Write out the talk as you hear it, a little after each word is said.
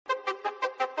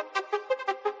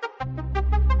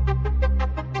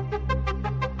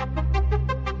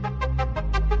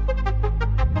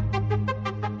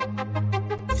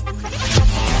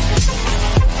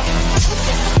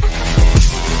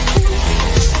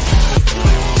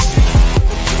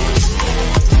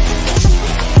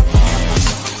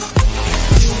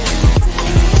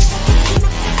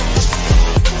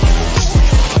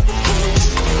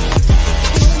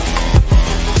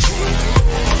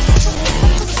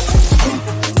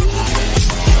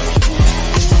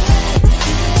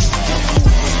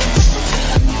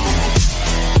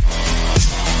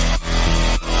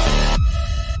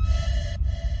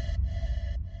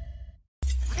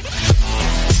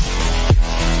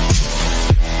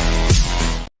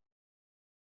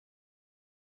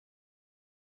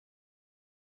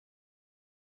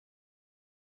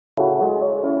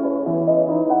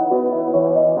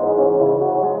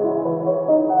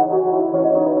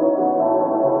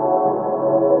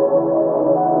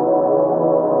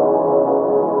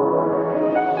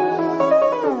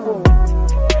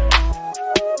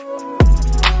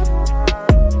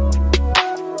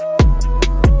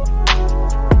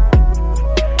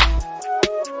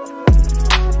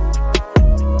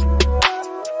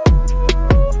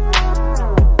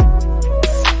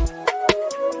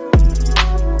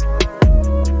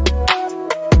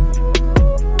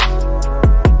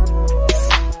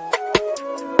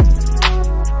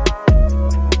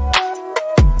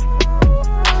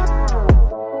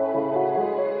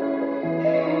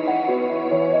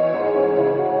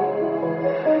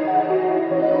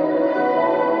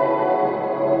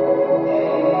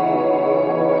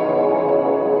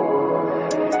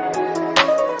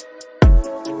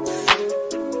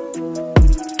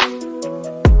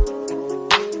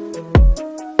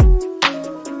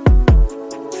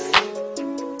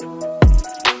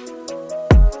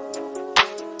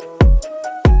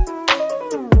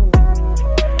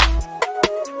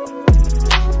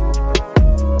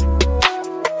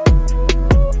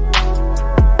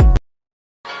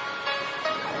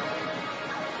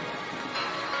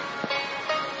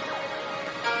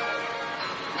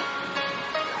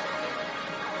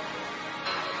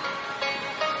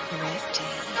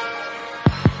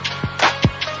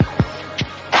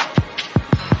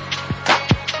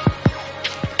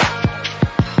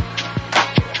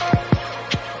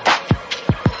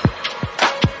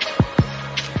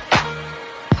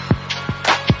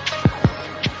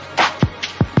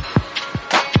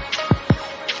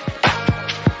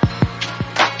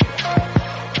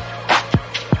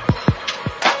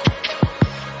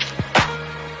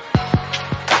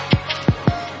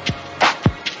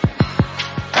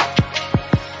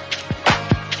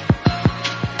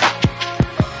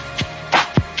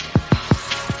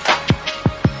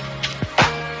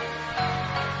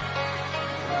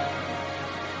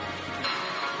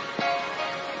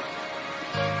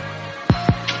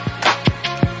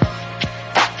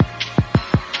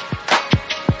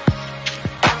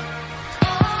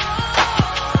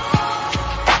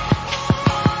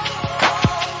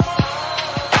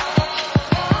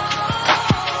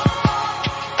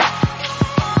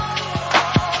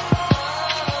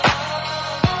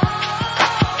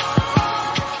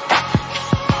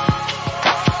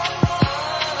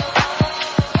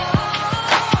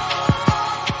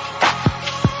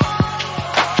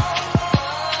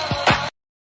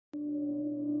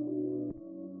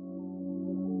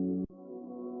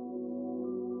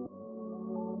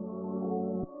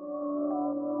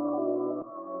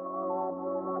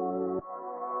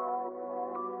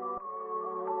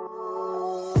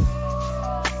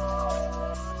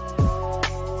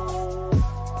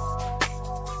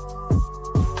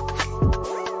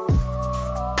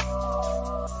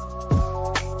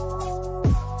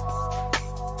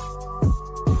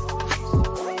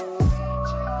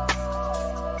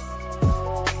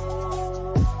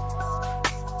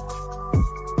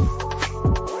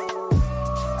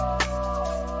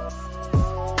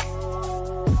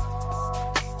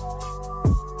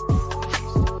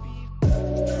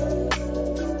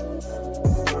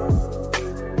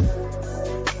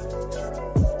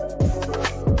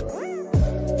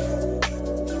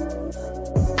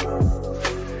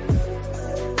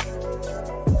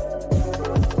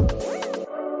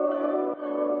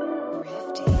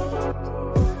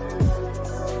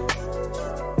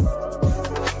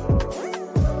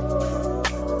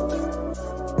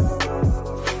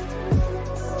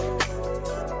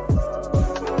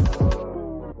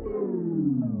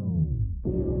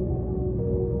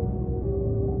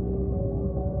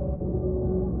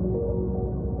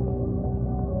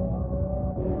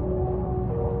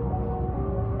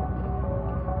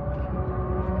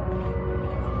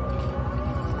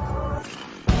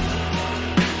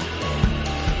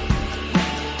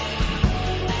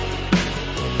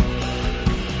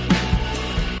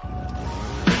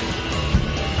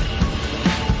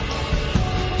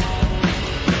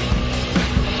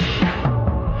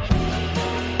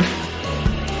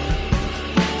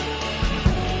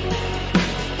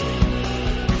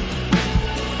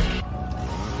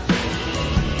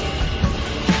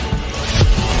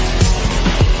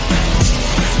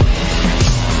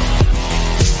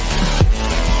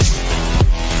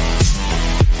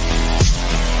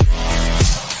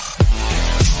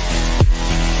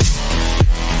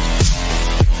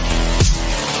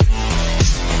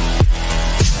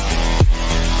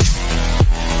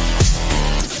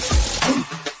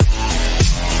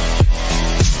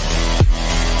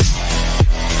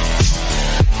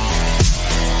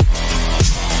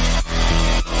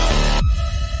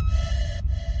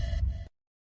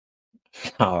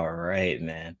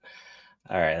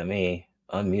All right, let me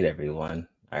unmute everyone.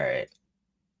 All right,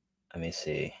 let me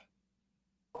see.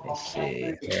 Let me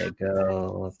see. There you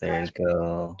go. There you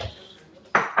go.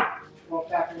 All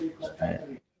right.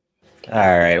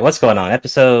 All right. What's going on?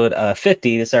 Episode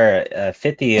 50. This is our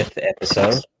 50th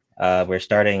episode. We're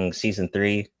starting season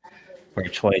 3 for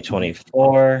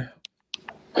 2024.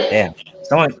 Damn.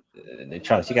 Someone,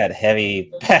 Trunks, you got a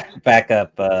heavy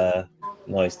backup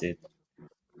noise, dude.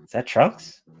 Is that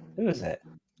Trunks? Who is that?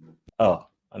 Oh,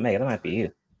 Omega, that might be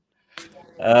you.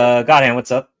 Godhand, what's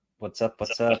up? What's up?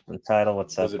 What's up? The title,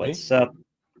 what's up? What's up?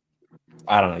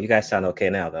 I don't know. You guys sound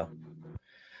okay now,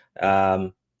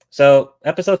 though. So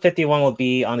episode 51 will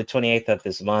be on the 28th of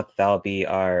this month. That'll be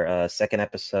our second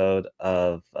episode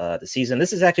of the season.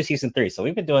 This is actually season 3, so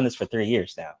we've been doing this for 3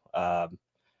 years now. I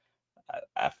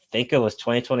think it was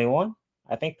 2021.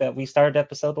 I think that we started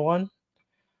episode 1.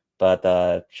 But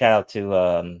shout out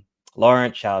to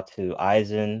Lawrence, shout out to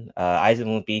Eisen. Eisen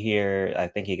won't be here. I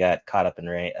think he got caught up in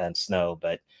rain and snow,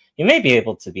 but he may be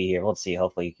able to be here. We'll see.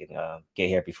 Hopefully he can get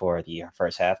here before the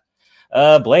first half.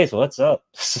 Blaze, what's up?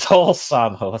 Soul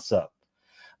Sama, what's up?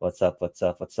 What's up? What's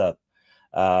up? What's up?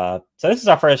 So this is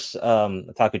our first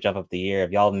Otaku Jump of the year.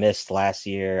 If y'all missed last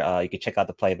year, you can check out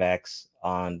the playbacks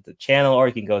on the channel, or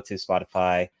you can go to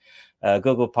Spotify,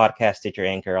 Google Podcast, Stitcher,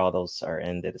 Anchor. All those are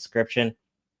in the description.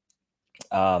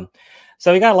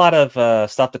 So we got a lot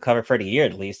of stuff to cover for the year,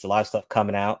 at least. A lot of stuff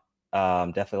coming out.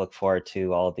 Definitely look forward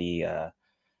to all the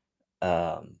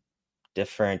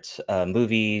different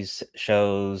movies,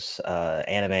 shows,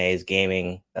 animes,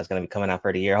 gaming that's going to be coming out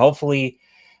for the year. Hopefully,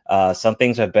 some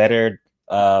things are better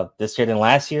this year than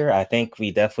last year. I think we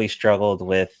definitely struggled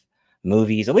with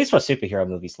movies, at least for superhero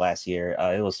movies last year.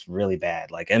 It was really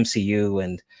bad, like MCU,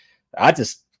 and I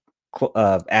just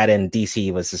add in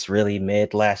DC was just really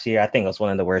mid last year. I think it was one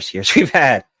of the worst years we've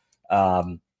had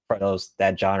for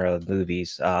that genre of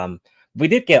movies. We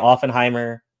did get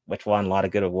Oppenheimer, which won a lot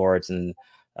of good awards, and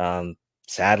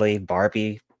sadly,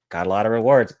 Barbie got a lot of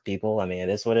rewards. People, I mean, it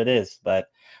is what it is. But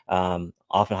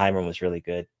Oppenheimer was really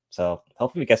good, so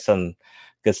hopefully we get some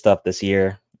good stuff this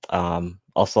year.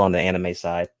 Also on the anime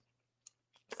side.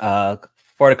 For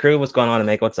the crew, what's going on,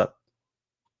 Make? What's up?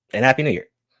 And Happy New Year.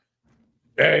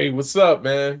 Hey, what's up,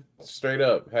 man? Straight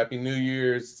up. Happy New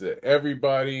Year's to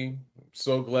everybody. I'm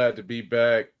so glad to be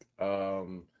back.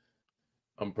 I'm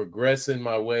progressing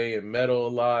my way in metal a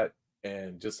lot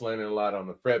and just learning a lot on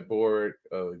the fretboard,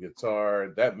 the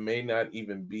guitar. That may not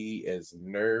even be as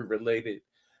nerd related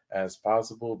as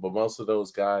possible, but most of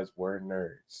those guys were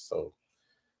nerds. So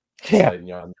just letting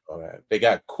y'all know that. They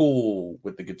got cool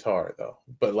with the guitar though.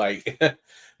 But like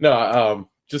no,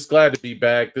 just glad to be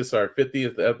back. This is our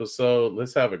 50th episode.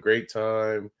 Let's have a great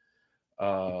time.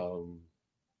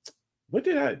 What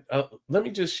did I let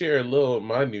me just share a little of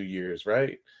my New Year's,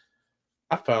 right?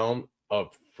 I found a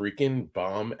freaking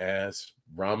bomb ass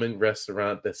ramen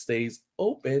restaurant that stays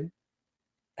open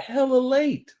hella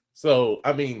late. So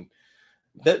I mean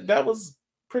that was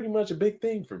pretty much a big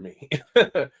thing for me.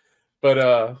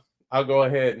 But I'll go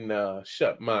ahead and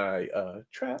shut my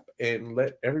trap and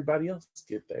let everybody else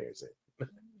get theirs in.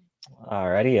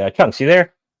 Alrighty, Chunks, you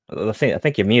there? I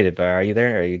think you're muted, but are you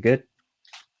there? Are you good?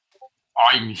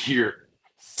 I'm here.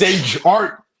 Sage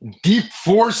Art, Deep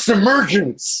Force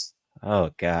Emergence. Oh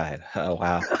God! Oh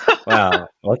wow! Wow!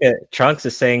 Look at Trunks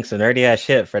is saying some nerdy ass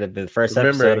shit for the first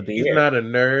episode of the year. He's not a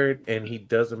nerd and he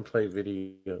doesn't play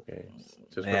video games.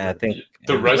 I think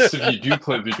the rest of you do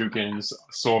play video games,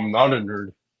 so I'm not a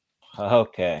nerd.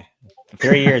 Okay,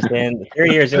 3 years in.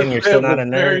 3 years in, you're still not a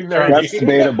nerd. That's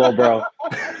debatable, bro.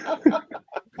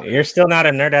 You're still not a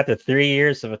nerd after 3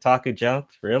 years of Otaku Jump,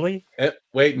 really?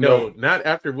 Wait, no, not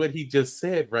after what he just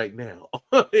said right now.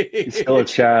 He's still a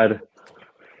Chad.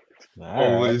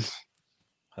 Always.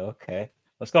 Right. Okay.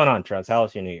 What's going on, Trunks? How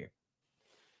was your New Year?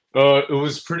 It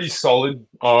was pretty solid.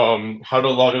 Did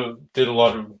a lot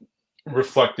of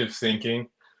reflective thinking.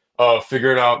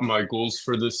 Figured out my goals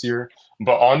for this year.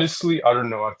 But honestly, I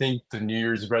don't know. I think the New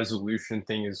Year's resolution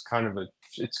thing is kind of a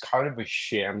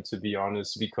sham, to be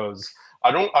honest, because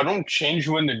I don't change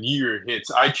when the New Year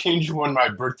hits. I change when my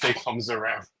birthday comes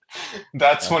around.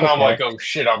 That's when I'm like, oh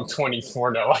shit, I'm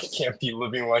 24 now. I can't be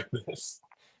living like this.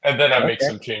 And then I make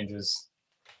some changes.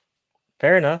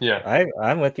 Fair enough. Yeah.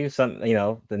 I'm with you.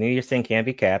 The New Year's thing can't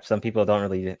be capped. Some people don't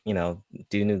really,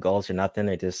 do new goals or nothing.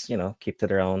 They just, keep to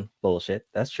their own bullshit.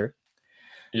 That's true.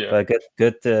 Yeah. But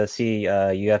good to see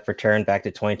you have returned back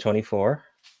to 2024.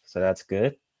 So that's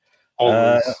good.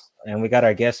 Always. And we got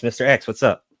our guest, Mr.X. What's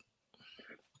up?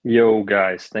 Yo,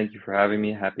 guys. Thank you for having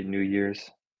me. Happy New Year's.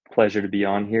 Pleasure to be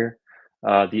on here.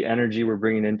 The energy we're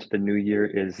bringing into the new year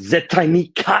is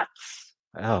Zetani Katz.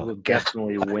 Oh, will God.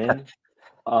 definitely win.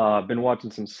 I've been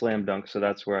watching some slam dunk, so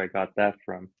that's where I got that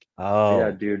from. But yeah,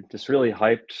 Oh, dude, just really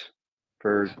hyped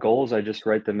for goals. I just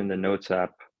write them in the notes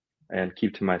app and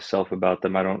keep to myself about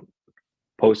them. I don't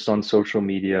post on social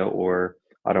media, or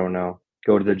I don't know,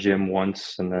 go to the gym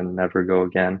once and then never go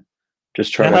again.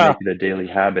 Just try to make it a daily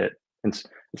habit. It's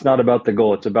not about the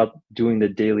goal. It's about doing the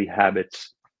daily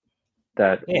habits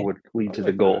that yeah. would lead I to the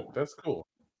like that. goal. That's cool.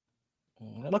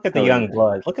 Look at the Hell young yeah.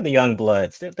 bloods. Look at the young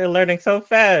bloods. They're learning so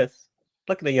fast.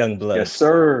 Look at the young Yes, bloods.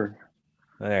 sir.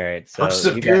 All right, so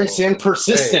Perseverance and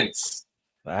persistence.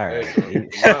 all right. Hey,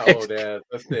 for my old ass,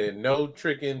 I said no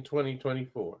trick in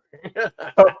 2024.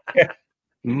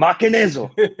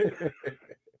 Macanezo.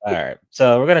 All right,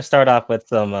 so we're gonna start off with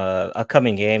some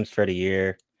upcoming games for the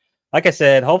year. Like I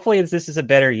said, hopefully this is a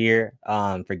better year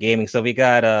for gaming. So we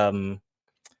got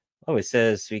it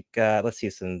says we got, let's see,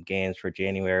 some games for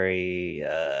January.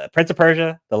 Prince of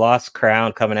Persia: The Lost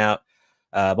Crown coming out,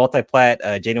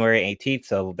 multi-plat January 18th.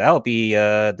 So that'll be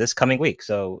this coming week.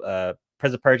 So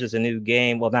Prince of Persia is a new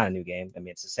game. Well, not a new game. I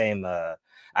mean, it's the same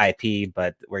IP,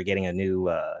 but we're getting a new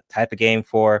type of game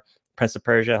for Prince of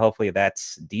Persia. Hopefully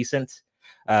that's decent.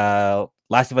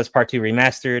 Last of Us Part 2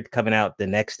 Remastered coming out the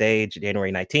next day,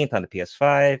 January 19th on the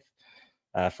PS5.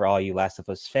 For all you Last of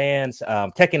Us fans,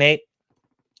 Tekken 8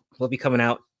 will be coming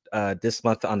out this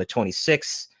month on the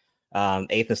 26th.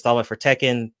 8th installment for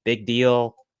Tekken, big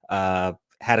deal.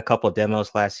 Had a couple of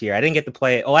demos last year. I didn't get to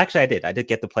play. Oh, actually, I did. I did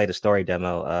get to play the story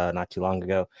demo not too long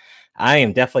ago. I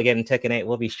am definitely getting Tekken 8.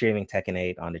 We'll be streaming Tekken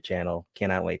 8 on the channel.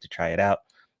 Cannot wait to try it out.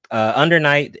 Under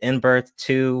Night In Birth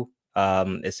 2.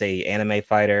 It's a anime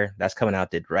fighter that's coming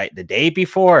out the day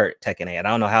before Tekken 8. I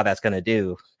don't know how that's gonna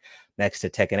do next to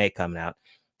Tekken 8 coming out.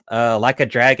 Like a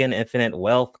Dragon Infinite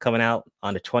Wealth coming out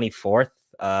on the 24th.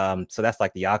 So that's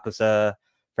like the Yakuza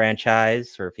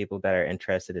franchise for people that are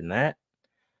interested in that.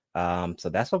 So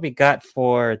that's what we got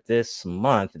for this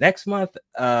month. Next month,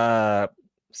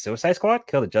 Suicide Squad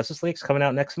Kill the Justice League's coming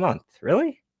out next month.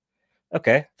 Really?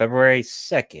 Okay, February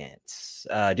 2nd.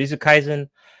 Jujutsu Kaisen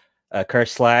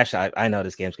Curse Slash. I know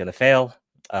this game's gonna fail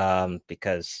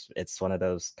because it's one of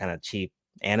those kind of cheap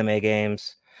anime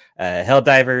games.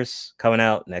 Helldivers coming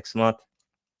out next month.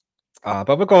 But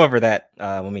we'll go over that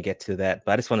when we get to that.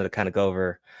 But I just wanted to kind of go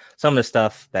over some of the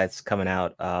stuff that's coming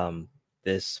out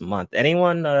this month.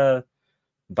 Anyone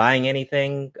buying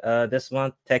anything this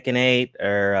month? Tekken 8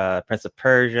 or Prince of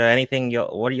Persia? Anything?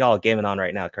 What are y'all gaming on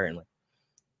right now currently?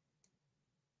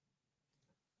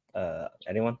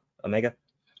 Anyone? Omega?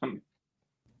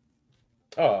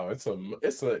 Oh, it's a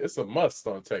must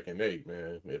on Tekken 8,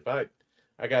 man. If I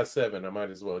got 7, I might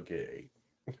as well get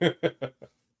 8.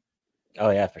 Oh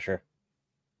yeah, for sure.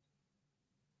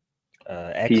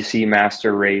 X? PC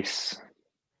Master Race.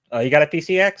 Oh, you got a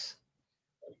PCX?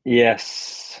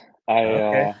 Yes.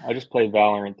 Okay. I just played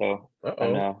Valorant though. I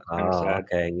Uh-oh. know. Kind of Oh, sad.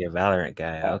 okay. You're a Valorant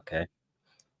guy. Okay.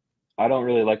 I don't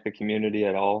really like the community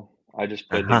at all. I just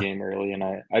played the game early, and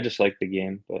I just like the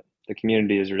game, but the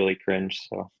community is really cringe.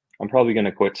 So I'm probably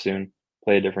gonna quit soon.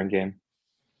 Play a different game.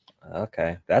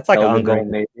 Okay, that's like Elden an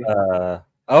ongoing. Ring, maybe.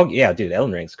 Oh yeah, dude,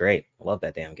 Elden Ring's great. I love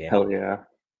that damn game. Hell yeah.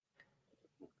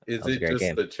 Is That was a it great just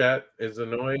game. the chat is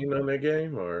annoying on that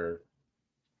game, or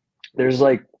There's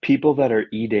like people that are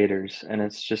e-daters, and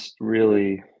it's just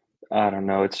really, I don't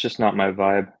know. It's just not my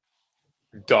vibe.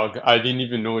 Doug, I didn't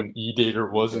even know what an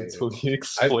e-dater was E-dater. until you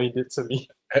explained it to me.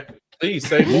 please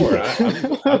say more.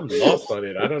 I'm lost on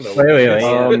it. I don't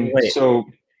know. Wait. So,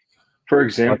 for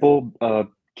example,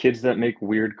 kids that make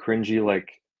weird, cringy, like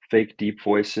fake deep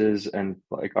voices and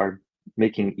like are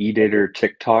making e-dater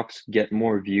TikToks get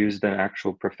more views than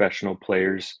actual professional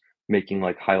players making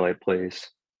like highlight plays.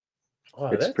 Oh,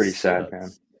 It's that pretty sucks. sad, man.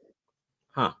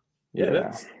 Huh?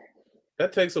 Yeah,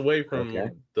 that takes away from Okay.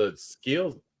 the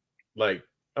skills. Like,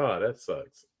 oh, that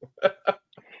sucks.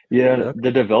 Yeah,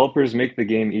 the developers make the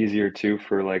game easier too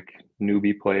for like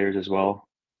newbie players as well.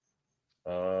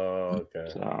 Oh, okay.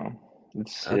 So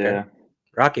it's Okay. yeah.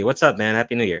 Rocky, what's up, man?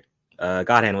 Happy New Year.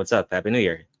 Godhand, what's up? Happy New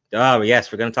Year. Oh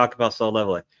yes, we're gonna talk about soul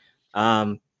leveling.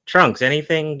 Trunks,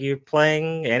 anything you're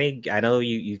playing? I know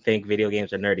you think video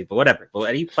games are nerdy, but whatever.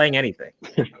 But are you playing anything?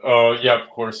 Yeah, of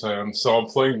course I am. So I'm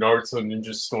playing Naruto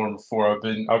Ninja Storm 4.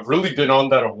 I've really been on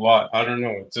that a lot. I don't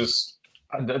know, just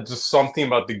something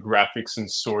about the graphics and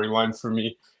storyline for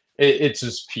me. It's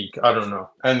just peak. I don't know.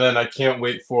 And then I can't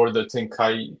wait for the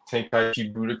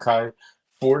Tenkaichi Budokai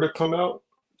 4 to come out.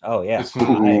 Oh yeah. This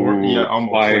movie 4. Yeah, I'm gonna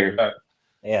play that.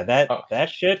 Yeah, that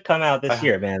should come out this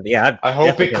year, man. Yeah, I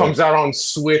hope it comes out on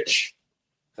Switch.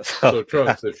 So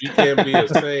Trunks, if you can't be a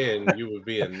Saiyan, you would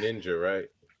be a ninja, right?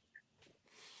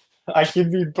 I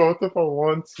can be both if I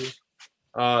want to.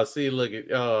 See, look at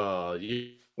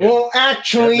Well, that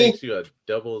actually, makes you a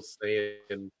double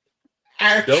Saiyan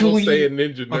actually,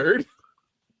 ninja nerd.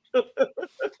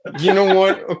 you know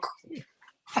what?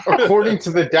 According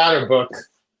to the data book,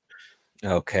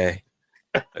 Okay.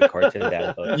 According to the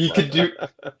data book. you could do.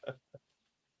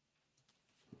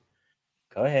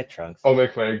 Go ahead, Trunks. I'll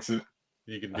make my exit.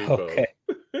 You can do Okay.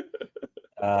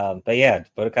 both. But yeah,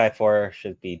 Budokai 4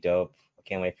 should be dope. I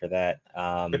can't wait for that.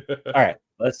 All right,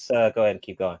 let's go ahead and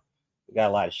keep going. We got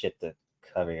a lot of shit to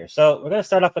cover here. So we're gonna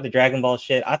start off with the Dragon Ball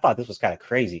shit. I thought this was kind of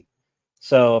crazy.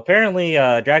 So apparently,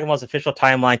 Dragon Ball's official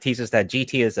timeline teases that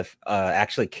GT is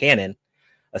actually canon.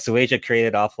 A Sueja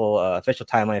created official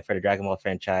timeline for the Dragon Ball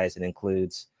franchise and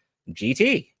includes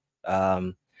GT.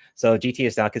 So GT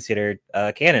is now considered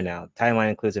canon now. Timeline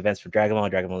includes events for Dragon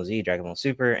Ball Z, Dragon Ball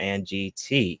Super, and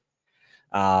GT.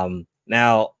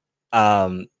 Now,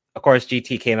 of course,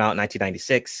 GT came out in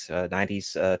 1996.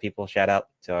 90s people, shout out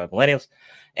to our millennials.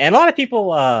 And a lot of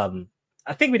people,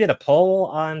 I think we did a poll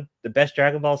on the best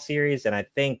Dragon Ball series, and I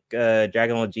think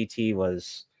Dragon Ball GT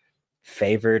was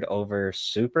favored over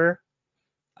Super.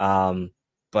 But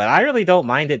I really don't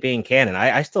mind it being canon.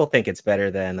 I still think it's better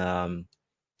than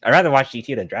I'd rather watch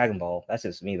GT than Dragon Ball. That's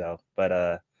just me though.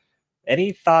 But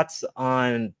any thoughts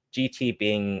on GT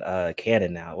being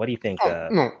canon now? What do you think?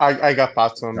 No, I got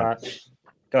thoughts on that.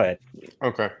 Go ahead.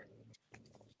 Okay.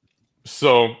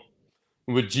 So,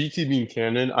 with GT being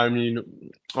canon, I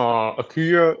mean,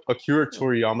 Akira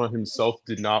Toriyama himself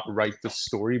did not write the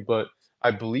story, but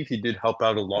I believe he did help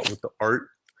out a lot with the art.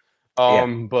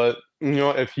 But you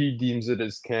know, if he deems it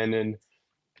as canon,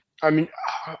 I mean,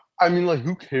 like,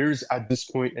 who cares at this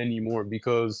point anymore?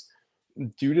 Because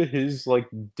due to his like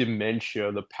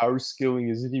dementia, the power scaling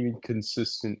isn't even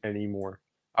consistent anymore.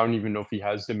 I don't even know if he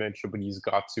has dementia, but he's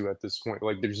got to at this point.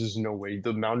 Like, there's just no way.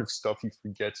 The amount of stuff he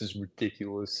forgets is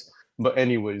ridiculous. But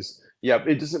anyways, yeah,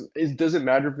 it doesn't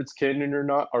matter if it's canon or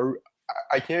not.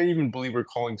 I can't even believe we're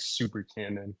calling Super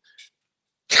canon.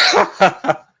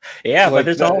 Yeah, like, but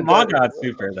there's all manga on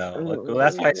Super though. Well,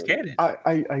 that's why it's canon.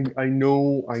 I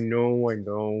know,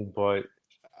 but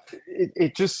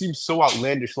it just seems so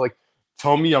outlandish. Like,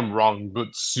 tell me I'm wrong, but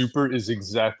Super is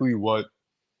exactly what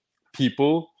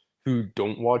people who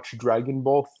don't watch Dragon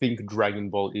Ball think Dragon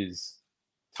Ball is.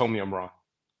 Tell me I'm wrong.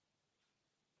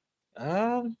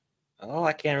 Oh,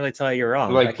 I can't really tell you you're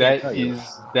wrong. Like, like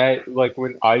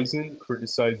when Aizen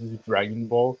criticizes Dragon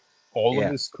Ball, all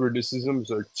of his criticisms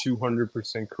are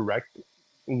 200% correct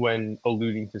when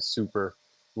alluding to Super.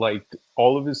 Like,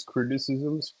 all of his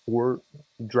criticisms for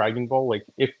Dragon Ball, like,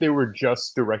 if they were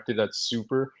just directed at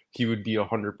Super, he would be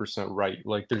 100% right.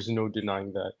 Like, there's no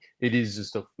denying that. It is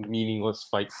just a meaningless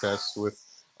fight fest with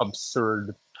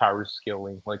absurd power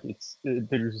scaling. Like,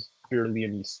 there's barely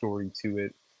any story to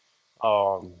it.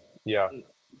 Yeah.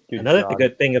 Another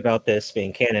good thing about this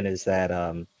being canon is that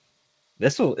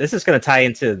this is going to tie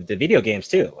into the video games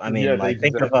too. I mean,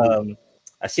 think of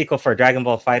a sequel for Dragon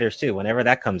Ball Fighters 2. Whenever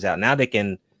that comes out, now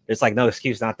there's like no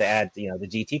excuse not to add the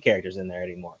GT characters in there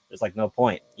anymore. There's like no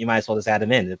point. You might as well just add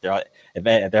them in if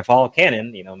they're all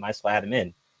canon. Might as well add them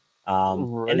in.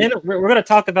 And then we're going to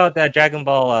talk about that Dragon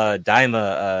Ball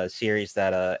Daima series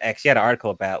that X had an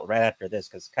article about right after this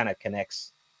because it kind of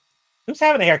connects. Who's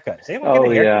having a haircut? Is anyone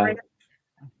getting a haircut right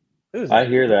now? I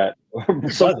hear that.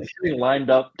 Something's getting lined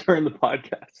up during the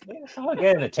podcast. Yeah, someone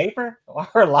getting a taper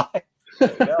or live.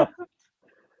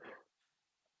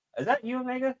 Is that you,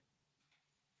 Omega?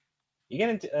 You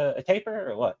getting a taper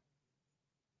or what?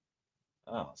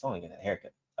 Oh, it's only getting a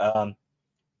haircut.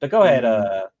 But go ahead.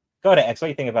 Go ahead, X. What do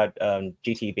you think about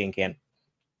GT being canon?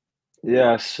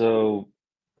 Yeah, so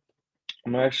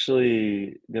I'm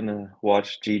actually gonna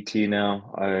watch GT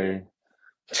now. I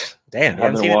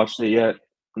haven't watched it yet.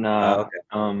 Nah.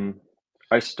 Okay.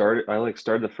 I started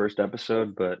the first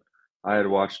episode, but I had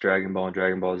watched Dragon Ball and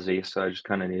Dragon Ball Z, so I just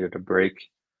kind of needed a break.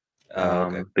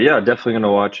 But yeah, definitely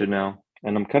gonna watch it now.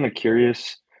 And I'm kind of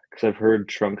curious because I've heard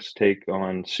Trunks' take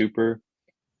on Super,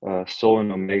 Soul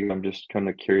and Omega. I'm just kind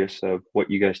of curious of what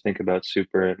you guys think about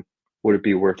Super and would it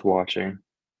be worth watching?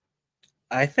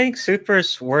 I think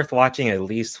Super's worth watching at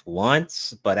least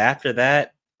once, but after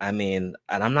that, I mean,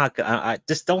 and I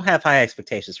just don't have high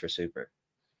expectations for Super.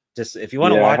 Just if you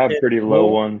want to watch it, I have pretty low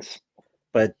ones,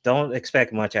 but don't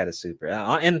expect much out of Super.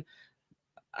 And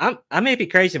I may be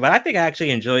crazy, but I think I actually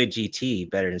enjoyed GT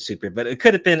better than Super. But it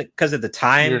could have been because of the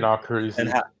time. You're not crazy.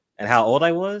 And how old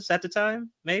I was at the time,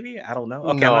 maybe I don't know.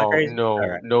 Okay, no, I'm not crazy.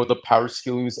 No. The power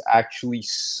scaling was actually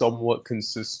somewhat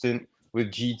consistent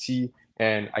with GT.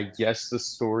 And I guess the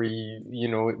story,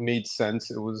 it made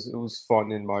sense. It was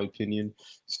fun in my opinion.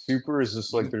 Super is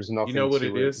just like there's nothing. You know what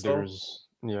to it is? There's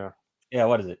yeah. Yeah,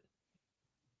 what is it?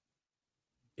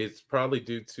 It's probably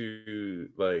due to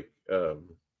like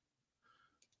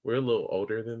we're a little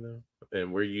older than them,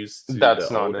 and we're used to That's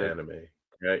the not old it. anime,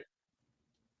 right?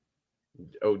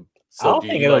 Oh, I so don't do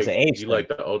think you it was an like age you thing. like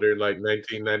the older like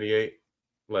 1998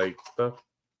 like stuff?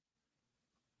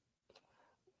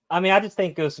 I mean, I just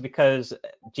think it was because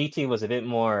GT was a bit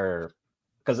more,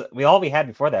 because all we had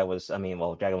before that was, I mean,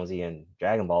 well, Dragon Ball Z and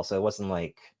Dragon Ball, so it wasn't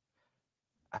like,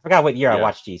 I forgot what year I Yeah.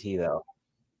 watched GT though,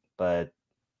 but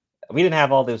we didn't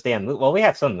have all those damn well, we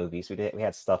had some movies, we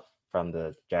had stuff from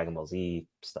the Dragon Ball Z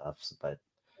stuff, but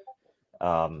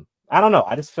I don't know,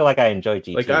 I just feel like I enjoy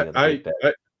GT Like a bit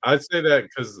better. I'd say that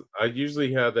because I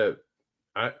usually have that.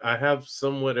 I have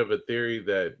somewhat of a theory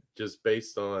that just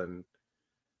based on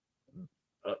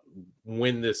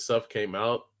when this stuff came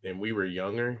out and we were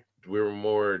younger, we were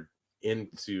more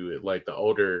into it, like the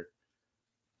older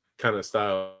kind of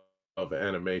style of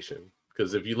animation.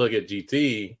 Because if you look at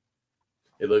GT,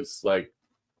 it looks like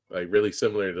really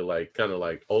similar to like kind of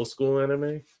like old school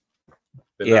anime.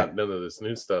 But Yeah. not none of this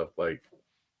new stuff. Like,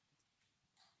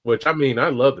 which I mean, I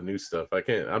love the new stuff.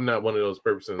 I'm not one of those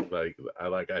persons like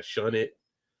I shun it,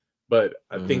 but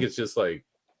I think it's just like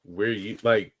where you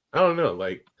like. I don't know.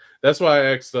 Like that's why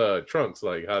I asked Trunks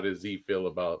like, how does he feel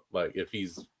about like if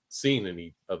he's seen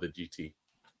any of the GT?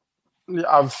 Yeah,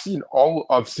 I've seen all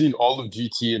of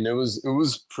GT, and it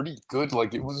was pretty good.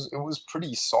 Like it was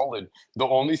pretty solid. The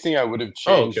only thing I would have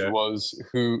changed okay. was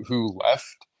who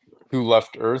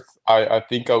left Earth. I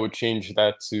think I would change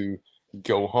that to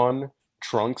Gohan,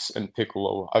 Trunks, and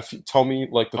Piccolo. Tell me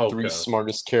like the three Okay.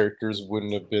 smartest characters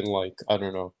wouldn't have been like, I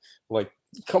don't know, like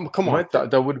come My on,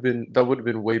 that would have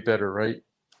been way better, right?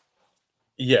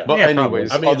 Yeah. But Yeah, anyways,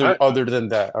 probably. I mean, other than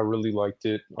that, I really liked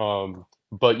it.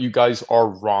 But you guys are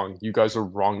wrong. You guys are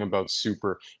wrong about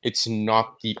Super. It's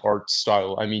not the art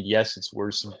style. I mean, yes, it's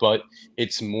worse, but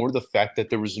it's more the fact that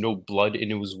there was no blood and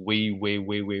it was way, way,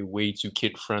 way, way, way too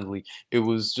kid friendly. It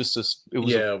was just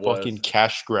yeah, a it fucking was.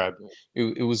 cash grab.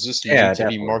 It was just Yeah, made to be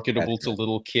definitely. marketable That's to right.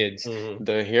 little kids. Mhm.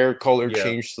 The hair color Yeah.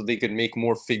 changed so they could make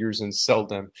more figures and sell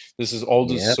them. This is all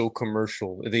just Yep. so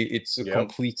commercial. It's a Yep.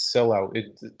 complete sellout.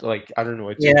 It like I don't know.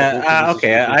 It's the Yeah, whole thing is just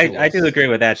okay, I do ridiculous. agree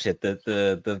with that shit.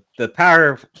 The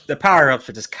power ups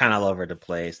are just kind of all over the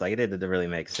place. Like it didn't really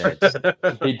make sense.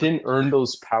 They didn't earn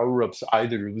those power ups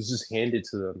either. It was just handed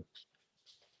to them.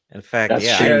 In fact, That's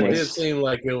yeah, Yeah, it shameless. did seem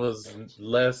like it was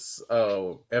less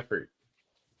effort.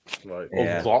 Like,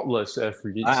 Yeah. A lot less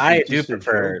effort. I It's do just a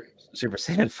prefer joke. Super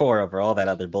Saiyan 4 over all that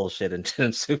other bullshit in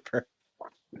Super.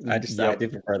 I do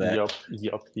prefer that.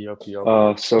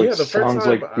 Yep. So yeah, it the first sounds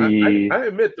time like the I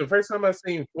admit the first time I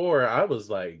seen 4, I was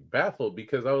like baffled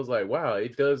because I was like, wow,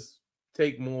 it does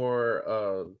take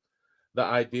more the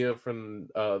idea from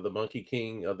the Monkey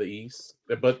King of the East,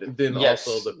 but then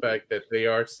also Yes. the fact that they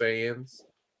are Saiyans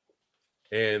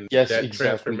and Yes, that exactly.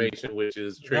 transformation, which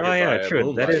is Oh triggered yeah, by true.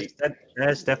 moonlight.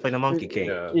 That's definitely the Monkey King.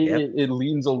 Yeah. Yep. It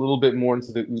leans a little bit more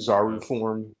into the Uzaru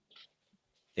form.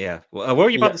 Yeah. Well, what were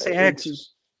you about to say,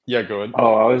 X? Yeah, go ahead.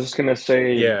 Oh, I was just gonna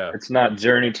say Yeah. it's not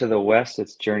Journey to the West,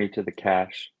 it's Journey to the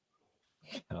Cash.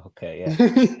 Okay, yeah.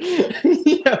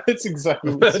 Yeah, that's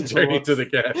exactly what Journey to the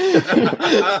cat.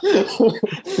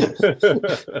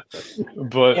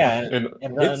 But Yeah, and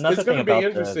it's another going thing to be about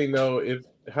interesting though if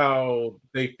how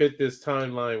they fit this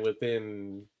timeline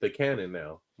within the canon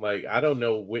now. Like I don't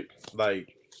know what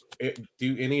like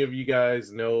do any of you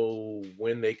guys know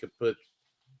when they could put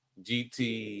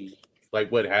GT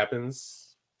like what happens?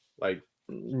 Like,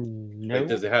 no,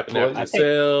 does it happen but after I the think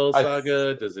Cell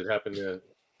saga? Does it happen to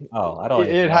I don't it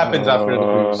even know. happens after the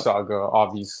Blue Saga,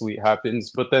 obviously it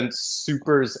happens, but then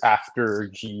Super's after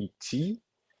GT.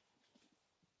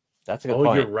 That's a good Oh,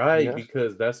 point. you're right, Yeah.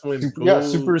 because that's when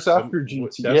Super's after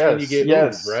GT. that's when you get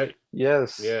yes, Oob, right?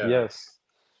 yes, Yeah. yes.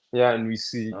 Yeah, and we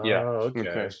see Oh,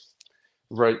 okay.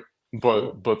 Right.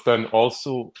 Cool. But then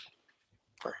also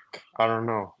I don't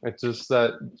know. It's just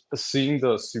that seeing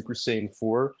the Super Saiyan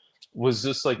 4 was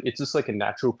just like it's just like a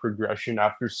natural progression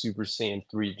after Super Saiyan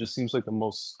 3. It just seems like the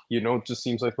most, it just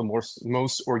seems like the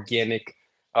most organic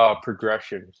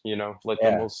progression, like the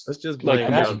Yeah. most Let's just like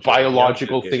blame the most Yamcha.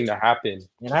 biological Yamcha thing did to it. happen.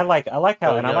 And I like how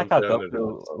Yamcha ended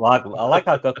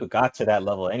Goku got to that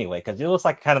level anyway, because it was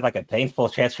like kind of like a painful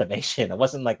transformation. It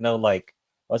wasn't like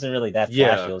wasn't really that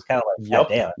flashy. It was kind of like, God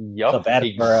damn. Yup,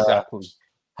 exactly.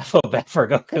 I feel bad for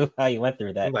Goku how he went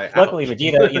through that. Like, Luckily, ouch.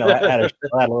 Vegeta, had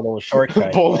a little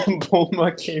shortcut.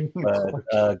 Bulma came in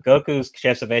But Goku's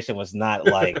transformation was not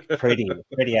like pretty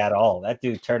at all. That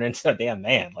dude turned into a damn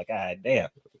man. Like, God damn,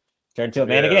 turned into a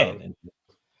man again.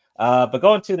 But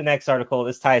going to the next article,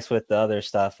 this ties with the other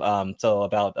stuff. So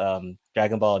about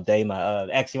Dragon Ball Daima.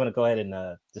 X, you want to go ahead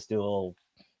and just do a little?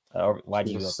 Or why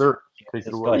do you? Yes, sir. Take it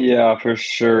Just go away. ahead. Yeah, for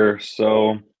sure.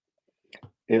 So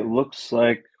it looks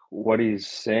like what he's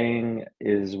saying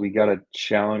is we got to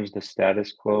challenge the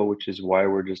status quo, which is why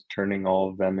we're just turning all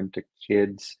of them into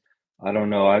kids. I don't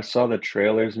know. I saw the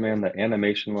trailers, man. The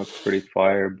animation looks pretty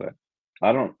fire, but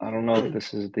I don't know if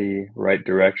this is the right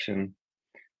direction.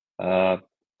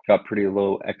 Got pretty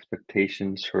low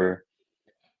expectations for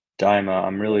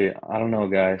Daima. I don't know,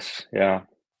 guys. Yeah,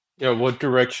 Yeah, what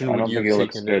direction I would don't you think have it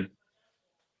looks taken it? good.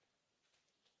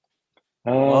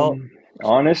 Well,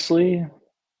 Honestly,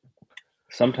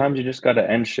 sometimes you just got to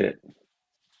end shit.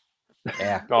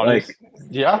 yeah. Honest,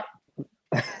 yeah,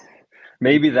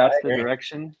 Maybe that's I the agree.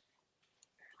 direction.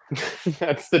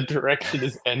 that's the direction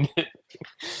is ended.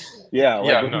 Yeah, like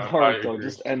Yeah, with no, I Naruto, agree.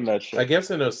 just end that I shit.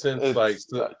 guess in a sense, like It's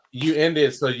you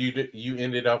ended, so you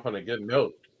ended up on a good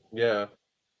note. Yeah.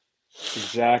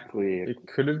 Exactly. it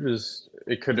could have just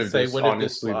Say, what if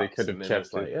this honestly they flops? could And have then it's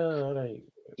kept like, it. oh, like,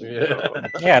 yeah.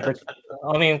 Yeah,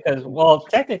 I mean, because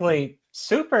technically,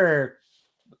 Super,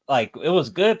 like, it was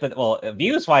good, but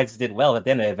views wise did well, but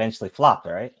then it eventually flopped,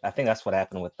 right? I think that's what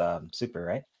happened with Super,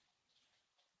 right?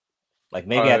 Like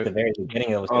maybe at the very beginning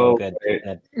it was doing good, right.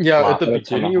 and it Yeah, at flopped. the Had a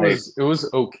ton of beginning hype. it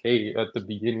was okay at the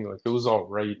beginning, like it was all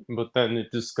right, but then it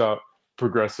just got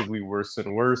progressively worse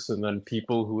and worse, and then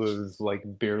people who have like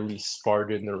barely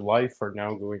sparred in their life are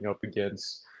now going up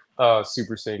against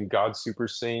Super Saiyan God Super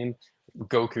Saiyan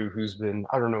Goku, who's been,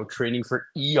 I don't know, training for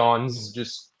eons,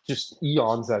 just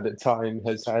eons at a time,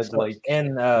 has had So like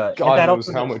in God that knows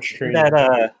how much training.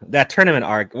 that tournament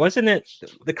arc, wasn't it?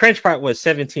 The cringe part was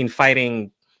 17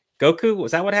 fighting Goku.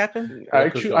 Was that what happened?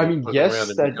 Actually, I mean, Fuck around yes.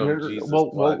 and That become Jesus.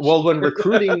 well, when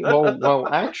recruiting,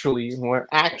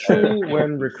 actually,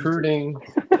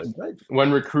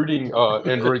 when recruiting,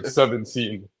 Android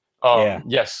 17, Yeah.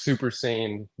 yes, Super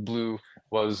Saiyan Blue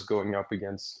was going up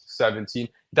against 17.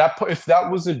 If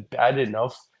that wasn't bad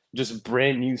enough, just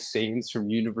brand new Saiyans from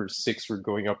Universe 6 were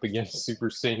going up against Super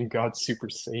Saiyan God Super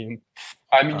Saiyan.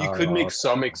 I mean, you could make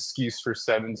some excuse for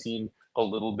 17 a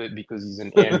little bit because he's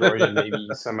an android and maybe he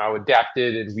somehow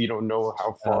adapted and we don't know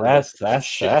how far that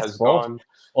shit has bold. gone.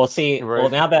 Well, see,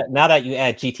 Right. now that you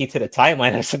add GT to the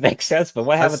timeline, that doesn't make sense. But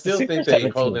what I happened still to Super think they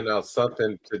 17? holding out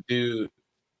something to do.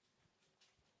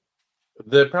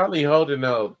 They're probably holding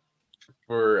out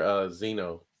for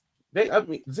Zeno.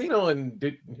 Zeno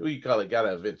and who you call it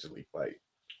gotta eventually fight.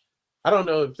 I don't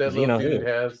know if that Zeno little dude who?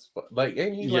 has like,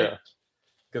 ain't he like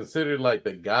considered like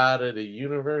the god of the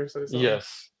universe or something?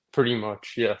 Yes, pretty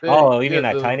much. Yeah. You mean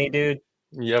that tiny dude?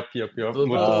 Yep. The With the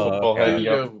little football head. dude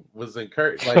Yep. that was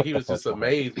encouraged, like he was just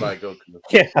amazed by Goku.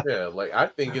 Yeah. Like I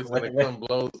think it's gonna come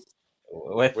blows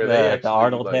With where they the actually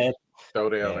Arnold like head. throw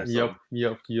down or something.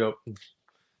 Yep.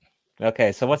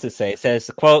 Okay, so what's it say? It says,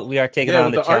 quote, we are taking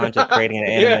on the challenge of creating an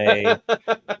anime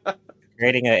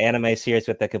creating an anime series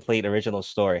with a complete original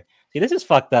story. See, this is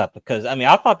fucked up because I mean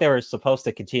I thought they were supposed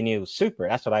to continue Super.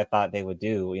 That's what I thought they would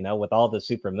do, with all the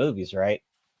Super movies, right?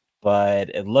 But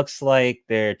it looks like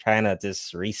they're trying to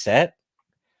just reset.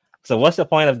 So what's the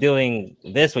point of doing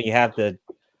this when you have the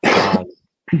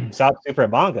South Super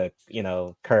manga,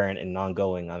 current and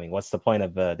ongoing? I mean, what's the point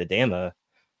of the Dama?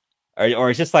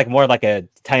 Or it's just like more like a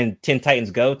Teen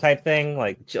Titans Go type thing?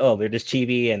 Like, they're just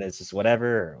chibi and it's just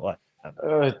whatever, or what? I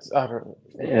don't.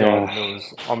 Yeah. God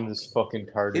knows. I'm just fucking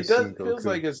tired of It does seeing feels Goku.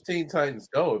 like it's Teen Titans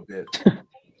Go a bit.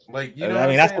 Like I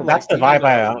mean, that's the vibe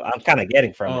I'm kind of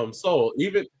getting from it. So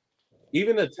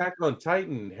even Attack on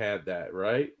Titan had that,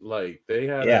 right? Like they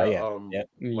had Yep.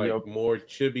 more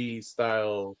chibi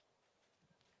style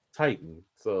Titan.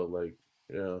 So like,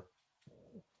 yeah.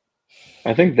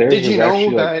 I think theirs Did was you know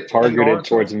actually that targeted Naruto-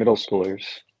 towards middle schoolers.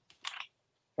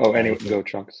 Oh, anyway, go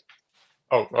Chunks.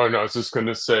 Oh no! I was just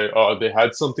gonna say, they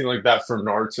had something like that for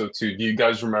Naruto too. Do you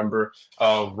guys remember,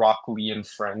 Rock Lee and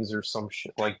Friends or some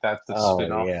shit like that? The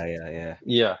spin-off.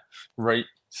 Yeah. Right.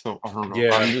 So I don't know.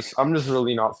 Yeah. I'm just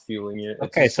really not feeling it.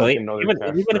 Okay, so even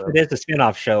if it is a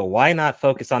spin-off show, why not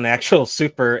focus on the actual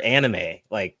Super anime?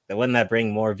 Like, wouldn't that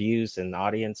bring more views and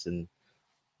audience than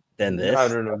this? I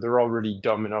don't know. They're already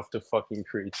dumb enough to fucking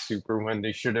create Super when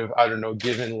they should have, I don't know,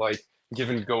 given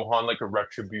Gohan like a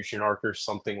retribution arc or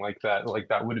something like that. Like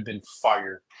that would have been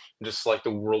fire. Just like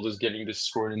the world is getting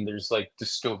destroyed and there's like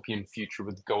dystopian future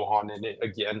with Gohan in it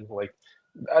again. Like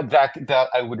that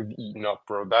I would have eaten up,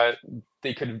 bro. That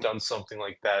they could have done something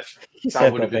like that.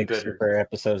 That would have been better. Super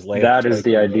episodes later. That is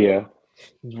the idea.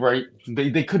 Right?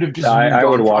 They could have just. I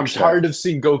would watch I'm tired of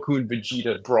seeing Goku and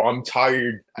Vegeta, bro. I'm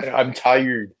tired. I'm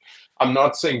tired. I'm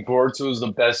not saying Boruto is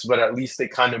the best, but at least they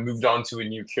kind of moved on to a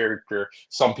new character.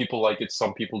 Some people like it,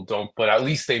 some people don't, but at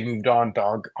least they moved on,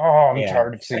 dog. Oh, I'm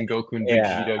tired of seeing Goku and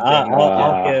Yeah, Vegeta again and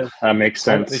I'll again. give That makes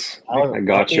I'll, sense. I'll, I I'll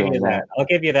got give you on you that. that. I'll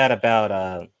give you that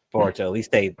about Boruto. At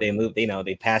least they moved.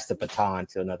 They passed the baton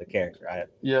to another character.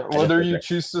 Yeah, I whether definitely you agree.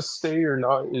 choose to stay or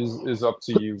not is up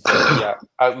to you. But yeah,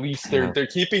 at least they're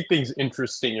keeping things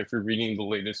interesting if you're reading the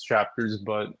latest chapters.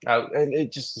 But and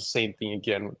it's just the same thing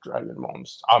again with Dragon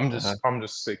Balls. I'm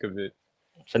just sick of it.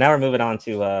 So now we're moving on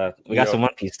to we got Yeah. some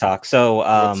One Piece talk. So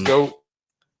Let's go.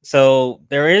 So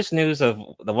there is news of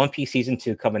the One Piece season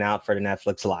 2 coming out for the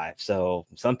Netflix Live. So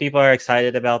some people are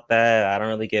excited about that. I don't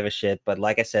really give a shit. But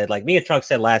like I said, like me and Trunk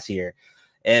said last year,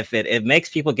 if it makes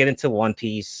people get into One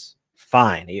Piece,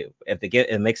 fine. If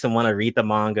it makes them want to read the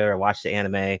manga or watch the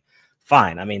anime,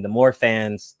 fine. I mean, the more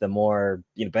fans, the more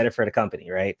better for the company,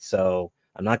 right? So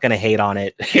I'm not gonna hate on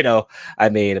it, I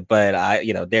mean, but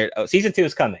there season 2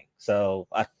 is coming. So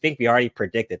I think we already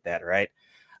predicted that, right?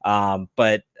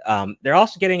 But they're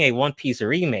also getting a One Piece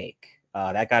remake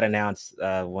that got announced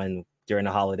during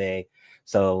the holiday.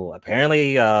 So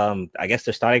apparently, I guess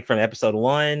they're starting from episode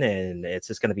 1, and it's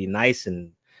just going to be nice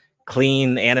and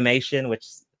clean animation, which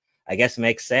I guess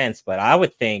makes sense. But I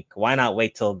would think, why not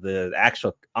wait till the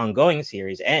actual ongoing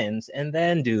series ends and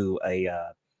then do a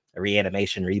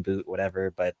reanimation reboot,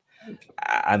 whatever. But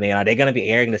I mean, are they going to be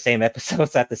airing the same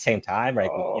episodes at the same time?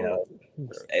 Like,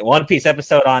 a One Piece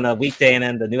episode on a weekday and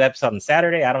then the new episode on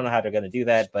Saturday. I don't know how they're going to do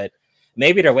that, but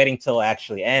maybe they're waiting till it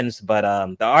actually ends. But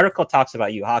the article talks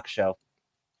about HxH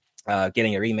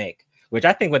getting a remake, which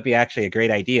I think would be actually a great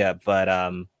idea. But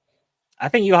I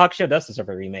think HxH does deserve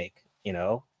a remake.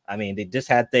 I mean, they just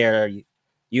had their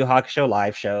HxH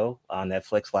live show on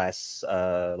Netflix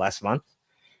last month.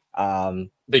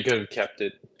 They could have kept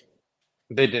it.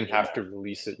 They didn't have to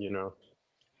release it,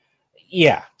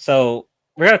 Yeah, so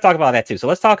we're gonna talk about that too. So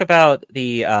let's talk about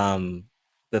the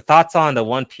thoughts on the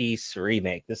One Piece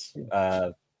remake. This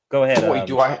go ahead. Wait,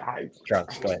 do I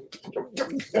Trunks, go ahead.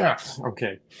 Yeah,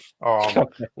 okay.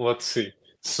 Let's see.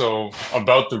 So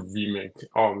about the remake.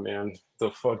 Oh man,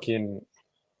 the fucking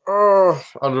I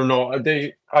don't know.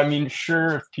 I mean,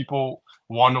 sure, if people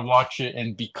want to watch it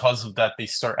and because of that they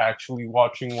start actually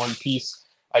watching One Piece,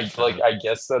 I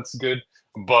guess that's good.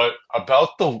 But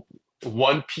about the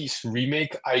One Piece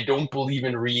remake, I don't believe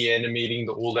in reanimating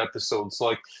the old episodes.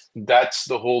 Like that's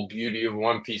the whole beauty of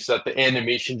One Piece, that the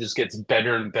animation just gets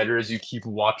better and better as you keep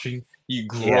watching. You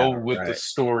grow with the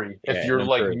story. If you're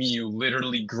like me, you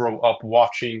literally grow up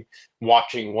watching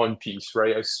One Piece,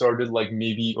 right? I started like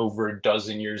maybe over a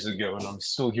dozen years ago and I'm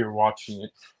still here watching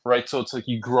it, right? So it's like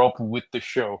you grow up with the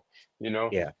show,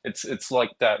 Yeah. It's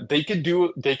like that. They could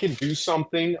do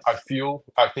something. I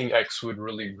think X would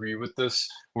really agree with this,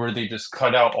 where they just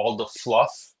cut out all the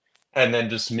fluff and then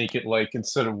just make it like,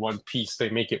 instead of One Piece, they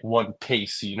make it One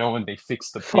Pace, and they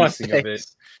fix the pacing of it.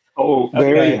 Oh,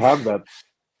 they already have that.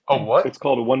 Oh, what? It's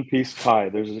called One Piece Kai.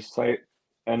 There's a site,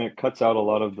 and it cuts out a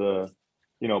lot of the,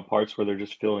 parts where they're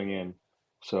just filling in.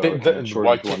 So it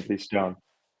shortens One Piece down.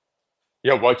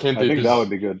 Yeah, why can't they? I think that would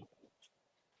be good.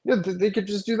 Yeah, they could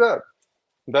just do that.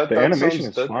 The animation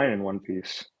is fine in One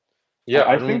Piece. Yeah,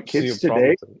 I think kids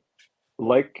today,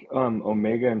 like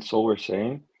Omega and Soul were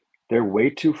saying, they're way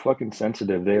too fucking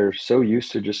sensitive. They're so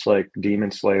used to just like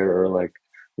Demon Slayer or like,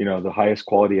 the highest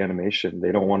quality animation.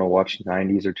 They don't want to watch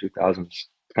 90s or 2000s. It's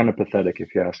kind of pathetic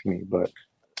if you ask me, but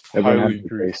everyone has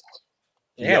their taste.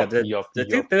 Yeah, the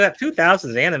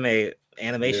 2000s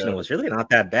animation was really not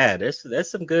that bad.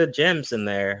 There's some good gems in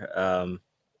there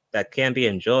that can be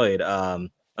enjoyed.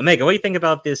 Omega, what do you think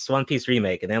about this One Piece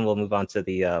remake? And then we'll move on to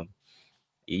the Yu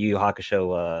Yu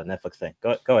Hakusho Netflix thing.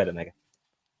 Go ahead, Omega.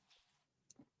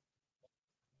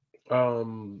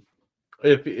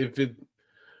 If it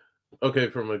okay,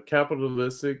 from a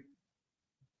capitalistic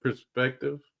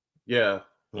perspective, yeah,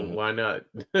 why not?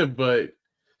 But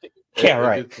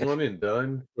right. if it's one and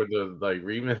done for the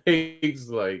remakes,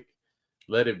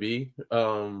 let it be.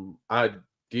 I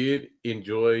did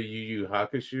enjoy Yu Yu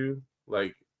Hakusho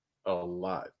a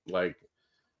lot.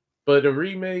 But a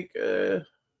remake, I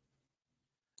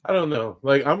don't know.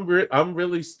 I'm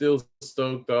really still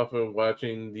stoked off of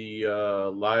watching the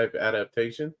live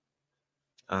adaptation.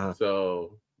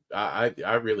 So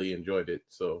I really enjoyed it.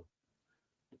 So,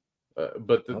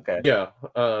 but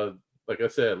like I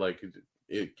said,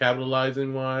 it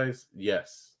capitalizing wise,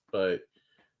 yes. But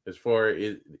as far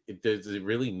as does it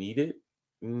really need it?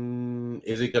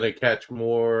 Is it gonna catch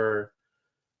more?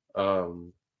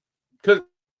 Because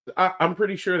I'm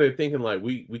pretty sure they're thinking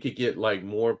we could get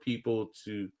more people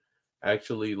to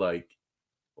actually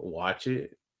watch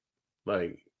it.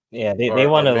 Yeah, they or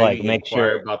want to like maybe make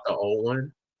inquire sure. about the old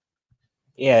one.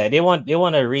 Yeah, they want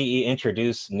to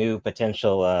reintroduce new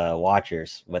potential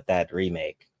watchers with that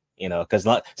remake. You know, because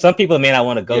some people may not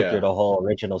want to go through Yeah. the whole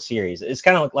original series. It's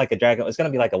kind of like a Dragon. It's going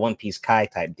to be like a One Piece Kai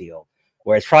type deal,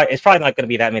 where it's probably not going to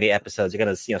be that many episodes. You're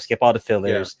going to skip all the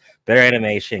fillers, better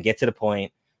animation, get to the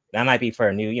point. That might be for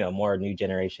a new more new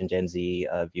generation Gen Z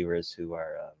viewers who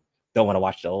are don't want to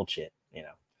watch the old shit.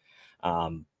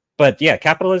 But yeah,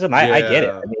 capitalism. I get it.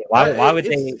 Yeah. I mean, why would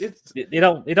they? It's They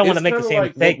don't want to it's make the kind of same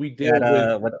like what mistake we did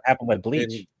that with what happened with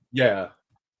Bleach. and yeah,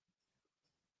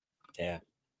 Yeah.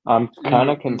 I'm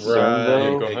kind of concerned right,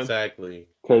 Go though, ahead. exactly.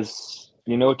 because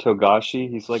Togashi,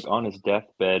 he's like on his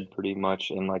deathbed pretty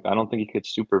much, and like I don't think he could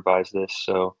supervise this.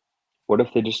 So, what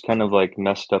if they just kind of like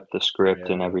messed up the script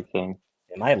and Yeah. everything?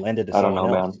 It might lend it to I don't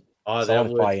someone know, else. man. Oh, that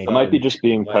Someone's would probably I might be suck. just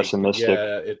being Like, pessimistic.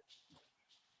 yeah,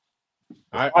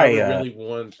 I probably, would really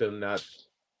want them not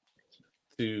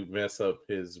to mess up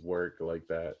his work like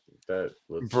that. That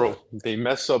would Bro, suck. they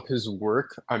mess up his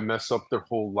work. I mess up their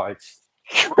whole life.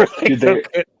 Dude, they,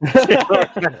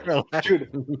 Dude,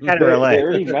 they relate.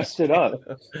 already messed it up.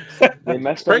 They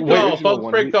messed up Prank the call, original folks.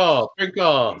 one. Prank call. Prank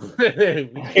call.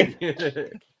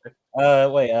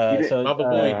 Wait, didn't- so Baba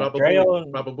Booey, Baba Drayo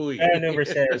Booey, Baba Nuber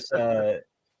Booey. says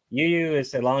Yu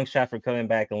is a long shot from coming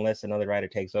back unless another writer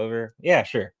takes over. Yeah,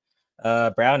 sure.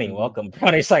 Brownie, welcome.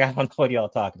 Brownie's like, I don't know what y'all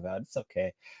talking about. It's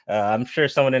okay. I'm sure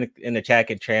someone in the chat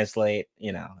can translate.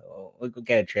 We'll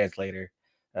get a translator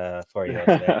for you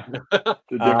over there.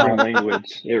 The different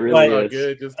language. It really but- is.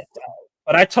 Good. Just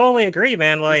But I totally agree,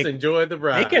 man. Like, enjoy the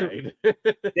ride.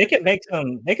 they can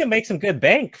make some good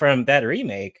bank from that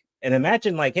remake. And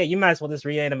imagine, like, hey, you might as well just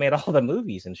reanimate all the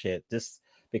movies and shit, just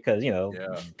because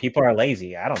people are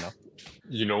lazy. I don't know.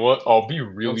 You know what? I'll be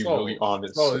really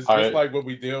honest. So it's just like what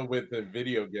we deal with in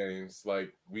video games.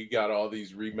 Like, we got all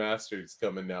these remasters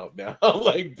coming out now,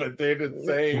 like, but they're the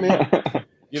same.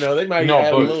 They might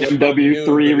add a little MW3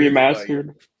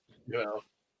 remastered.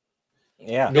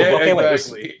 Yeah. No, okay,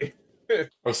 exactly.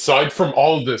 Aside from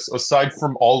all of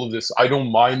this, I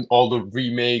don't mind all the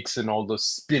remakes and all the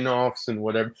spin-offs and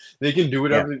whatever. They can do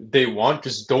whatever they want,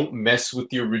 just don't mess with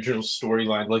the original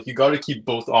storyline. Like, you got to keep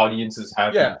both audiences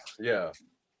happy.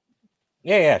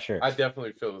 Yeah, sure. I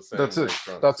definitely feel the same. That's it.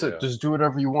 That's it. Just do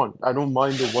whatever you want. I don't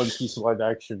mind the One Piece live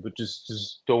action, but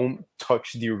just don't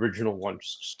touch the original one.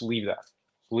 Just leave that.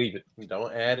 Leave it.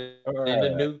 Don't add in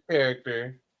a new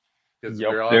character. Yep. They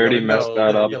already messed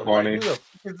that up, funny. Who the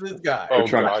fuck is this guy? Oh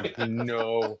god,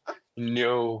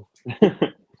 no.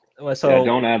 So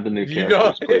don't add the new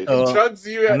characters, please.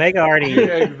 Chugs, Omega already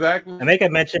exactly. Omega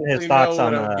mentioned his thoughts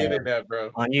on on Yu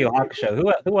Yu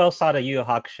Hakusho. Who else saw the Yu Yu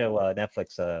Hakusho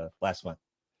Netflix last month?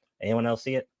 Anyone else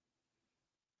see it?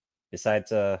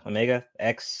 Besides Omega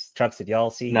X Trunks, did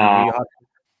y'all see Yu Yu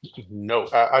Hakusho? No,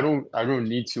 I don't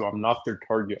need to. I'm not their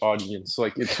target audience.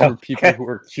 Like, it's for people who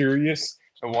are curious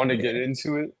and want to get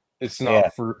into it. It's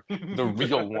not for the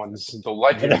real ones, the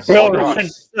legends.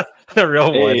 The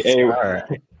real ones.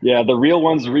 Yeah, the real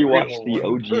ones rewatch the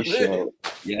OG show.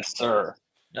 Yes, sir.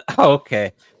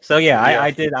 Okay. So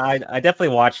I did. I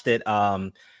definitely watched it.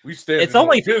 We stand it's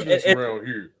only business around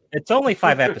here. It's only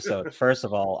 5 episodes. First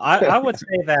of all, I would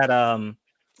say that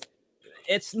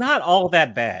it's not all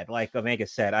that bad. Like Omega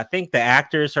said, I think the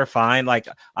actors are fine. Like,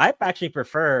 I actually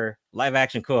prefer live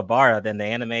action Kuwabara than the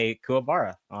anime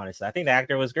Kuwabara. Honestly, I think the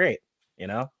actor was great.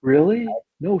 Really?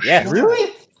 No shit.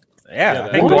 Really? Yeah,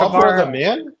 I think Kuwabara the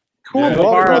man.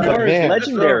 Kuwabara is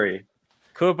legendary.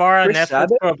 Kuwabara, Netflix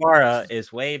Kuwabara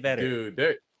is way better.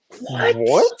 Dude,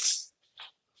 what?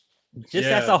 Just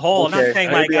as a whole. I'm not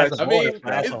saying like as a whole.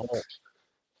 As a whole.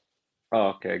 Oh,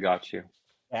 okay, got you.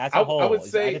 As a whole, I would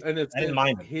say, I didn't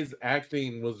mind his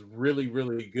acting was really,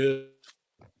 really good.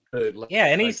 Like,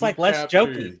 and he's like less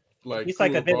jokey. Like, he's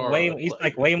like a bit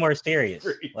way more serious.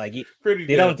 Like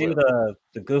they don't do the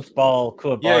goofball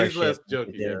Kuwabara. Yeah, he's shit less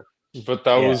jokey. Yeah. But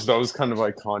that was kind of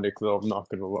iconic, though. I'm not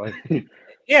gonna lie.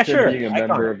 Yeah, sure. Being a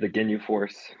member of the Ginyu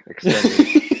Force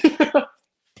extended.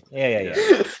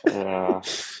 Yeah.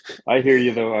 I hear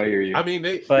you, though. I hear you. I mean,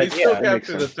 they still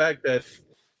capture the fact that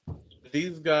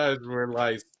these guys were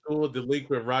like school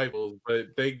delinquent rivals, but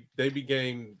they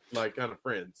became like kind of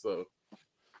friends. So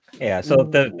so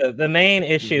the main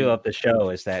issue of the show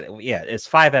is that it's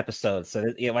 5 episodes.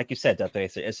 So like you said,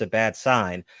 it's a bad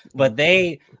sign. But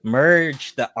they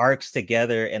merged the arcs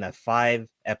together in a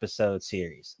 5-episode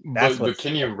series. But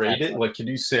can you rate it? Like, can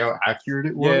you say how accurate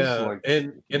it was? Yeah, like,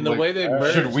 and the way they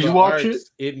merged, should we watch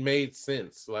arcs, it? It made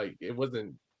sense. Like, it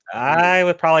wasn't. I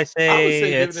would probably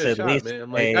say it's give it at a shot, least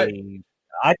man.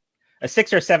 Like, a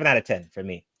 6 or 7 out of 10 for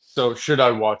me. So should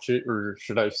I watch it or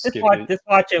should I skip it? Just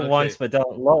watch it Okay. once, but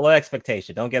don't low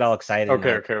expectation. Don't get all excited.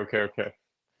 Okay.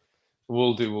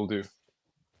 We'll do.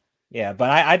 Yeah, but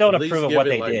I don't At least approve of give what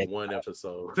it, they like, did. one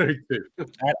episode.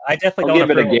 I definitely I'll don't give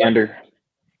it approve a of what- gander.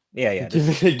 Yeah. Give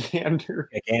it a gander.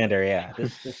 A gander, yeah.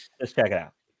 Just check it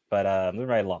out. But moving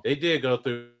right along. They did go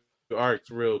through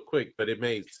arcs real quick, but it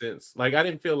made sense. Like, I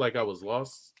didn't feel like I was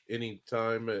lost any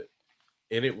time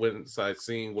in it once I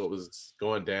seen what was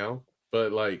going down.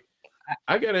 But like,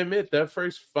 I gotta admit, that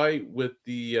first fight with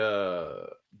the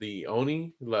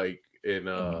Oni, like in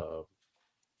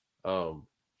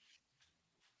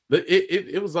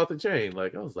it was off the chain.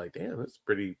 Like, I was like, damn, that's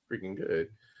pretty freaking good.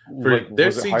 Their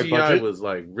Was it high CGI budget? was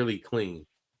like really clean.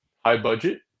 High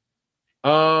budget?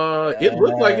 It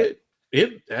looked like it.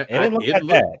 It didn't look that looked,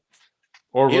 bad.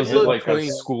 Or was it looked like a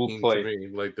clean school to play? me,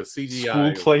 like the CGI.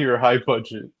 School play or high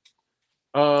budget?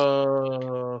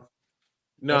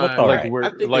 No, looked I alright. think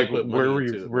Where they like put where money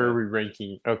are into it, we man.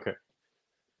 ranking? Okay.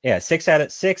 Yeah, 6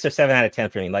 or 7 out of 10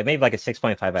 for me. Like maybe like a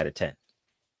 6.5 out of 10.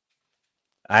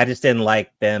 I just didn't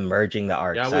like them merging the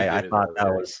arcs. Yeah, I thought that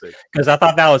yeah, was because I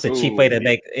thought that was a cheap way to Ooh.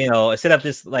 make, instead of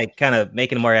just like kind of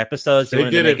making more episodes, they they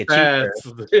wanted to did make it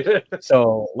it cheaper. fast.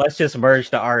 So let's just merge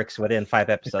the arcs within 5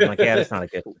 episodes. I'm like, yeah, that's not a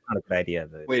good idea.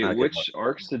 But it's Wait, not a good which one.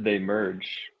 arcs did they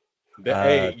merge?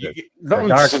 Hey, the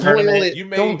Dark Tournament. You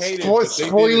may Don't hate it, spoil. but they did it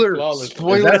Spoiler. flawlessly.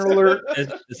 Spoiler alert.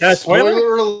 Is that a spoiler?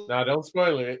 alert. Nah, don't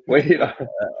spoil it. Wait.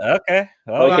 Okay.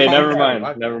 Well, Okay, I never find out.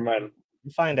 mind. Never mind.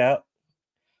 you find out.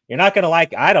 You're not gonna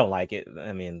like. I don't like it.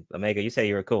 I mean, Omega, you say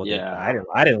you were cool with it. Yeah.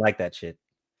 I didn't like that shit.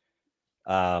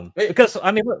 Hey, Because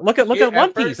I mean, look at Yeah, One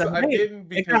at Piece. first, I I mean, didn't it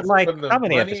because got like of the how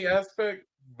many money episodes? aspect,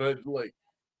 but like,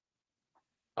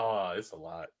 it's a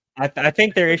lot. I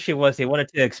think their issue was they wanted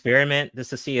to experiment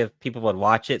just to see if people would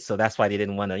watch it, so that's why they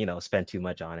didn't want to, spend too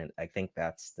much on it. I think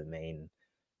that's the main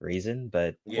reason.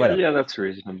 But Yeah. whatever. Yeah, that's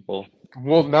reasonable.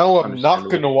 Well, now I'm not Understandable.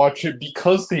 gonna watch it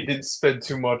because they didn't spend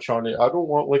too much on it. I don't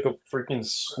want like a freaking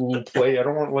school play. I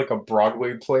don't want like a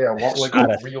Broadway play. I want like Not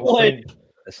a a- real What? thing.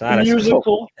 It's not a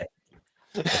Musical.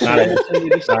 It's not a. And you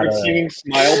just start not a- singing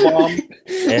Smile Bomb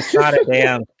It's not a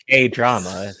damn K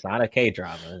drama. It's not a K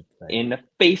drama. in a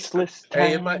faceless town.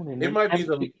 Hey, it might in be an the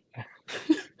empty-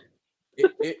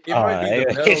 it might be the Alright.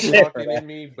 metal talking in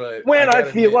me, but When I gotta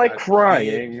feel admit, like I did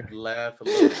crying. laugh a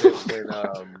little bit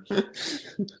when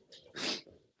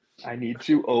I need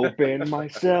to open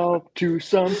myself to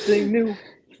something new.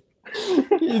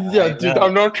 Yeah, I dude, know.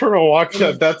 I'm not trying to watch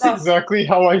that. That's exactly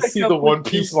how I see up the with One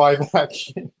Piece live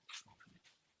action.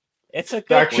 It's a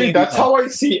good. Actually, thing. that's how I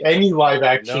see any live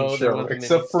action No, there show, wasn't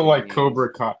except any for like scenes.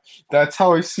 Cobra Kai. That's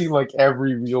how I see like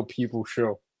every real people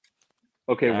show.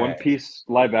 Okay, All One right. Piece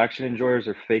live action enjoyers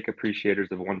are fake appreciators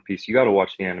of One Piece. You got to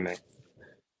watch the anime.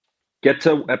 Get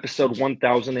to episode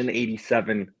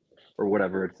 1087 or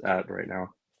whatever it's at right now.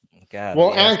 God,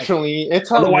 Well, yeah, actually,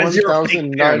 it's on Otherwise, you're a fake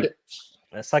 1,009. fan.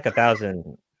 it's like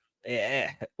 1,000.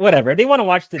 Yeah, whatever. If they want to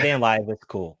watch the damn live, it's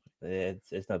cool.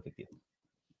 It's no big deal.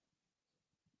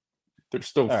 They're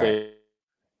still All right. fake.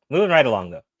 Moving right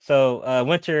along though. So the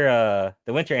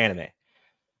winter anime.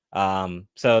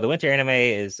 So the winter anime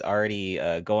is already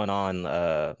going on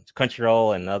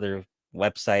Crunchyroll and other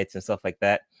websites and stuff like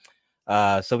that.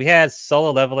 So we had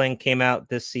Solo Leveling came out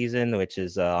this season, which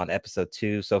is on episode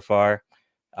 2 so far.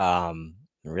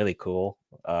 Really cool.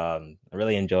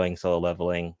 Really enjoying Solo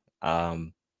Leveling.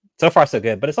 So far so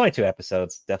good, but it's only 2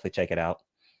 episodes. Definitely check it out.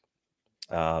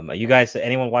 Are you guys,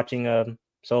 anyone watching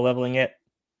Solo Leveling yet?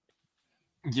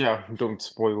 Yeah, don't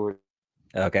spoil it.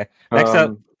 Okay. Next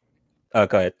up. Oh,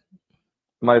 go ahead.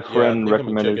 My think friend I'm gonna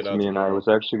recommended check it it to out me, and I tomorrow. was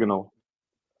actually gonna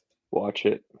watch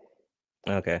it.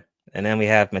 Okay. And then we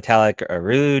have Metallic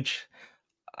Rouge.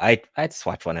 I just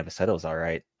watched 1 episode. It was all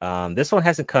right. This one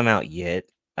hasn't come out yet.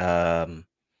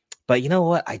 But you know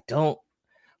what?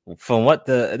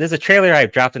 There's a trailer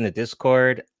I've dropped in the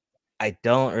Discord. I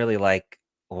don't really like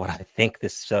what I think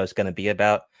this show is going to be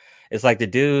about. It's like the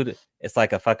dude, it's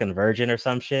like a fucking virgin or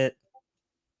some shit.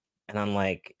 And I'm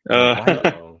like,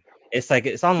 why? It's like,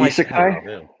 it's on like,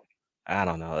 Isekai? I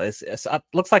don't know. It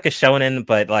looks like a shonen,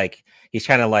 but like he's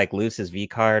trying to like lose his V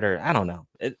card, or I don't know.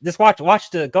 Just go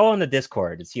on the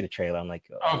Discord and see the trailer. I'm like,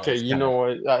 Okay, you know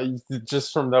what?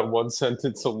 Just from that one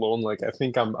sentence alone, like I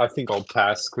think I'll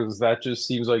pass because that just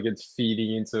seems like it's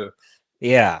feeding into.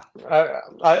 Yeah,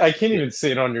 I can't even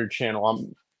say it on your channel.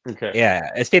 Okay.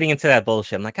 Yeah, it's feeding into that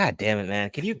bullshit. I'm like, God damn it,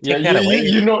 man! Can you take Yeah, that away?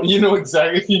 you know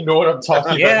exactly. If you know what I'm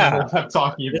talking Yeah. about, you know what I'm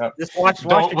talking about. Just watch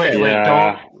Don't the wait, trailer.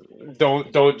 Yeah.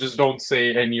 don't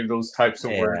say any of those types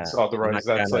of Yeah, words. I'm Otherwise,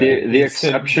 not that's gonna- like The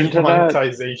instant exception to that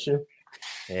demonetization.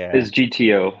 Yeah. is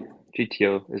GTO.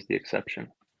 GTO is the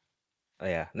exception.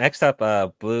 yeah. Next up,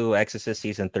 Blue Exorcist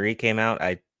season 3 came out.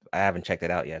 I haven't checked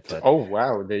it out yet, but Oh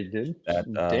wow, they did. that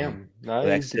Damn, Blue I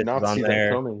Exorcist did is not on see that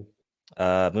there. coming.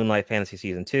 Moonlight Fantasy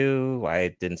season 2. I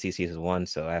didn't see season 1,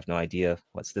 so I have no idea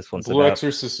what's this one's Blue about.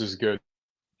 Exorcist is good.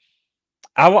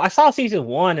 I saw season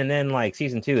 1 and then like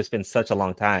season 2. It's been such a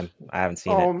long time. I haven't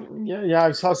seen it. Yeah.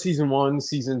 I saw season 1,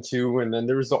 season 2, and then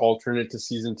there was the alternate to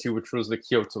season 2, which was the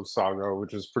Kyoto Saga,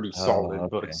 which was pretty solid.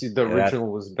 Okay. But see, the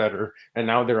original was better, and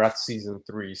now they're at season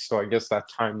 3. So I guess that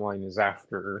timeline is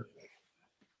after.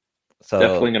 So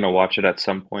Definitely gonna watch it at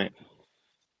some point.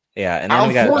 yeah, and then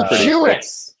we got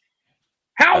fortuitous!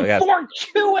 How we got-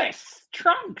 fortuitous!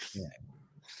 Trunks, Yeah.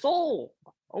 Soul,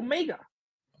 Omega.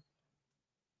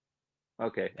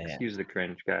 Okay, Man. excuse the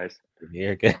cringe, guys.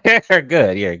 You're good.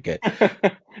 You're good.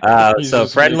 He's So just making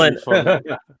Friendland, fun.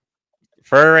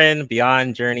 Furin,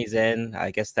 Beyond Journey's End. I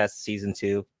guess that's season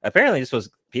 2. Apparently, this was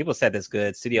people said this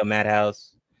good. Studio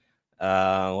Madhouse.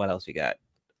 What else we got?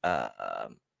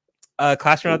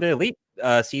 Classroom of the Elite,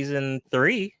 season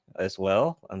 3 as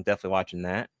well. I'm definitely watching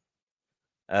that.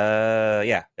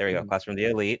 Yeah, there we go. Classroom of the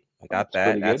Elite. We got That's that.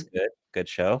 pretty That's good. good. Good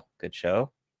show. Good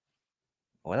show.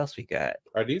 What else we got?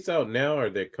 Are these out now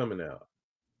or they're coming out?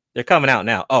 They're coming out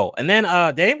now. Oh, and then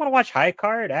did anyone watch High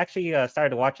Card? I actually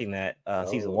started watching that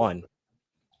season 1.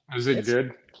 Is it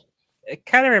good? It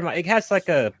kind of it has like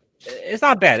it's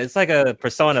not bad. It's like a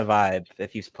Persona vibe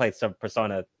if you've played some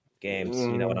Persona games.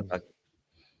 You know what I'm talking.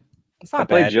 It's not I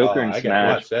played bad. Joker and I gotta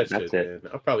Smash. watch that That's shit. it.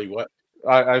 Man. I'll probably watch.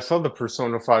 I saw the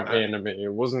Persona 5 anime.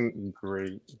 It wasn't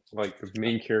great. Like the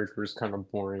main character is kind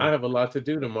of boring. I have a lot to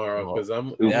do tomorrow because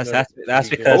I'm. That's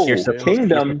because you're supposed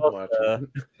Kingdom.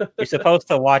 you're supposed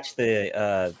to watch the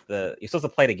you're supposed to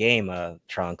play the game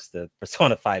Trunks, the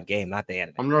Persona 5 game, not the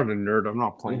anime. I'm not a nerd. I'm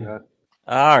not playing that.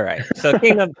 All right. So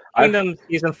Kingdom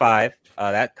season 5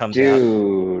 that comes out.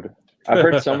 Dude, I've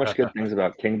heard so much good things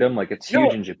about Kingdom. Like it's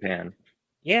huge in Japan.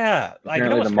 Yeah, like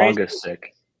Apparently the manga's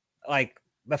sick. Like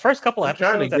the first couple I'm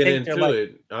trying episodes, to I get think into they're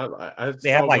like it. they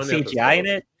have like CGI in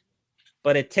it,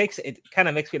 but it kind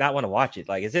of makes me not want to watch it.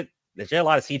 Like, is there a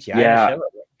lot of CGI in the show?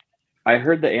 I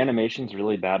heard the animation's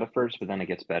really bad at first, but then it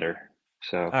gets better.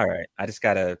 So all right, I just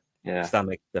gotta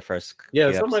stomach the first.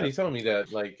 Yeah, somebody told me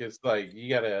that. Like, it's like you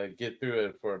gotta get through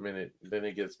it for a minute, then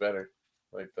it gets better.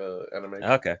 Like the animation.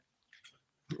 Okay.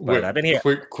 Wait, I've been here.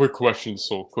 Quick question,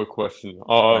 Soul. Quick question.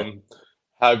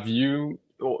 Have you,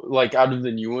 like, out of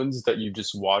the new ones that you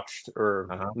just watched or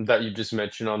that you just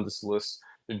mentioned on this list,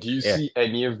 do you see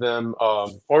any of them,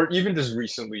 or even just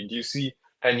recently, do you see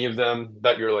any of them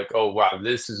that you're like, oh wow,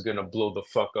 this is gonna blow the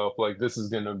fuck up? Like, this is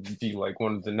gonna be like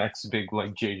one of the next big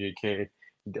like JJK,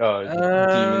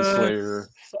 Demon Slayer,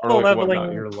 or like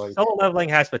whatnot? You're like, solo leveling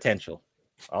has potential.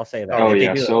 I'll say that. Oh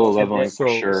yeah, solo leveling for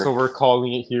sure. So we're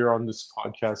calling it here on this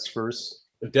podcast first.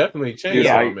 Definitely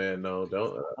Chainsaw Man. No,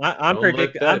 don't. I'm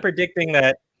predicting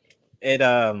that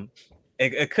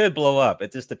it could blow up.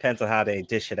 It just depends on how they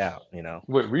dish it out. You know.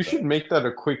 Wait, we should make that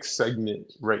a quick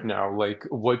segment right now. Like,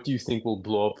 what do you think will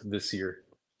blow up this year?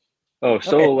 Oh,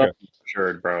 solo leveling for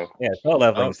sure, bro. Yeah, solo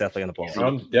leveling is definitely gonna blow up.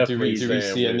 I'm definitely. Do we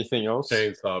see anything else?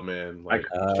 Chainsaw Man, like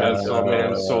Chainsaw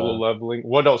Man, solo leveling.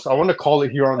 What else? I want to call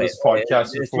it here on this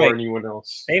podcast before anyone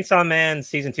else. Chainsaw Man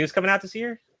season 2 is coming out this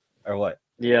year, or what?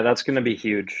 Yeah, that's gonna be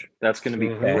huge. That's gonna be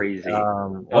crazy.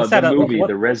 What's that movie?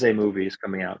 The Reze movie is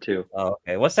coming out too. Oh,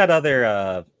 okay. What's that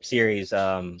other series?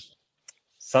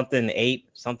 Something 8,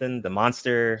 something the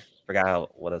monster.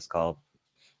 Forgot what it's called.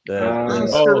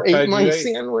 Monster ate my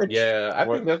sandwich. Yeah, I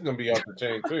think that's gonna be off the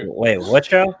chain too. Wait, what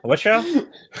show? What show?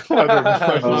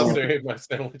 Monster ate my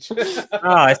sandwich.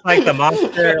 Oh, it's like the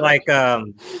monster, like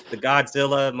the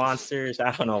Godzilla monsters.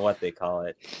 I don't know what they call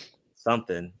it.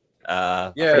 Something.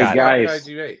 Yeah, guys.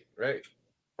 Kaiju 8, right?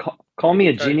 Call me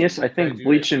a genius. I think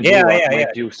Bleach and Blue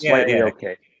might do slightly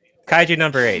okay. Kaiju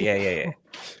number 8. Yeah.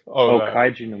 Oh,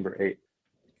 Kaiju number 8.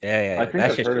 Yeah. I think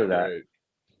I've heard of that.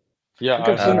 Yeah,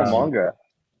 I've seen the manga.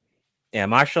 Yeah,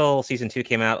 Marshall season 2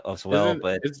 came out as well,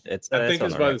 but it's. I think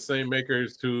it's by the same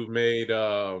makers who made.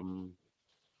 Let's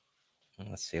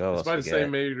see. What else it's by the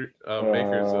same makers of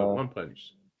One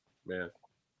Punch Man.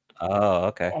 Oh,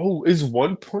 okay. Oh, is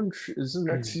the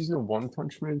next season of One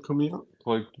Punch Man coming out?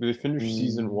 Like, they finished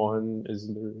season 1. Is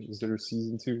there a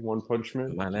season 2 One Punch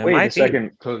Man? Wait a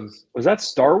second. Was that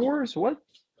Star Wars? What?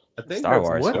 I think Star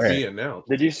Wars. What's being announced.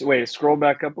 Did you wait? Scroll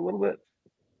back up a little bit.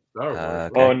 Okay.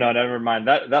 Oh no, never mind.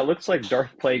 That looks like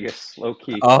Darth Plagueis, low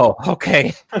key. Oh,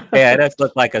 okay. Yeah, it does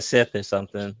look like a Sith or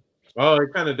something. Oh,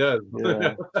 it kind of does.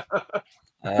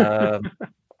 Yeah.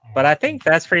 But I think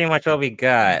that's pretty much what we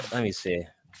got. Let me see.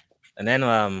 And then,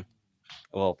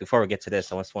 well, before we get to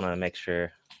this, I just want to make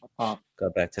sure Go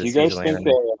back to Do the you guys seasonal think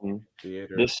anime. that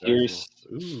Theater this year's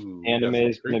Ooh, anime got some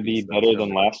is going to creepy be stuff better than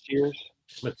coming. last year's?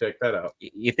 I'm gonna check that out.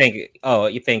 You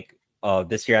think?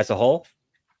 This year as a whole?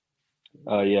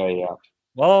 Yeah.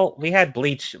 Well, we had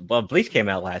Bleach. Well, Bleach came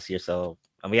out last year, so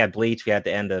we had Bleach. We had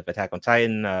the end of Attack on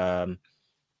Titan.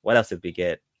 What else did we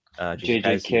get? Jujutsu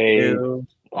Kaisen JJK, 2,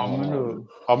 I'm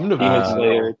gonna Demon vote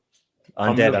Slayer,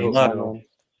 I'm Undead gonna vote Unluck. no.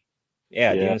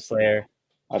 Yeah, Yeah. Demon Slayer.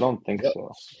 I don't think Yep.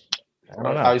 so. I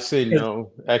don't know. I say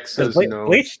no. X says Because no.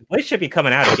 Bleach should be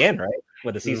coming out again, right?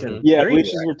 With the season. Yeah, 3, Bleach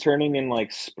right? is returning in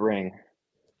like spring,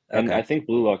 and Okay. I think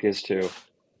Blue Lock is too.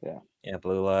 Yeah,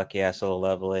 Blue Lock. Yeah, Solo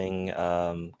Leveling.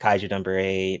 Kaiju number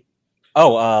 8.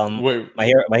 Oh, Wait, My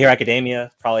Hero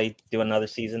Academia probably do another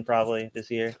season probably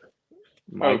this year.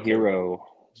 My Okay. Hero.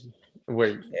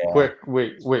 wait, Yeah. quick,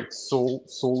 wait. Soul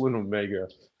and Omega.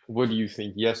 What do you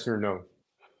think? Yes or no?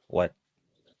 What?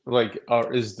 Like,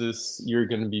 is this year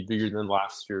going to be bigger than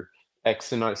last year?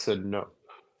 X and I said no.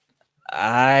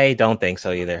 I don't think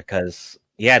so either, because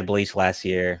he had Bleach last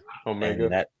year, Omega,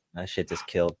 and that shit just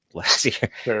killed last year.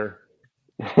 fair.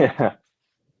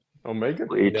 Omega?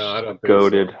 Bleach, No, I don't think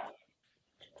goated.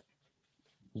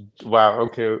 Wow.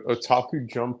 Okay. Otaku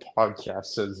Jump podcast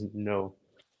says no.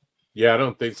 Yeah, I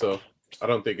don't think so. I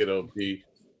don't think it'll be.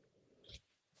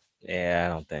 Yeah,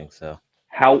 I don't think so.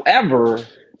 However,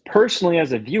 personally,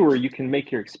 as a viewer, you can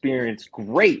make your experience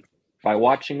great by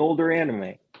watching older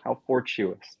anime. How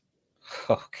fortuitous!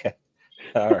 Okay.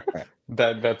 All right.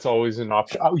 That's always an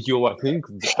option. Oh, yo, I think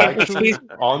actually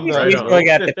on He's that going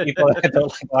note, at the people that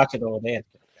don't like watching old man.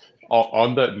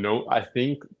 on that note, I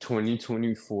think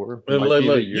 2024 Look, might look, be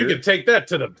the look, year. you can take that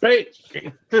to the bank.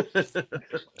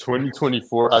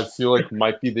 2024, I feel like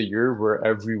might be the year where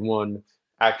everyone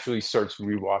actually starts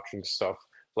rewatching stuff.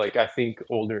 Like, I think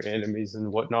older animes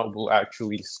and whatnot will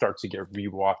actually start to get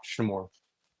rewatched more.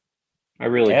 I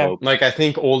really Yeah. hope. Like, I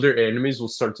think older animes will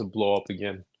start to blow up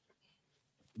again.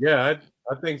 Yeah,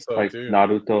 I think so Like too.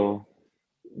 Naruto,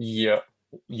 Yup.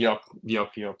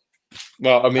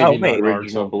 Well, maybe Oh, not wait.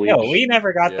 original Naruto. Bleach. No, we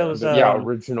never got Yeah. those. Yeah,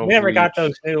 original. We never got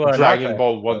Bleach. those new Dragon Naruto.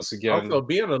 Ball once again. Also,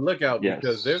 be on the lookout Yes,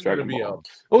 because there's going to Dragon be Ball.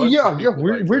 Oh bunch yeah, of yeah. people,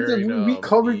 like, wearing, We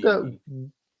covered that.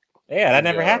 Yeah, that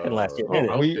never happened last year, did it?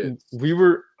 outfits. We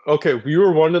were okay. We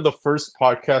were one of the first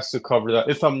podcasts to cover that,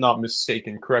 if I'm not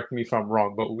mistaken. Correct me if I'm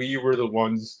wrong, but we were the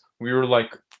ones. We were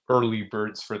like early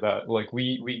birds for that. Like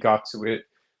we got to it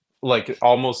like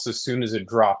almost as soon as it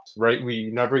dropped. Right? We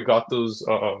never got those.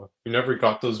 We never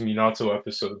got those Minato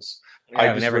episodes. Yeah, I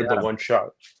we just never read got the 'em. one shot.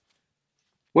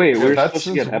 Wait, Yeah, we're that's supposed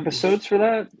to get just- episodes for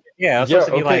that? Yeah, it was Yeah. supposed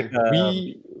to be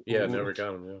Okay. like. Yeah, never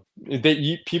got them.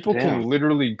 Yeah. People Damn. can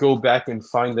literally go back and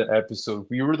find the episode.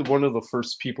 We were one of the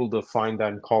first people to find that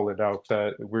and call it out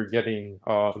that we're getting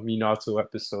Minato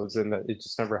episodes, and that it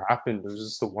just never happened. It was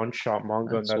just a one-shot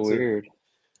manga, That's and that's weird.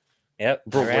 Yep. it.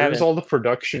 Bro, never where's happened. all the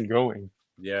production going?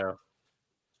 Yeah,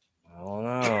 I don't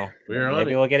know. we're on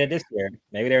Maybe it. we'll get it this year.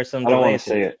 Maybe there's some I don't want delays. to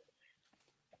say it.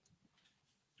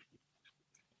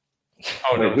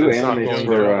 Oh Wait, who it's not animates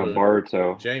going for down.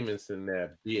 Boruto? Jamison,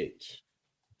 that bitch.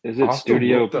 Is I'll it have to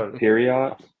Studio look that-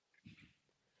 Period?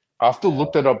 I have to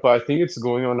look that up, but I think it's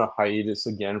going on a hiatus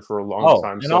again for a long Oh,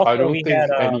 time. and So I also don't we think had,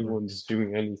 anyone's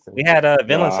doing anything. We had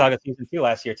Vinland Wow. Saga season 2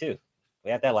 last year too. We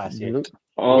had that last year.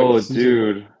 Oh, Wait, season-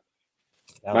 dude.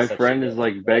 That My was such friend a- is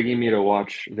like begging me to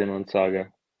watch Vinland Saga.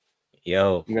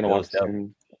 Yo, I'm gonna that was watch dope.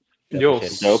 soon. Yo, Dope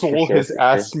shit. Dope for Soul sure, has for sure.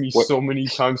 asked me What- so many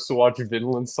times to watch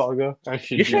Vinland Saga. I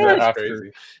should You do should. that That's after.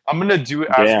 crazy. I'm gonna do it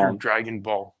after Damn. Dragon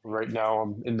Ball. Right now,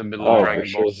 I'm in the middle Oh, of for Dragon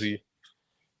sure. Ball Z.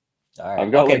 All right.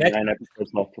 I've got Okay, like next, 9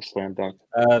 episodes left to Slam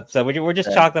Dunk. so we're just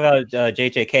Yeah. talking about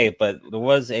JJK, but there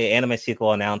was a anime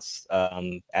sequel announced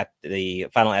at the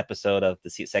final episode of the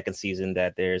second season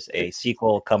that there's a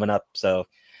sequel coming up. So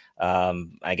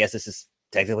I guess this is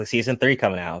technically season 3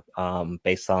 coming out.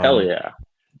 Based on Hell yeah.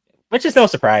 which is no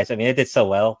surprise. I mean, it did so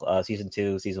well. Season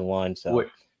 2, season 1. So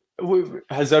Wait,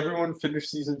 has everyone finished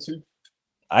season 2?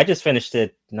 I just finished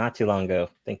it not too long ago.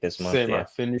 I think this month. Same. Yeah.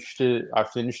 I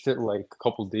finished it like a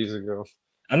couple days ago.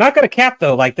 I'm not gonna cap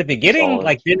though. Like the beginning, Solid.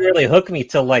 like didn't really hook me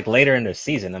till like later in the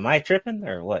season. Am I tripping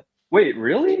or what? Wait,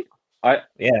 really?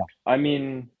 Yeah. I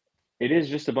mean, it is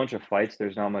just a bunch of fights.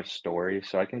 There's not much story,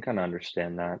 so I can kind of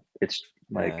understand that. It's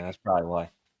like, Yeah, that's probably why.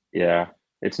 yeah,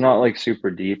 it's not like super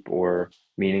deep or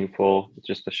meaningful. It's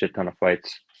just a shit ton of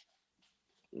fights.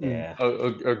 Yeah.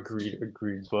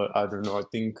 Agreed. But I don't know. I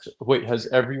think. Wait, has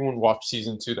everyone watched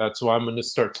season 2? That's why I'm gonna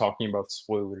start talking about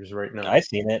spoilers right now. I've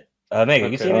seen it.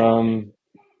 Megan, you Okay. seen it?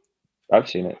 I've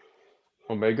seen it.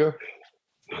 Omega.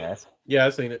 Yes. Yeah,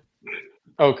 I've seen it.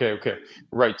 Okay,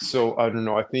 right. So I don't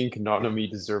know. I think Nanami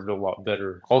deserved a lot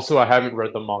better. Also, I haven't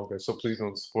read the manga, so please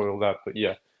don't spoil that. But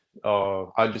yeah,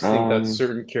 I just think that Um,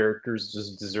 certain characters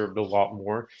just deserved a lot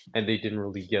more, and they didn't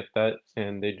really get that,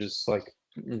 and they just like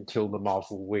killed them off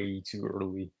way too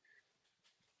early.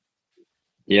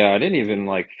 yeah, I didn't even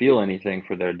like feel anything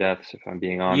for their deaths, if I'm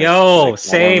being honest. Yo, Like, I don't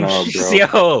same. know, bro.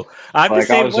 Yo, I'm the Like, I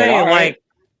same was like, way. all right, Like,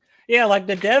 yeah, like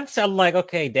the devs. I'm like,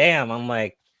 okay, damn. I'm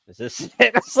like, is this?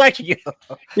 It's like, yo,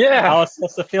 I yeah. was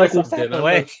supposed to feel Like, some type Then of I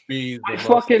way. must be the I most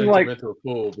fucking like, sentimental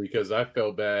fool because I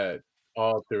felt bad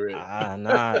all through it.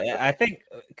 Nah. I think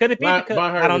could it be My because my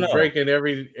I heart don't was know. breaking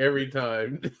every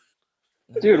time.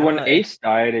 dude, when Uh, Ace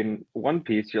died in One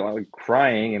Piece, you're like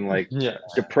crying and like Yeah.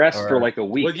 depressed for or like a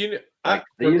week. Well, you know, Like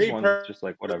for these me ones, just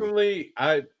like whatever. personally,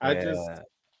 I just yeah.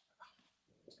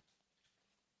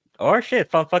 Or shit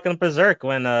from fucking Berserk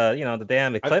when the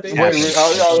damn I eclipse think Wait, happened.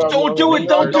 wait, Don't for do me it!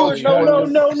 Don't do it! personally, No, I no,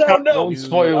 just no, no, no! don't knew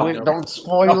spoil it. Don't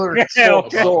spoil it. Okay, Soul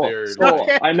okay. about Soul, their Soul.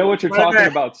 Okay. I know what you're My talking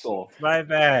bad. about, Soul. My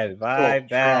bad. Soul.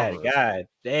 traumas. God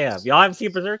damn. Y'all haven't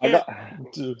seen Berserk I yet?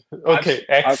 got. Dude, okay,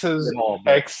 I've X seen is it all,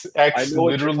 but X I X know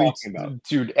what you're literally, talking about.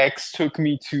 dude. X took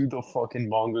me to the fucking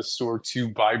manga store to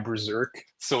buy Berserk.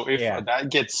 So if Yeah. that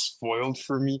gets spoiled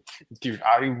for me, dude,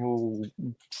 I will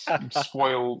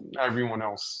spoil everyone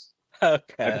else. I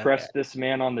Okay. press this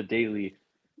man on the daily.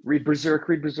 Read Berserk,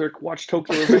 watch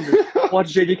Tokyo Revengers,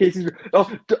 watch JJK's.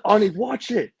 Oh, Ani, watch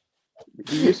it.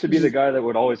 He used to be the guy that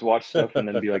would always watch stuff and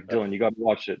then be like, Dylan, you gotta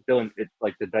watch it. Dylan, it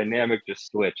like the dynamic just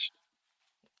switched.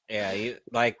 Yeah,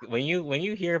 like when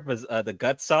you hear the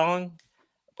Gut song,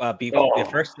 Oh,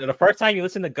 the first time you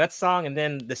listen to Gut song, and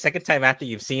then the second time after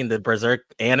you've seen the Berserk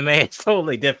anime, it's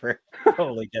totally different.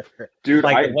 Totally different. dude,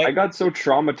 Like the way, I got so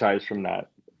traumatized from that.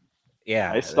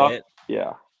 yeah, I stopped.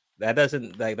 Yeah, that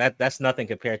doesn't like that's nothing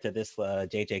compared to this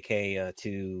JJK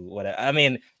to what I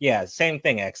mean. Yeah, same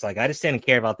thing. X like I just didn't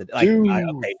care about the dude.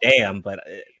 okay, damn, but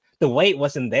the weight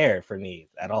wasn't there for me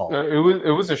at all. It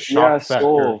was a Yeah, shock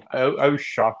factor. I was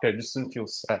shocked. I just didn't feel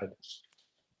sad.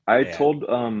 I Yeah. told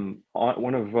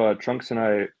one of Trunks and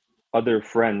I other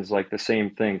friends like the same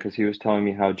thing because he was telling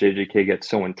me how JJK gets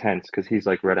so intense because he's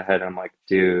like read ahead. I'm like,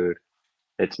 dude,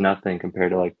 it's nothing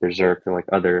compared to like Berserk or like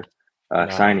other No.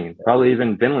 signing. Probably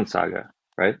even Vinland Saga,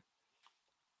 right?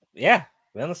 Yeah,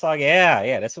 Vinland Saga.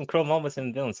 Yeah. There's some cool moments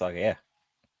in Vinland Saga.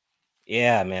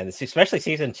 Yeah, man. Especially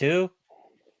season 2.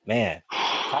 Man,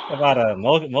 talk about a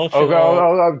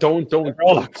emotional. Don't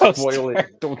roller coaster. spoil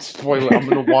it. Don't spoil it. I'm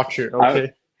gonna watch it.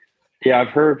 Okay. Yeah, I've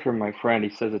heard from my friend. He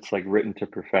says it's like written to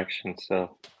perfection.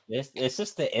 So It's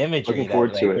just the imagery looking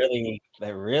forward to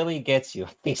it. really gets you.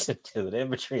 Season 2, the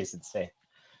imagery is insane.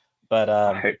 But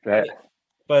I bet.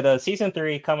 But season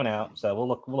 3 coming out, so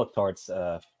we'll look towards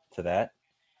to that.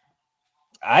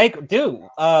 I do.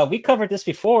 We covered this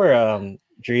before,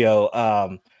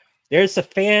 Drio. There's a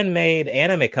fan-made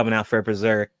anime coming out for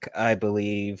Berserk, I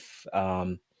believe.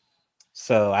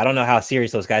 So I don't know how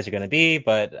serious those guys are going to be,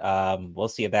 but we'll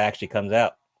see if that actually comes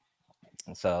out.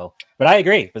 So, but I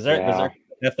agree. Berserk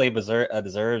definitely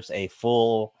deserves a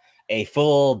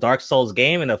full Dark Souls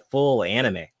game and a full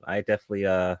anime. I definitely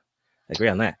agree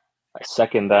on that. I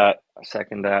second that.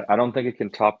 I don't think it can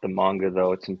top the manga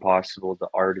though. It's impossible. The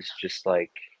art is just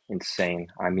like insane.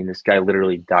 I mean, this guy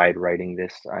literally died writing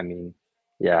this. I mean,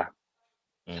 yeah.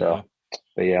 So,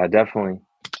 but yeah, definitely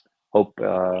hope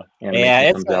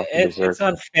animation comes out for Berserk. It's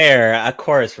unfair, of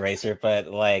course, Racer, but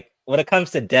like when it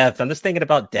comes to deaths, I'm just thinking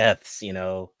about deaths.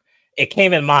 It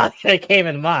came in mind. It came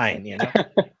in mind.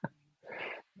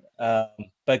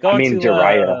 But going to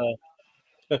Jiraiya.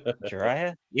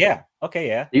 Jiraiya, yeah, okay,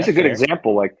 yeah, He's a good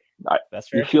example. Like, that's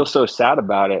fair. You feel so sad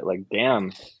about it. Like,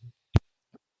 damn.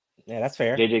 Yeah, that's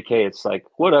fair. JJK, it's like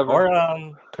whatever.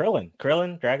 Or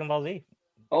Krillin, Dragon Ball Z.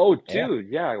 Oh, dude,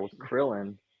 yeah, with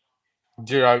Krillin.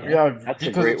 Dude, that's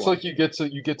because it's like you get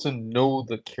to know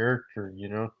the character,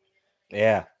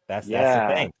 Yeah, that's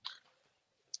the thing.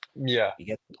 Yeah,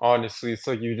 honestly, it's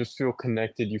like you just feel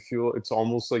connected. You feel it's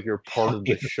almost like you're part of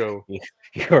the show.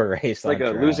 You're raised it's like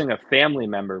losing a family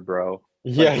member, bro.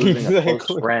 It's yeah, like losing exactly. a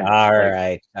close friend. All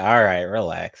right,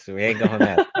 relax. We ain't going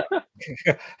that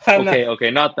far. Okay,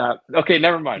 not that. Okay,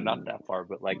 never mind, not that far,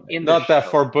 but like not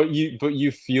that far, but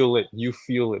you feel it. You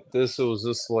feel it. This was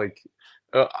just like,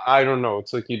 I don't know.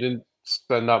 It's like you didn't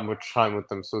spend that much time with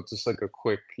them, so it's just like a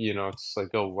quick, it's like,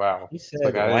 oh wow. He said,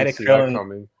 like, I didn't see that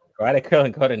coming. Why did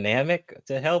Krillin go to Namek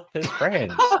to help his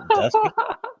friends? Dusty?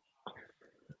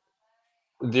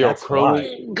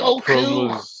 Krillin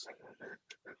was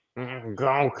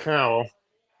Goku.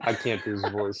 I can't do his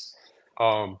voice.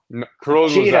 Krillin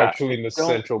was actually in the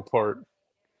central part.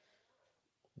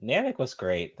 Namek was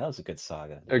great. That was a good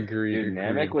saga. Agreed. Dude,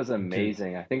 Namek agreed. was Dude,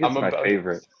 amazing. I think it's I'm my about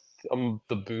favorite.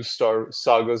 the Boost Star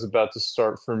saga is about to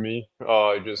start for me.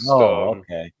 I just Oh,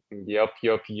 okay. yep.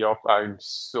 I'm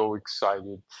so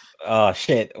excited. Oh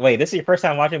shit! Wait, this is your first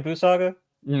time watching Boo Saga?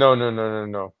 No,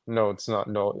 it's not.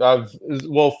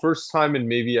 No, first time in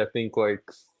maybe I think like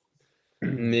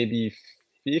maybe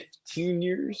 15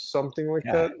 years, something like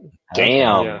Yeah. that.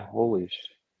 Damn. Yeah. Holy shit.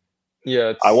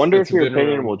 Yeah, I wonder it's if your been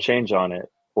opinion around. will change on it,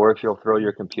 or if you'll throw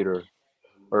your computer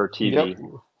or TV.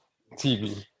 Yep,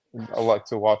 TV. I like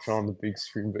to watch it on the big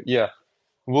screen, but yeah,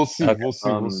 we'll see, Okay.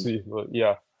 we'll see. But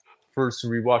yeah, first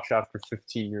rewatch after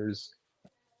 15 years.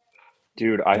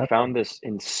 Dude, I Okay. found this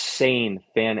insane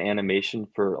fan animation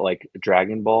for like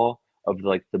Dragon Ball of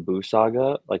like the Buu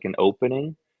saga, like an opening,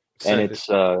 and Send it. it's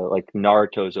like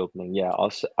Naruto's opening. Yeah,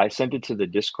 I sent it to the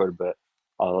Discord, but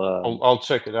I'll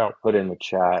check it out. put it in the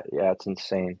chat. Yeah, it's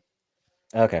insane.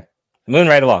 Okay. Moving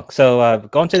right along. So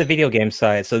going to the video game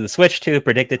side. So the Switch 2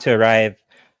 predicted to arrive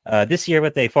this year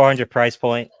with a 400 price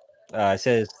point. It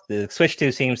says the Switch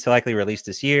 2 seems to likely release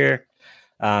this year.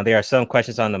 There are some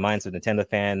questions on the minds of Nintendo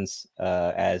fans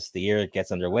as the year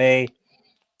gets underway.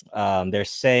 They're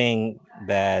saying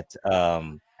that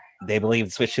they believe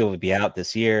the Switch 2 will be out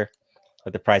this year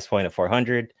with the price point of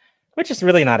 400, which is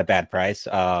really not a bad price.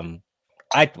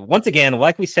 Once again,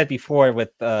 like we said before with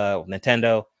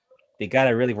Nintendo, they got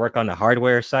to really work on the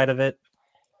hardware side of it.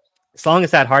 As long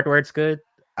as that hardware is good,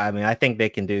 I mean, I think they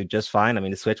can do just fine. I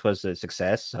mean, the Switch was a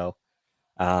success, so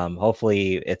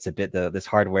hopefully it's a bit this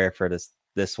hardware for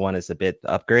this one is a bit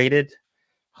upgraded.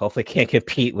 Hopefully, can't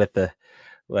compete with the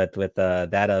with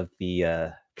that of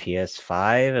the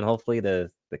PS5 and hopefully the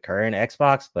current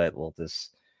Xbox, but we'll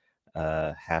just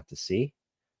have to see.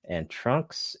 And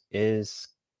Trunks is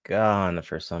gone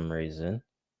for some reason.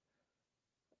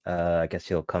 I guess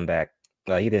he'll come back.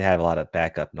 He did have a lot of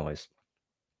backup noise.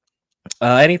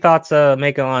 Any thoughts,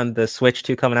 Mega, on the Switch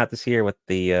 2 coming out this year with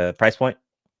the price point?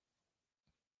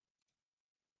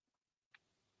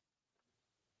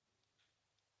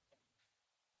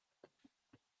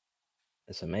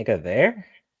 Is Omega there?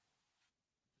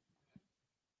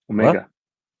 Omega,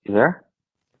 you there?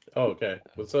 Oh, okay.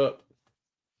 What's up?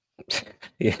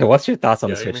 Yeah. What's your thoughts on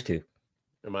the Yeah, hear Switch me? 2?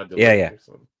 Am I Yeah, delayed yeah. or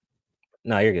something?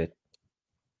 No, you're good.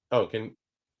 Oh,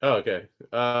 okay.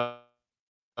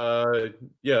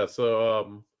 Yeah,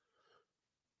 so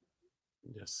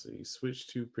let's see. Switch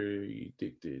 2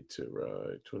 predicted to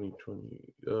ride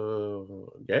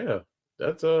 2020. Yeah.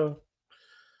 That's I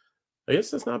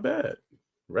guess that's not bad,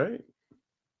 right?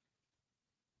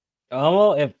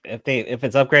 Well, if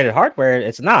it's upgraded hardware,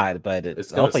 it's not. But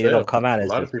It's gonna hopefully it'll sell. come out A as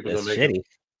lot of people as gonna make shitty.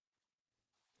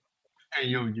 Hey,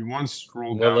 yo, you want to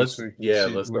scroll Well, down let's so you can yeah,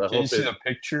 see? let's Can you hope see it the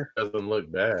picture? doesn't look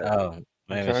bad. Oh,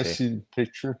 let Can me I see. see the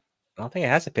picture? I don't think it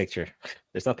has a picture.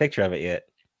 There's no picture of it yet.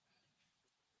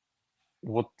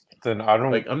 What? Then I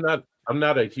don't. Like I'm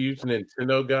not a huge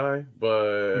Nintendo guy,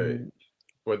 but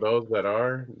for those that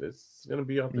are, it's gonna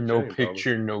be off the No chain,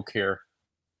 picture, no care.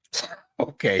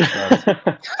 Okay, Trunks.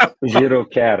 Zero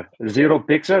care, zero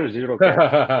picture, zero care.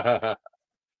 probably.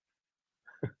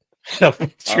 No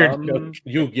picture.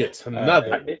 You get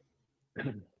nothing.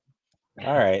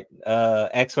 All right.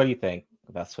 X, what do you think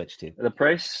about Switch 2? The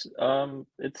price,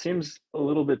 it seems a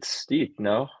little bit steep.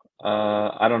 No,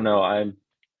 I don't know.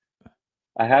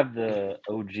 I have the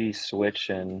OG Switch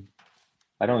and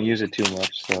I don't use it too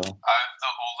much. So I have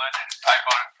the OLED and I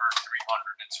bought it for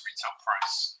 300. It's retail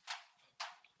price.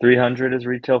 300 is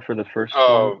retail for the first one.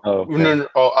 Oh, okay. no.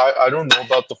 Oh, I don't know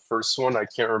about the first one. I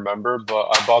can't remember, but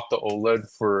I bought the OLED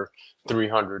for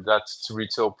 300. That's its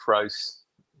retail price.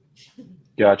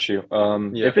 Got you.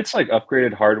 Yeah. If it's like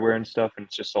upgraded hardware and stuff, and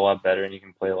it's just a lot better, and you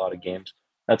can play a lot of games,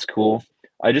 that's cool.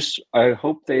 I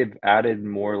hope they've added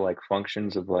more like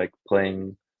functions of like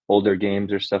playing older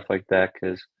games or stuff like that,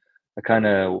 because I kind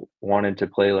of wanted to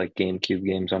play like GameCube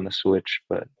games on the Switch,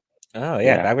 but Oh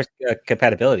yeah, Yeah. backwards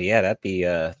compatibility. Yeah, that'd be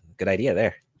a good idea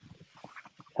there.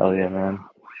 hell yeah, man!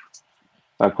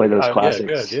 I play those Yeah, classics. Yeah,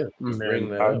 good idea. Bring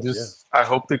Man, that up, I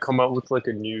hope they come out with like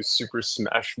a new Super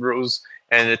Smash Bros.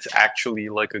 And it's actually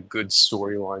like a good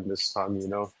storyline this time, you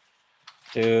know?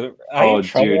 Dude, Oh,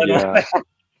 dude, yeah.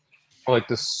 Like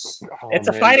this. It's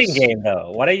a fighting game,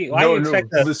 though. Why do you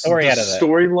expect a story out of that? The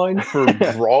storyline for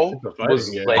Brawl It's a fighting was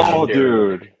game. legendary. Oh,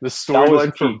 dude. The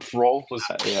storyline for peak. Brawl was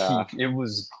Yeah. peak. It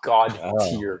was god Oh.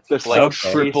 tier. The Like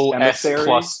Subspace triple S Emissary?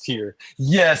 plus tier.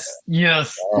 Yes.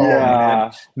 Oh,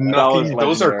 Yeah. Nothing. was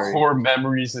Those are legendary. core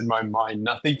memories in my mind.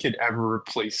 Nothing could ever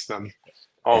replace them.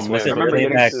 Oh It's man, what's it remember really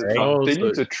they back, need, right? Oh, they so-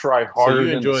 need to try So harder you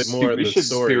than enjoyed more of the stupid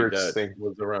story spirits that thing.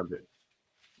 was around it.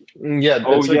 Yeah,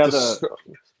 Oh, it's like yeah, the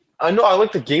I know I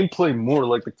like the gameplay more.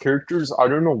 Like the characters, I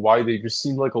don't know why they just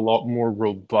seem like a lot more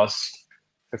robust,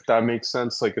 if that makes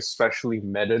sense. Like especially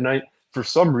Meta Knight. For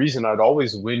some reason, I'd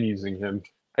always win using him,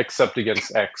 except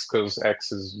against X, because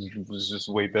was just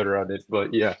way better at it.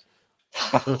 But yeah,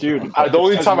 Dude, the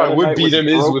only because time I Meta would Knight beat was him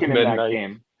is with broken in Meta that Knight.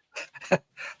 game.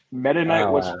 Meta Knight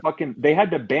was fucking. They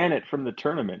had to ban it from the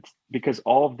tournament because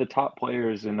all of the top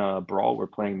players in Brawl were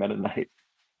playing Meta Knight.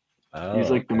 He's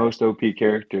like the most OP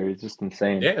character. He's just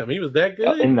insane. Damn, he was that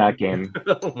good in that game.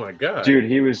 Oh my god, dude,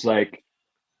 he was like,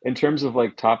 in terms of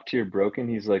like top tier broken,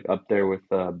 he's like up there with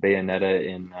Bayonetta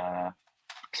in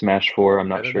Smash 4. I'm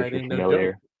not Meta sure if Knight you're ain't no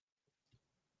familiar. joke.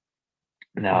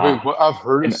 Nah. Wait, what? I've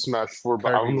heard of And- Smash 4, but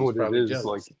I don't Kirby know was what it probably is.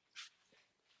 jealous.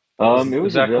 Like, it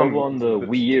was that available on the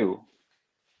Wii U.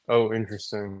 Oh,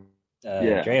 interesting.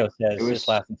 Yeah. Dreo says It was- his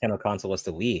last Nintendo console was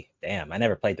the Wii. Damn, I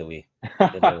never played the Wii.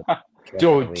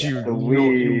 Yo, Wii. dude, The no,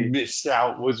 you Wii- missed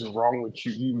out. What's wrong with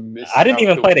you? You missed I didn't out.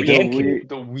 even play the Wii- GameCube.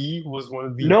 The Wii was one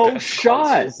of the No best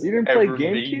shot. consoles You didn't play ever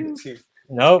made GameCube? to-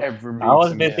 Nope. ever made I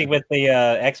was to busy man. with the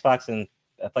Xbox and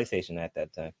PlayStation at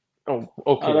that time. Oh,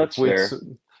 okay. Oh, that's wait, fair.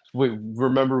 wait,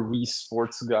 remember Wii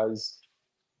Sports, guys?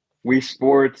 Wii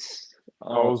Sports. That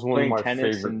was one of playing my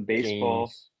tennis favorite and baseball.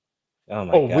 games. Oh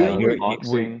my Oh, god! wait,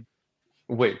 Boxing.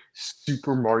 Wait,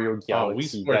 Super Mario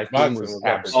Galaxy. Sports That game Boxing was was off the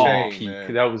absolute chain, peak.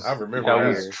 man. That was I remember that that.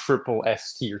 was triple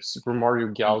S tier. Super Mario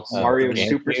Galaxy. Mario the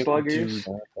Super GameCube, Sluggers.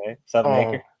 Okay, Sub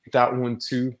Oh, Maker. that one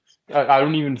too. I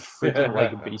don't even freaking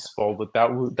like baseball, but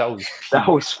that was That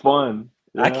was fun.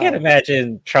 I can't Yeah.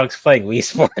 imagine Trunks playing Wii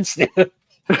Sports, dude. dude.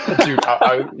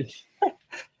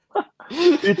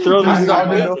 He throws There's his not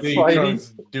hand enough up. fighting.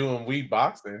 Doing Wii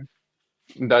boxing.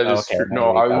 That is Okay, true.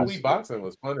 no, No, Wii I boxing. was Wii boxing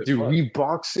was fun as dude. fuck. Wii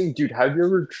boxing, dude. Have you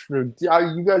ever?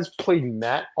 You guys played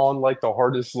Matt on like the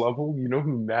hardest level? You know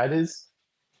who Matt is?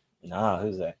 Nah,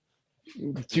 who's that?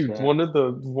 Dude, that? one of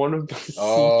the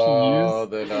Oh,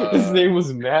 CPUs. that, His name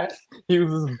was Matt. He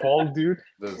was this bald dude.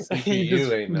 The And he CPU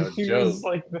just- ain't no he joke. was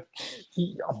like,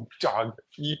 oh, John,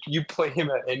 you play him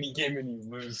at any game and you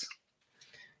lose.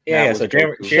 Yeah, was so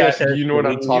Goku. Dreo Chat, says you know what the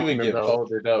I'm Wii talking You would get about.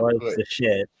 folded up was quick. the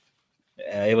shit.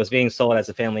 It was being sold as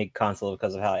a family console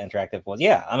because of how interactive it was.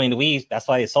 Yeah, I mean, the Wii. That's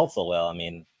why it sold so well. I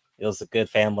mean, it was a good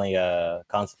family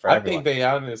console for I everyone. think they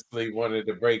honestly wanted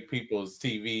to break people's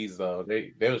TVs though.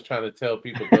 They was trying to tell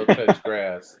people go touch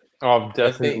grass. Oh, They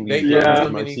definitely. broke Yeah. so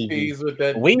many TVs with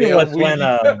that Wii damn was when,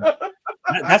 Wii.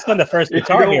 That's when the first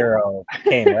Guitar Hero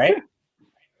came, right?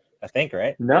 I think,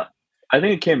 right? No, I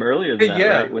think it came earlier than that.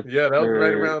 yeah, Right? With that was right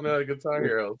their- around Guitar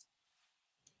Hero.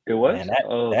 It was. Man,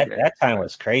 okay. that time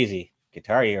was crazy.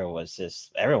 Guitar Hero was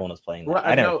just everyone was playing that. Well,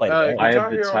 I never know, played it. I Guitar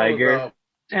have the Hero Tiger. was,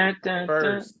 Dun, dun, dun.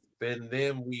 first, and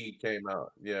then Wii came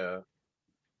out. Yeah.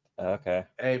 Okay.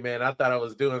 Hey man, I thought I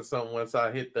was doing something once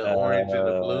I hit the orange and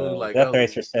the blue. Like, Death oh,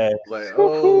 Racer says like,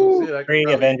 oh shit! I could pre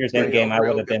probably Avengers play Endgame. a I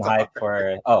real would have been guitar. hyped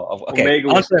for. Oh, okay. Omega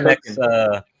On was to the next.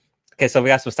 cooking. Okay, so we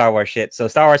got some Star Wars shit. So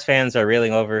Star Wars fans are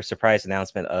reeling over surprise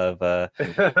announcement of a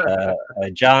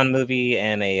John movie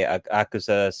and a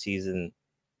Ahsoka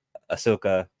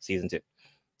season 2.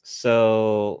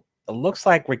 So it looks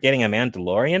like we're getting a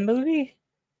Mandalorian movie,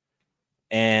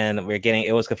 and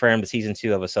it was confirmed the season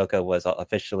 2 of Ahsoka was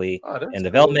officially in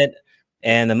development,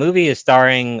 and the movie is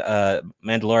starring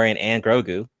Mandalorian and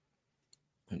Grogu,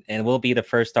 and will be the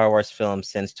first Star Wars film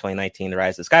since 2019, The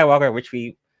Rise of Skywalker, which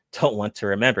we don't want to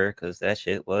remember because that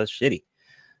shit was shitty.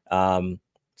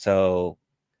 So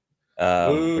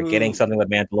we're getting something with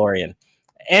Mandalorian.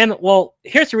 And well,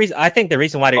 here's the reason. I think the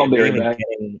reason why they're even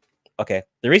getting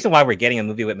the reason why we're getting a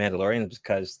movie with Mandalorian is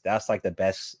because that's like the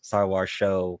best Star Wars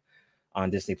show on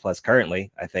Disney Plus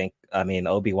currently. I think. I mean,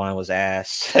 Obi-Wan was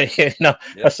ass.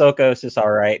 Ahsoka is just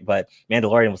all right, but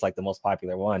Mandalorian was like the most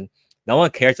popular one. No one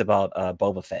cares about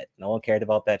Boba Fett. No one cared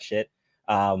about that shit.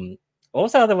 What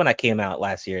was the other one that came out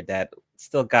last year that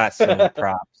still got some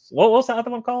props? What was the other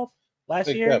one called last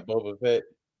year? Boba Fett.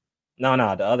 No,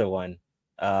 the other one.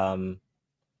 Dang,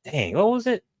 what was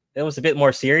it? It was a bit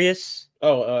more serious.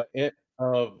 Oh,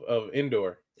 of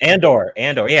Endor. Andor,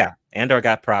 yeah. Andor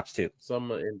got props too.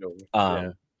 Some Endor.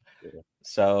 Yeah.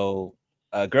 So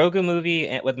Grogu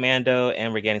movie with Mando,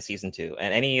 and we're getting season 2.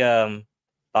 And any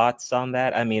thoughts on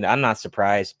that? I mean, I'm not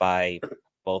surprised by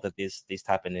both of these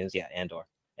type of news. Yeah, Andor.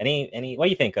 Any what do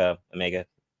you think, Omega?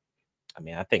 I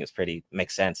mean, I think it's pretty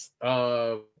makes sense.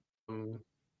 I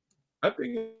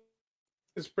think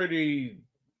it's pretty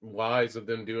wise of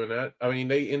them doing that. I mean,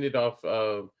 they ended off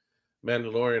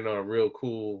Mandalorian on a real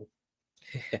cool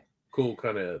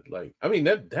kind of like. I mean,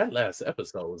 that last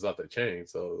episode was off the chain.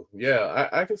 So yeah,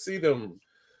 I can see them.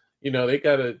 You know, they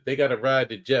gotta ride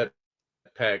the jet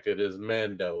pack of this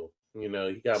Mando. You know,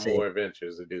 he got See. more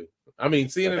adventures to do. I mean,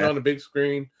 seeing it Okay. on the big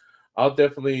screen, I'll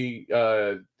definitely,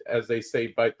 as they say,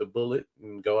 bite the bullet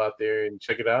and go out there and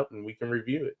check it out, and we can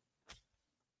review it.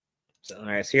 So, all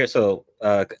right, so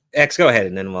X, go ahead,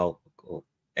 and then we'll.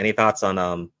 Any thoughts on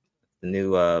the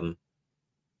new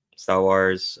Star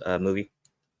Wars movie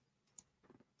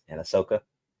and Ahsoka?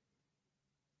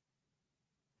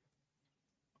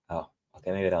 Oh,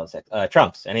 okay, maybe that was X.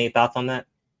 Trunks, any thoughts on that?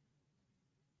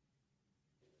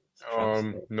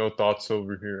 Trunks. No thoughts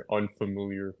over here.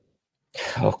 Unfamiliar.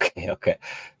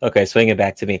 Okay. Swing it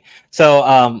back to me.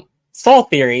 So, Soul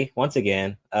Theory once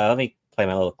again. Let me play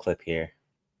my little clip here.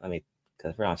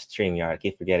 Because we're on StreamYard. I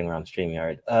keep forgetting we're on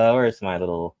StreamYard. Where's my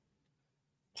little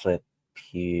clip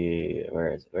here?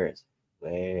 Where is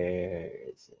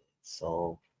it?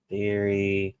 Soul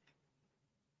Theory.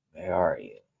 Where are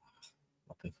you?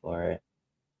 Looking for it.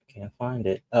 Can't find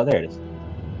it. Oh, there it is.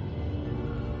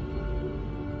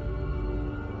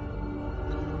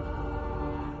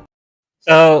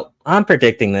 So I'm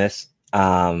predicting this.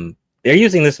 They're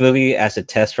using this movie as a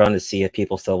test run to see if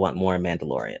people still want more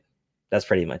Mandalorian. That's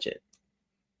pretty much it.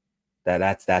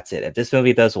 That's it. If this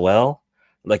movie does well,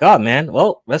 like, oh man,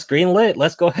 well, let's greenlit.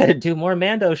 Let's go ahead and do more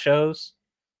Mando shows.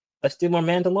 Let's do more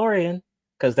Mandalorian,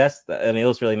 because it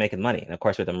was really making money. And of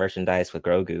course, with the merchandise with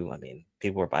Grogu, I mean,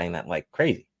 people were buying that like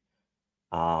crazy.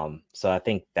 So I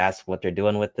think that's what they're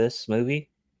doing with this movie.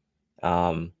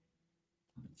 Really,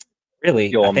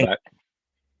 Yo, I I'm think. back.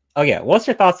 Oh yeah, what's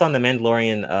your thoughts on the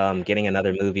Mandalorian getting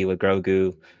another movie with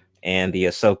Grogu and the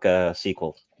Ahsoka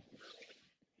sequel?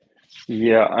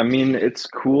 Yeah, I mean, it's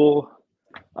cool.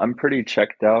 I'm pretty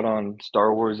checked out on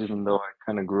Star Wars, even though I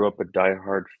kind of grew up a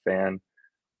diehard fan.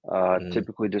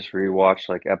 Typically just rewatch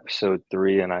like episode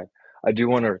 3, and I do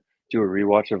want to do a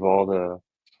rewatch of all the,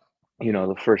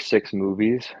 the first 6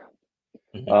 movies.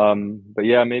 But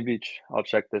yeah, maybe I'll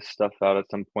check this stuff out at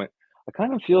some point. I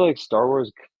kind of feel like Star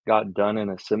Wars got done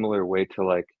in a similar way to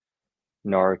like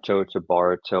Naruto to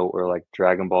Boruto, or like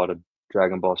Dragon Ball to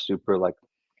Dragon Ball Super. Like,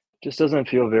 just doesn't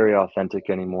feel very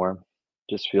authentic anymore.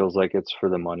 Just feels like it's for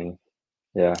the money.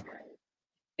 Yeah.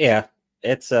 Yeah,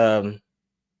 it's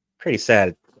pretty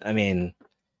sad. I mean,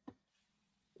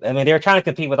 they were trying to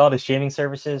compete with all the streaming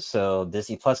services. So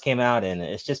Disney Plus came out, and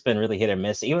it's just been really hit or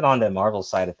miss. Even on the Marvel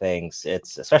side of things,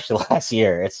 it's especially last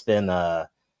year, it's been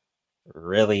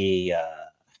really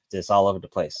just all over the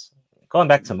place. Going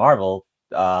back to Marvel,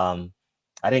 I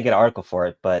didn't get an article for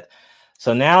it, but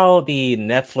so now the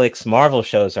Netflix Marvel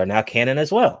shows are now canon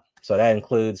as well. So that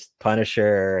includes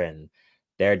Punisher and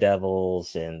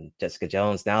Daredevils and Jessica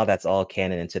Jones. Now that's all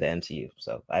canon into the MCU.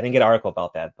 So I didn't get an article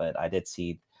about that, but I did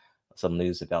see some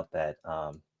news about that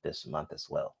this month as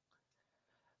well.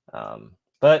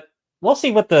 But we'll see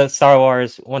what the Star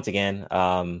Wars once again.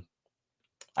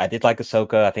 I did like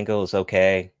Ahsoka. I think it was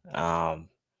okay. Did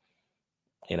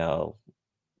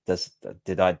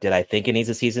I think it needs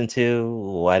a season 2?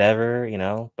 Whatever,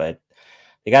 but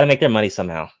they got to make their money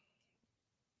somehow.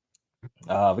 We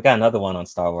got another one on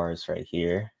Star Wars right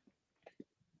here.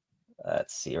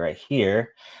 Let's see right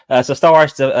here. So Star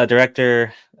Wars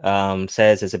director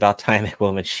says it's about time a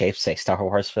woman shapes a Star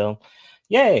Wars film.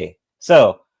 Yay!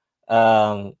 So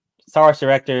Star Wars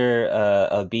director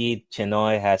Abid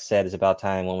Chenoy has said it's about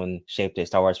time a woman shaped a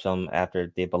Star Wars film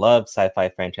after the beloved sci-fi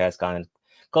franchise gone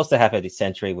close to half of the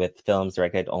century with films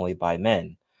directed only by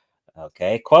men.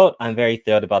 Okay, quote, I'm very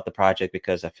thrilled about the project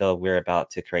because I feel we're about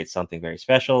to create something very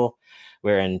special.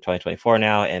 We're in 2024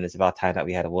 now, and it's about time that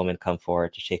we had a woman come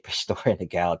forward to shape a story in a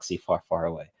galaxy far, far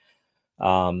away.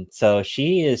 So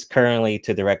she is currently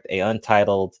to direct a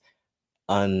untitled,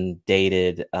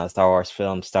 undated Star Wars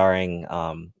film starring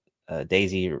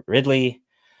Daisy Ridley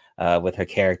with her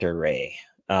character Rey.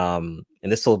 And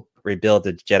this will rebuild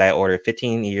the Jedi Order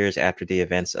 15 years after the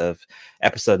events of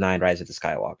Episode 9, Rise of the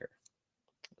Skywalker.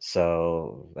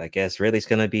 So I guess Ridley's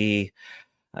going to be...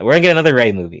 we're going to get another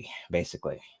Rey movie,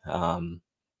 basically. I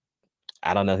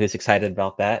don't know who's excited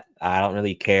about that. I don't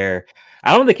really care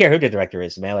who the director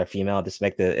is, male or female. Just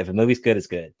if a movie's good, it's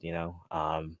good,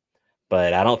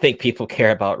 But I don't think people care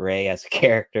about Rey as a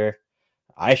character.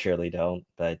 I surely don't.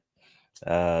 But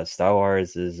Star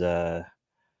Wars is... I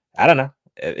don't know.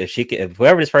 If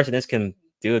whoever this person is can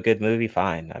do a good movie,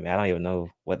 fine. I mean, I don't even know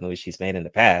what movie she's made in the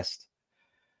past.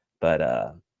 But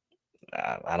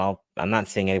I'm not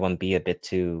seeing anyone be a bit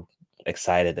too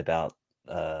excited about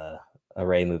a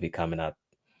Rey movie coming up.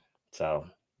 So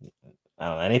I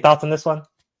don't know. Any thoughts on this one?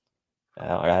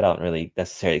 I don't really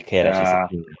necessarily care that she's a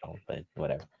female, but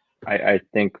whatever. I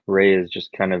think Rey is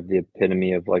just kind of the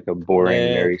epitome of like a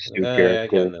boring Mary Sue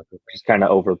character. She's kind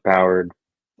of overpowered,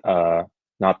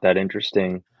 not that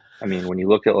interesting. I mean, when you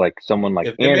look at like someone like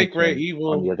If they make Ray Anakin, on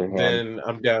evil, the other hand, then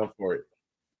I'm down for it.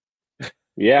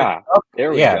 yeah,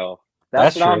 there we Yeah, go.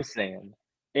 That's what true. I'm saying.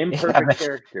 Imperfect but-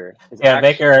 character is Yeah,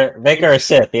 make actually her a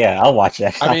Sith. Yeah, I'll watch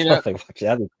that. I I'll mean, definitely watch that.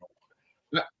 That'd be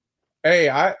cool. hey,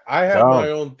 I have So- my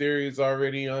own theories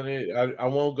already on it. I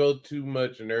won't go too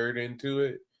much nerd into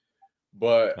it,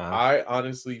 but I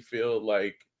honestly feel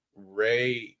like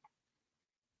Ray,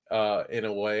 in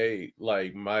a way,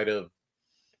 like might have.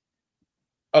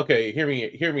 Okay, hear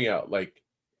me out. Like,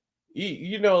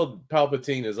 you know,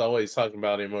 Palpatine is always talking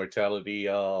about immortality.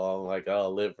 Like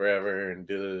I'll live forever and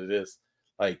do this.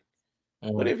 Like,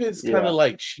 what if it's kind of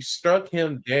like she struck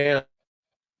him down,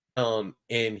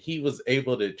 and he was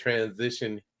able to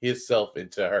transition himself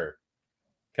into her,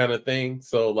 kind of thing.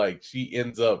 So like she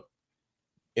ends up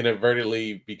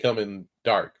inadvertently becoming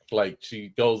dark. Like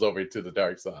she goes over to the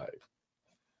dark side.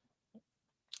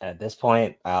 At this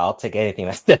point, I'll take anything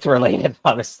that's Sith related.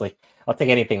 Honestly, I'll take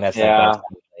anything that's like Yeah, dark side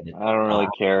related. I don't really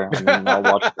care. I mean, I'll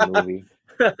watch the movie.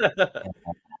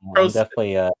 I'm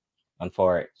definitely on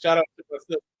for it. Shout out to my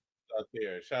sisters out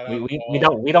there. Shout out.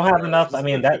 We don't have enough. I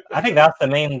mean, I think that's the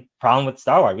main problem with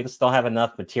Star Wars. We just don't have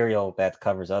enough material that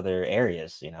covers other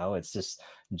areas. You know, it's just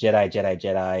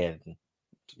Jedi,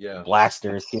 and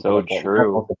blasters. So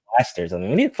true. Blasters. I mean,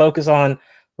 we need to focus on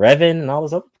Revan and all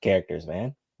those other characters,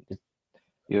 man.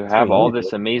 You have all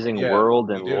this amazing world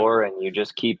and lore, and you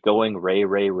just keep going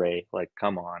Ray. Like,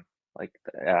 come on. Like,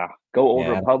 go Old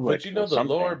Republic. But you know, the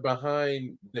lore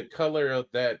behind the color of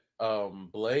that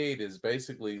blade is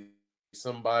basically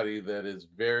somebody that is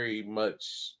very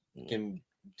much can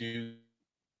do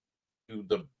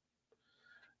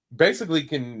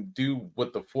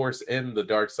what the Force and the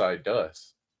dark side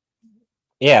does.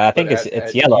 Yeah, I think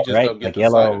it's yellow, right? Like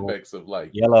yellow, side effects of like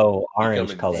yellow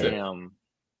orange color. Damn.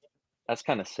 That's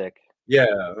kind of sick.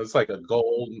 Yeah, it's like a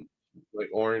gold, like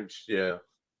orange. Yeah,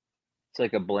 it's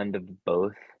like a blend of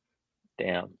both.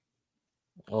 Damn.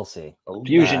 We'll see.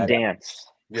 Fusion dance.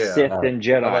 Yeah, Sith and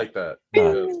Jedi. I like that.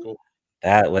 That's cool.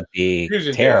 That would be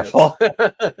Fusion terrible.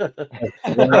 Wouldn't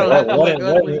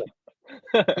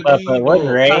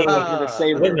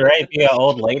Ray be an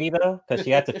old lady though? Because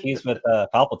she had to fuse with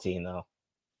Palpatine though.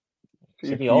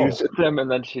 She'd be old with them, and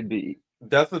then she'd be.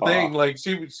 That's the thing. Like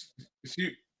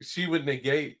she would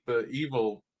negate the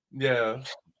evil. Yeah.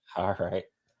 All right.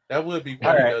 That would be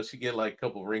funny though. She get like a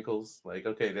couple wrinkles. Like,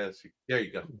 okay, there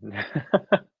you go.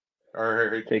 Or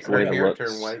her hair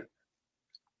turn white.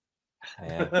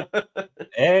 Yeah.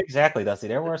 Exactly, Dusty.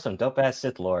 There were some dope ass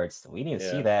Sith Lords. We need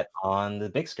to see that on the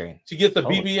big screen. She gets the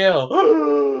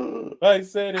BBL. I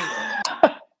said it.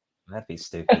 That'd be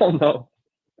stupid. Oh no.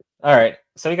 All right.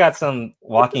 So we got some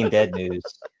Walking Dead news.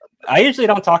 I usually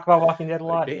don't talk about Walking Dead a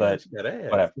lot, but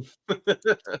whatever.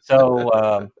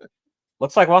 So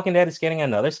looks like Walking Dead is getting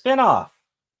another spinoff.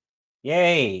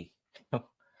 Yay.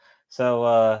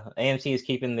 So AMC is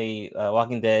keeping the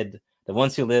Walking Dead, The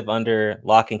Ones Who Live Under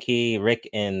Lock and Key, Rick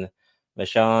and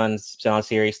Michonne's spinoff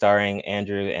series starring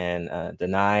Andrew and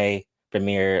Denai,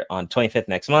 premiere on 25th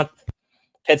next month.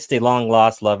 Pits the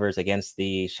long-lost lovers against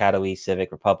the shadowy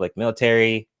Civic Republic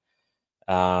military.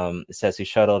 It says who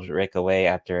shuttled Rick away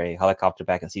after a helicopter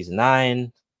back in season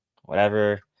 9.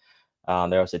 Whatever.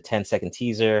 There was a 10-second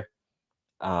teaser.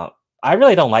 I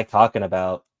really don't like talking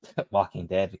about Walking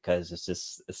Dead because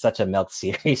it's such a milk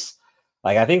series.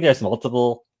 Like I think there's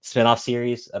multiple spin-off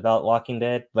series about Walking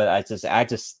Dead, but I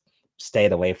just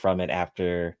stayed away from it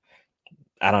after,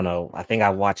 I don't know, I think I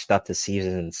watched up to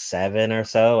season 7 or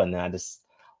so, and then I just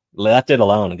left it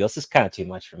alone. It goes, this is kind of too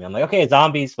much for me. I'm like, okay,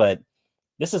 zombies, but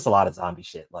this is a lot of zombie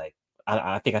shit. Like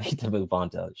I think I need to move on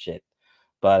to other shit.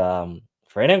 But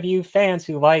for any of you fans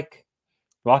who like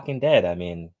Walking Dead, I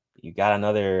mean, you got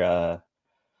another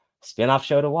spin-off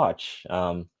show to watch.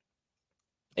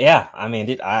 Yeah, I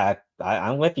mean,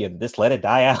 I'm with you. Just let it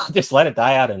die out. Just let it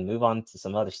die out and move on to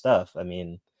some other stuff. I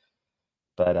mean,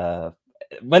 but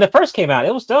when it first came out,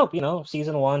 it was dope. You know,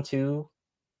 season 1, 2,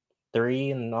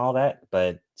 3, and all that.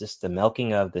 But just the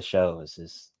milking of the show is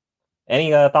just.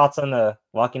 Any thoughts on the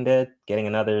Walking Dead getting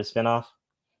another spinoff?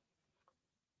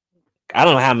 I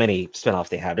don't know how many spinoffs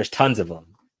they have. There's tons of them.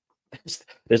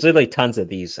 There's literally tons of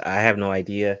these. I have no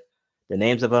idea the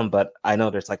names of them, but I know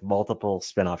there's like multiple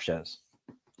spinoff shows.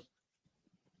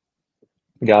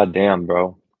 God damn,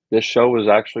 bro. This show was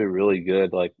actually really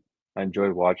good. Like, I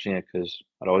enjoyed watching it because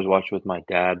I'd always watch it with my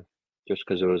dad just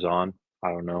because it was on.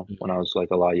 I don't know, when I was like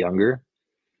a lot younger.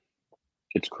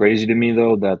 It's crazy to me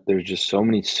though that there's just so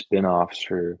many spin-offs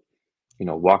for, you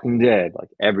know, Walking Dead, like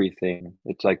everything.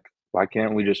 It's like, why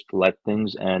can't we just let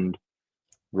things end,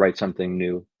 write something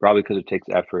new? Probably because it takes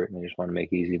effort and they just want to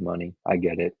make easy money. I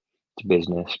get it. it's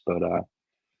business, but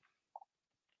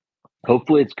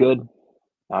hopefully it's good.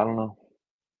 I don't know.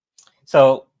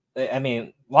 So, I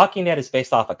mean, Walking Dead is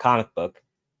based off a comic book.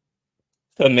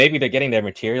 So maybe they're getting their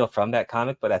material from that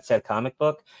comic book, that said comic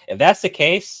book. If that's the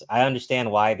case, I understand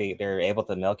why they're able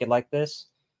to milk it like this.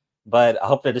 But I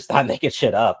hope they're just not making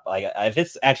shit up. Like, if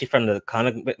it's actually from the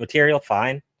comic material,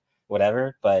 fine,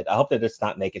 whatever. But I hope they're just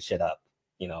not making shit up,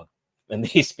 you know, in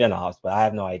these spin-offs. But I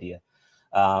have no idea.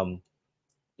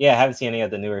 Yeah, I haven't seen any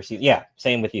of the newer seasons. Yeah,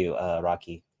 same with you,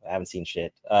 Rocky. I haven't seen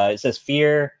shit. It says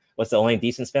Fear was the only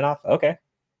decent spin-off. Okay.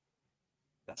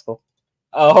 That's cool.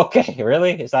 Oh, okay.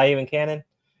 Really? It's not even canon?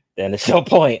 Then there's no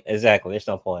point. Exactly. There's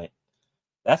no point.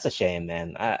 That's a shame,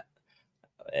 man.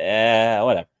 Yeah,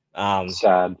 whatever.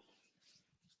 Sad.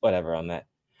 Whatever on that.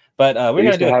 But we're We gonna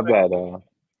used do to a have quick,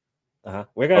 that.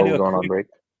 we're gonna do a Going on quick,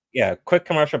 break. quick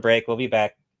commercial break. We'll be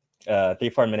back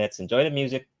 3-4 minutes. Enjoy the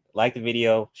music, like the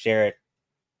video, share it,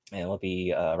 and we'll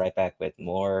be right back with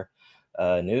more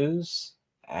news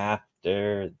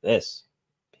after this.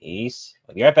 Peace.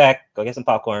 We'll be right back. Go get some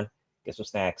popcorn, get some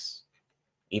snacks,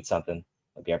 eat something.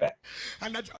 We'll be right back.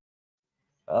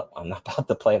 Oh, I'm not about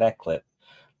to play that clip.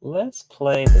 Let's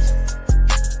play this.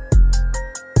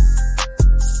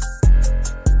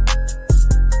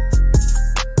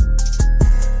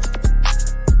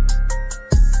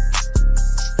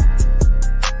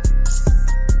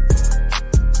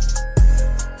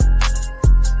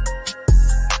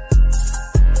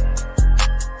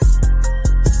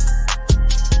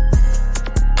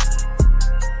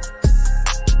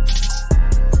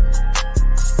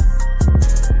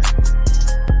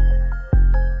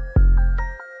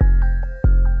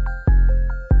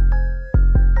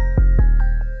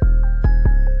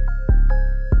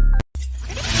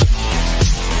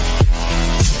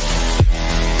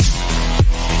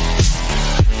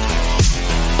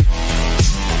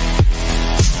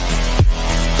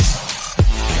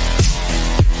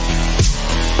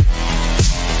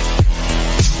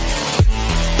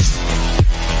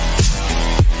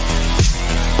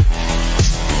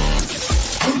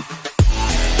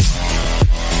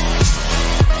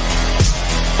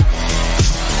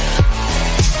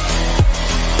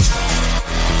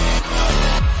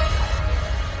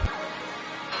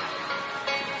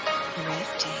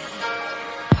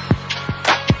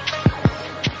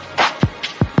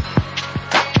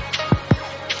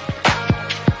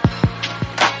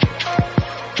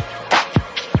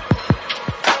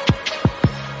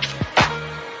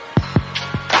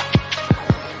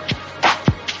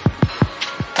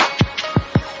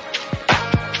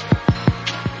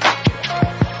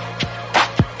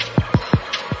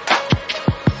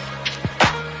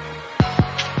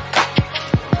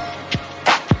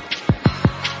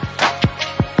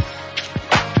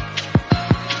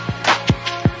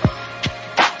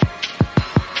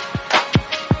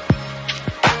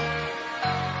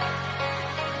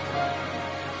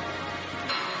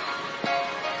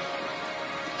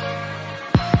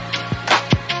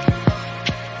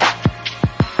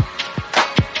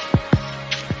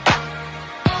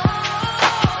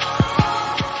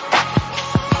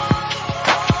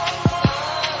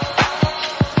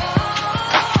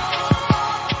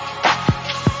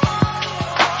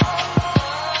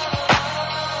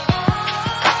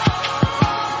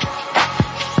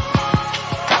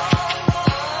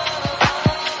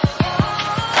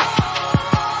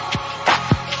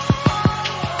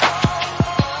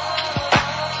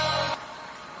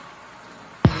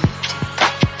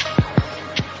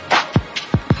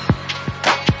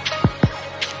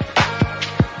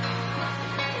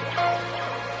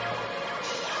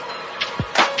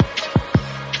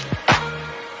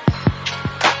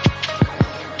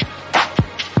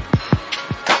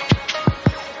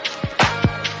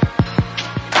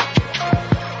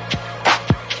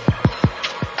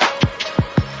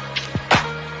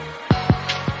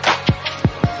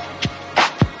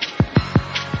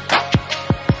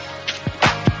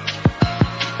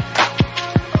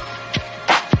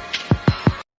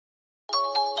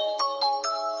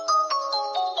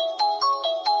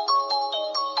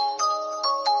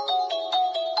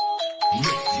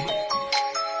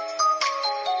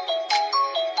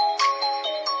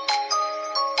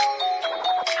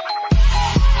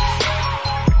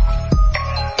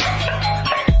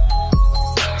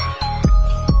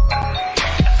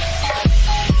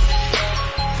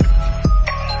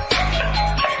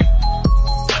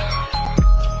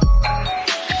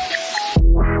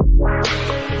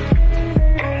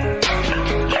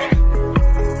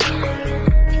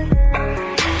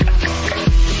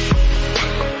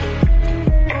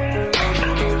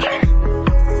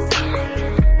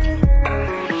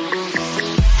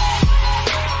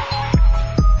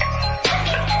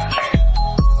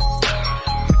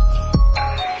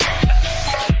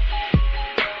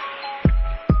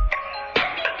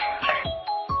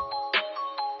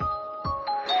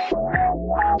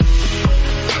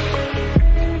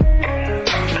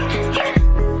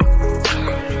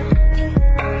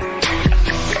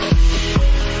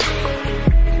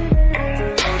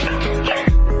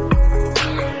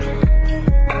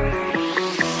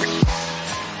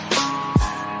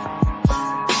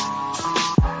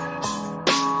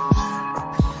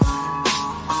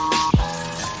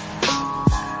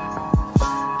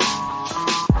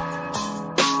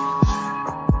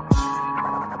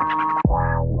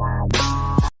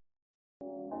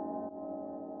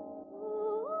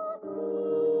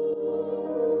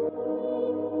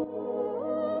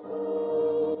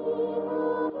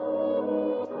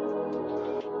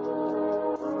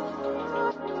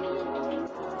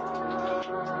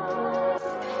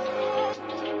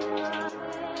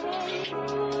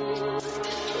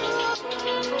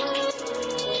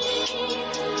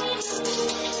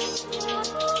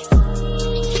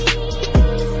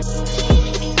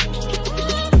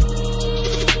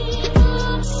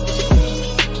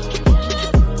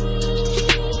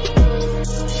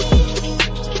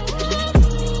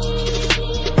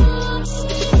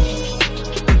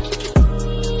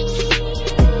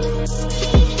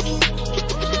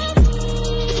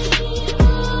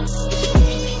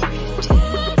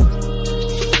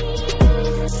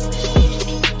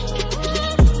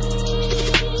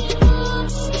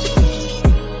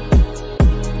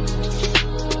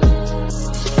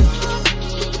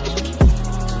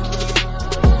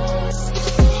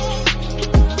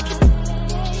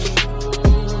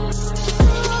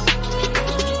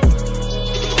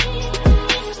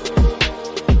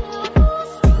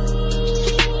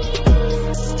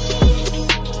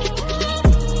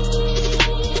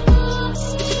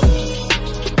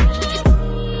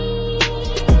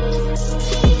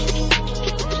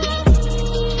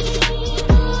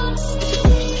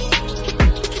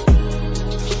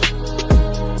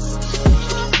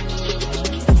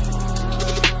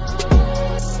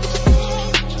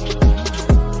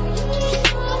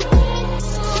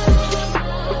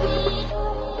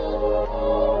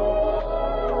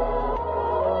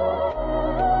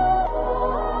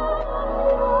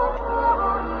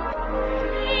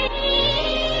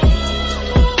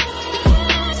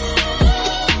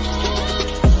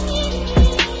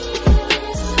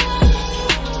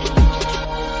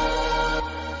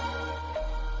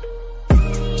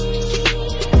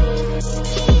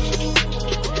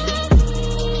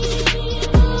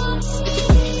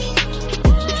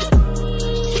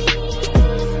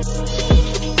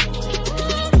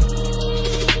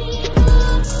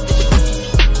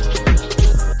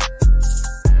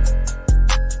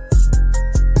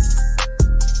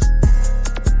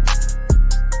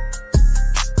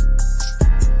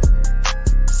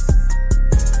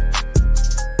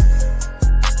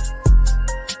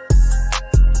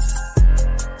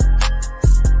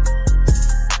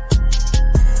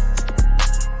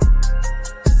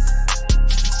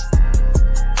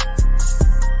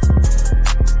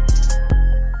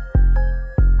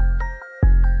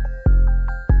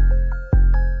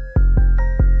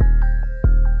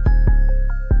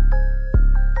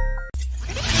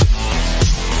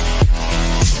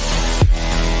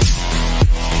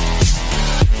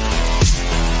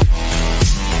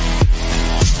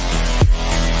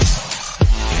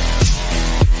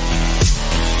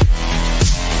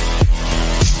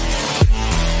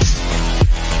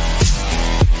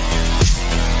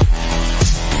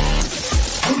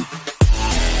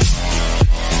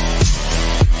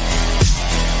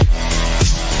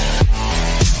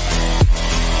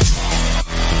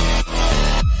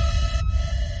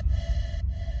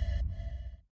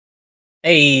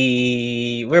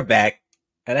 Hey, we're back.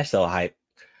 And that's so hype.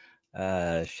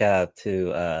 Shout out to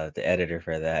the editor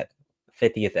for that.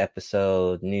 50th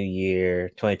episode, New Year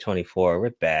 2024. We're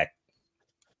back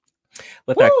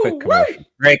with our quick commercial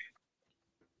break.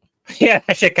 Yeah,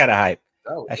 that shit kind of hype.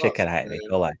 That shit kind of hype.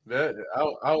 Go lie.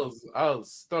 I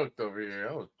was stoked over here.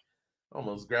 I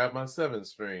almost grabbed my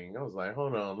 7-string. I was like,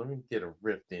 hold on, let me get a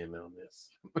rift in on this.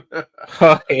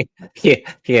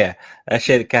 yeah. That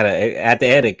shit kind of at the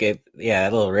end. A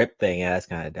little rip thing. Yeah, that's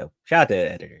kind of dope. Shout out to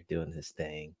the editor doing his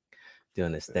thing. Yeah,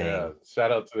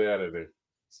 shout out to the editor.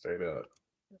 Straight up.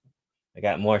 I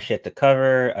got more shit to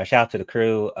cover. Shout out to the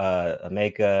crew.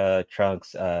 Omega,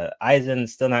 Trunks, Eisen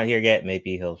still not here yet.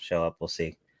 Maybe he'll show up. We'll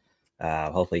see.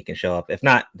 Hopefully he can show up. If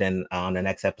not, then on the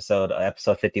next episode,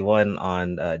 episode 51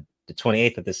 on the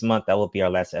 28th of this month, that will be our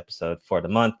last episode for the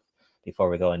month before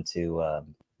we go into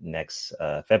next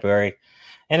February.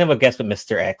 And then we'll guest with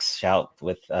Mr.X. Shout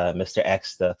with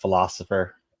Mr.X, the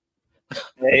philosopher.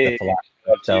 Hey,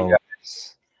 so,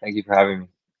 thank you for having me.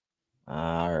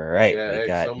 All right. Yeah, we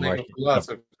got don't make a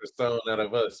philosopher stone out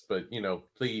of us, but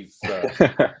please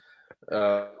regale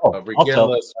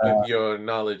us with your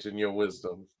knowledge and your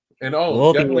wisdom. And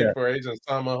definitely for Agent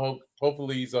Sama,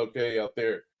 hopefully he's okay out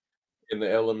there in the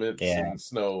elements and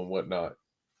snow and whatnot.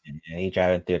 Yeah, he's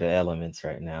driving through the elements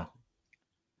right now.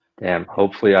 Damn,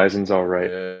 hopefully Eisen's all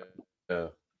right. Yeah.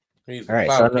 He's all right.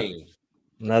 So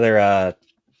another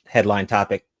headline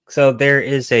topic. So there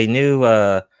is a new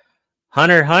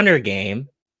Hunter x Hunter game,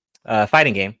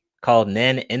 fighting game called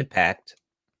Nen Impact.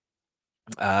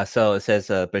 So it says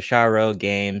Basharo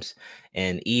Games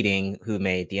and Eating, who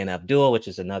made DNF Duel, which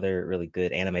is another really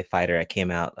good anime fighter that came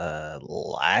out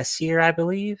last year, I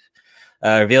believe.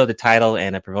 Revealed the title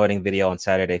and a promoting video on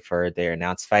Saturday for their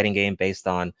announced fighting game based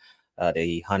on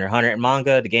the Hunter x Hunter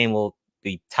manga. The game will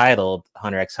be titled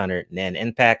Hunter x Hunter Nen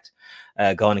Impact.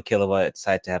 Gon and Killua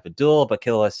decide to have a duel, but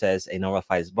Killua says a normal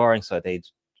fight is boring, so they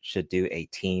should do a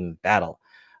team battle.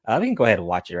 We can go ahead and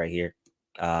watch it right here.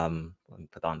 Let me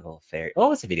put on the little fairy.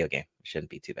 Oh, it's a video game. It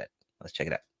shouldn't be too bad. Let's check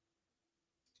it out.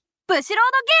 ブシロー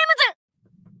ドゲー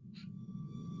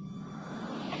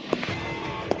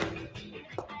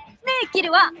ムズねえキ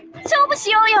ルは勝負し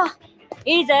ようよ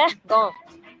いいぜゴン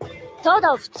た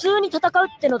だ普通に戦う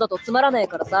ってのだとつまらねえ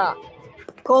からさ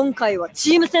今回は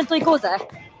チーム戦と行こうぜいいね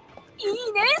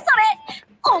それ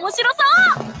面白そ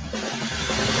うやろ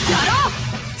う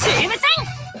チーム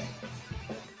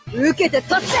戦受けて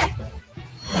立つぜ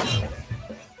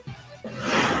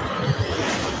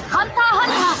ハンターハン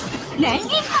ターレンインパ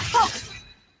クト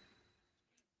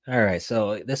All right,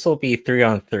 so this will be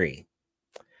 3-on-3.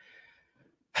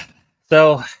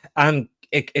 So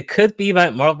it could be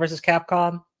Marvel vs.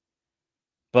 Capcom,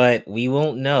 but we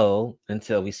won't know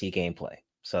until we see gameplay.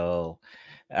 So,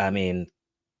 I mean,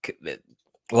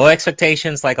 low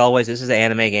expectations, like always. This is an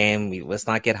anime game. Let's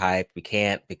not get hyped. We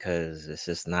can't because it's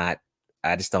just not.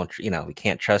 I just don't. We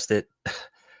can't trust it.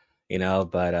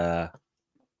 But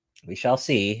we shall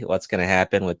see what's going to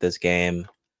happen with this game.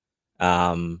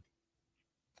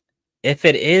 If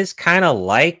it is kind of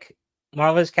like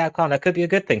Marvel vs. Capcom, that could be a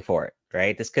good thing for it,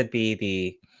 right? This could be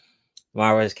the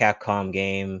Marvel vs. Capcom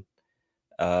game,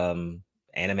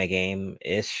 anime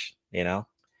game-ish,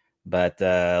 But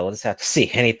we'll just have to see.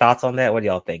 Any thoughts on that? What do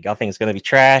y'all think? Y'all think it's going to be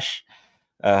trash?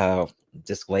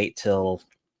 Just wait till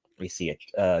we see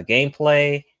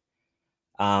gameplay.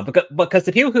 Because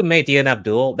the people who made DNF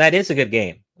Duel, that is a good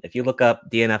game. If you look up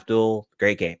DNF Duel,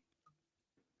 great game.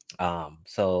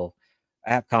 So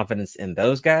I have confidence in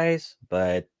those guys,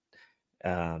 but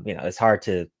it's hard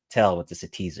to tell with just a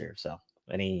teaser. So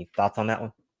any thoughts on that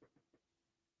one?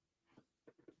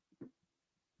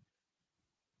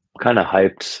 Kind of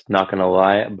hyped, not gonna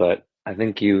lie, but I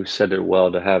think you said it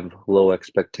well to have low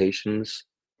expectations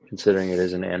considering it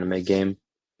is an anime game.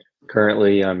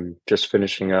 Currently, I'm just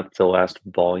finishing up the last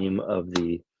volume of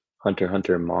the Hunter x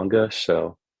Hunter manga,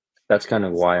 so that's kind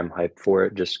of why I'm hyped for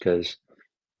it, just because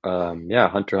Hunter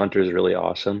x Hunter is really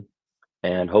awesome,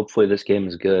 and hopefully this game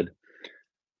is good.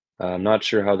 I'm not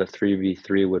sure how the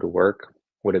 3v3 would work.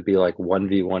 Would it be like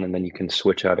 1v1 and then you can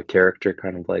switch out a character,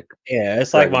 kind of like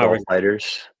it's like Marvel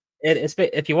Fighters? It's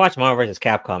if you watch Marvel vs.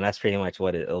 Capcom, that's pretty much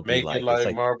what it'll be like. Make it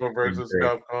like Marvel vs.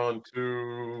 Capcom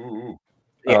 2.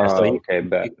 Yeah, so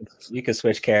you can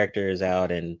switch characters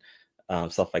out and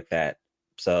stuff like that.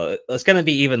 So it's going to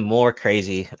be even more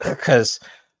crazy because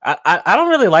I don't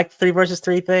really like the 3 versus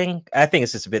 3 thing. I think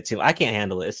it's just a bit too. I can't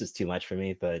handle it. It's just too much for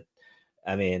me. But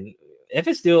I mean, if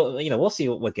it's still, we'll see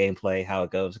what gameplay how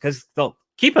it goes. Because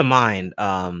keep in mind,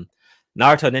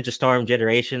 Naruto Ninja Storm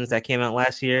Generations that came out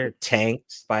last year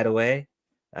tanked. By the way,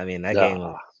 I mean that game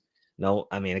was No,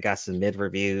 I mean, it got some mid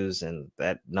reviews, and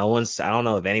that no one's. I don't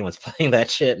know if anyone's playing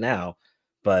that shit now,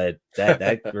 but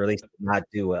that release did not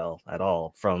do well at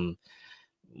all from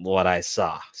what I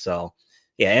saw. So,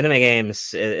 yeah, anime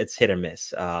games, it's hit or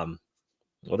miss.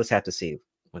 We'll just have to see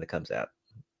when it comes out.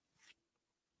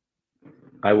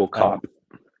 I will cop.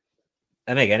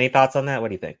 Meg, any thoughts on that? What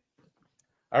do you think?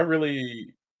 I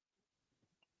really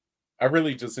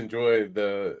just enjoy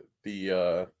the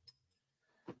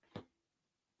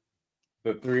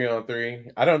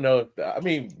 3-on-3. I don't know if I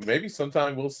mean maybe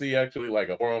sometime we'll see actually like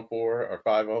a 4-on-4 or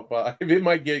 5-on-5. It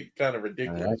might get kind of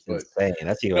ridiculous, That's but insane.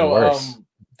 That's even worse.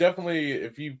 Definitely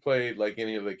if you played like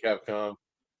any of the Capcom,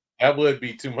 that would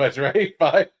be too much, right?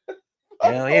 5.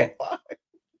 Hell yeah.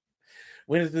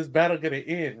 When is this battle gonna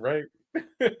end, right?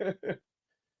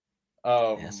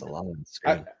 That's a long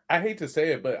screen. I hate to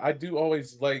say it, but I do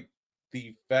always like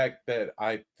the fact that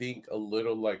I think a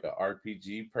little like an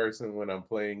RPG person when I'm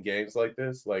playing games like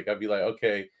this. Like I'd be like,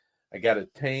 okay, I got a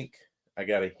tank, I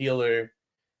got a healer,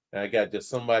 and I got just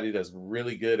somebody that's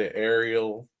really good at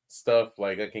aerial stuff.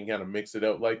 Like I can kind of mix it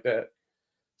up like that.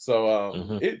 So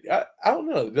I don't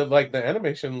know. The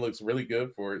animation looks really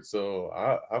good for it. So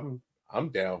I'm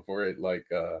down for it. Like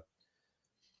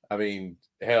I mean,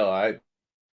 hell, I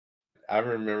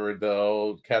remember the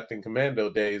old Captain Commando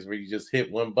days where you just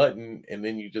hit one button and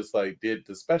then you just like did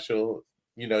the special.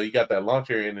 You know, you got that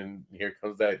launcher in, and here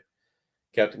comes that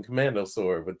Captain Commando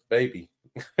sword with the baby.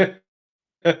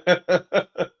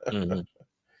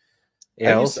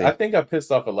 Yeah, I think I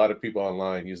pissed off a lot of people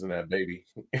online using that baby,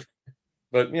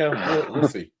 but yeah, we'll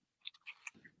see.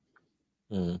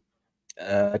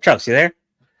 Trunks, you there?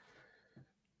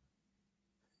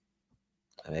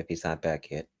 Maybe he's not back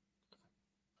yet.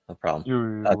 No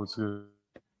problem. What's good?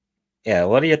 Yeah,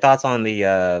 what are your thoughts on the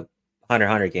Hunter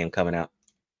x Hunter game coming out?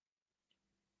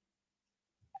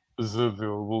 Is it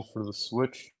available for the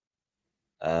Switch?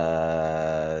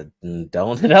 Don't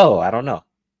know. I don't know.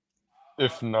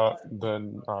 If not,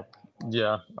 then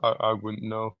yeah, I wouldn't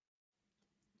know.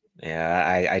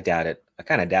 Yeah, I doubt it. I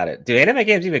kind of doubt it. Do anime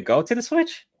games even go to the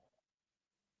Switch?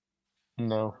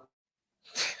 No.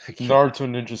 Naruto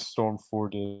Ninja Storm 4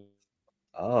 did.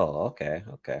 Oh, okay.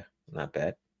 Not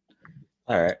bad.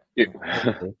 All right.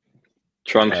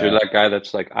 Trunks, you're that guy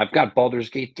that's like, I've got Baldur's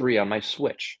Gate 3 on my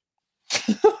Switch.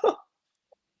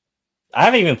 I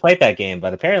haven't even played that game,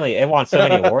 but apparently it won so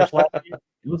many awards last year.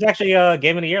 It was actually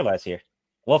Game of the Year last year.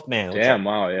 Wolfman. Damn,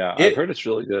 wow, yeah. I've heard it's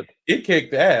really good. It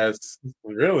kicked ass.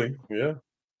 Really? Yeah.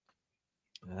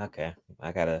 Okay.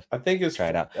 I think it's try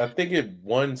it out. I think it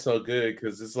won so good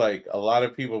because it's like a lot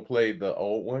of people played the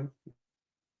old one.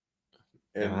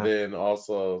 And then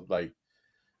also like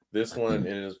this one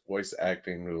in his voice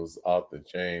acting was off the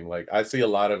chain. Like I see a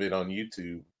lot of it on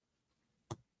YouTube.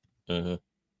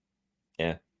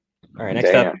 Yeah. All right,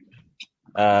 next up,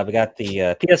 we got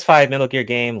the PS5 Metal Gear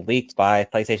game leaked by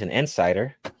PlayStation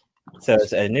Insider. So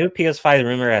it's a new PS5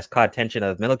 rumor has caught attention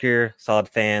of Metal Gear Solid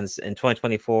fans. In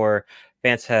 2024,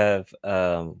 fans have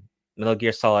Metal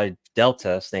Gear Solid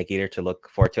Delta Snake Eater to look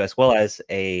forward to, as well as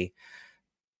a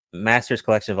Masters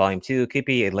Collection Volume 2. Could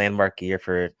be a landmark year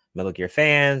for Metal Gear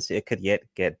fans. It could yet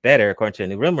get better. According to a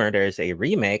new rumor, there's a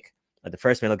remake of the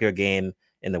first Metal Gear game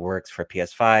in the works for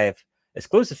PS5.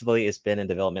 Exclusively, it's been in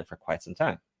development for quite some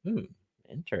time.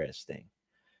 Interesting.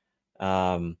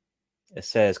 It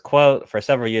says, quote, for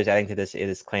several years, adding to this, it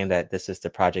is claimed that this is the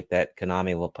project that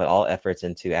Konami will put all efforts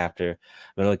into after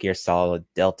Metal Gear Solid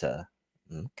Delta.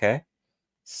 Okay.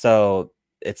 So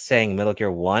it's saying Metal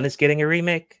Gear 1 is getting a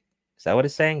remake? Is that what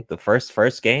it's saying? The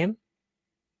first game?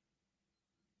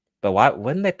 But why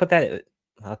wouldn't they put that?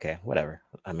 Okay, whatever.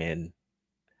 I mean,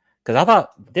 because I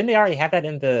thought, didn't they already have that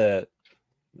in the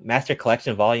Master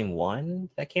Collection Volume 1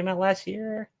 that came out last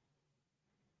year?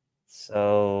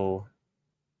 So,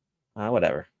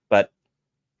 whatever. But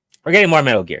we're getting more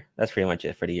Metal Gear. That's pretty much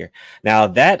it for the year. Now,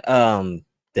 that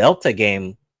Delta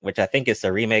game, which I think is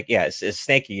a remake, yeah, it's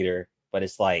Snake Eater, but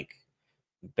it's like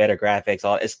better graphics.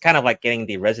 It's kind of like getting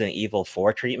the Resident Evil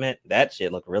 4 treatment. That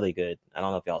shit looked really good. I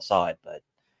don't know if y'all saw it, but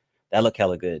that looked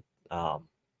hella good. So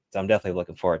I'm definitely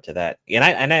looking forward to that. And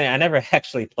I never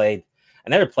actually played. I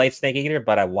never played Snake Eater,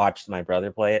 but I watched my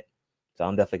brother play it. So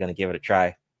I'm definitely going to give it a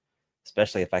try,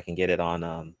 especially if I can get it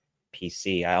on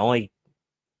PC. I only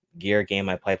Gear game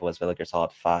I played was Metal Gear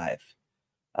Solid 5.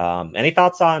 Any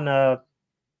thoughts on the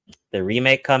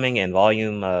remake coming and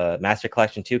Volume Master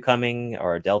Collection 2 coming,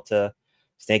 or Delta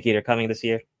Snake Eater coming this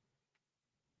year?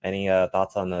 Any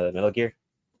thoughts on the Metal Gear?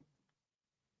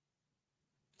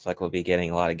 It's like we'll be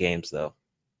getting a lot of games, though.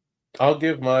 I'll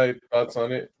give my thoughts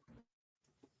on it.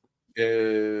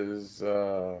 Is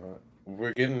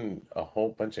we're getting a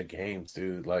whole bunch of games,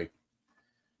 dude. Like,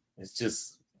 it's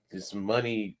just this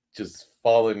money just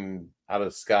falling out of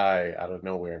the sky, out of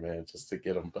nowhere, man, just to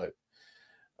get them. But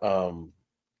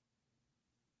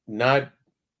not.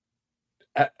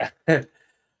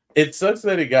 It sucks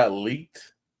that it got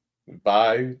leaked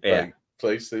by like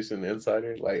PlayStation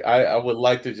Insider. Like, I would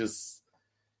like to just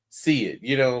see it.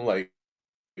 You know, like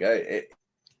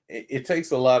it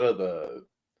takes a lot of the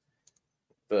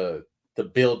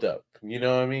build up. You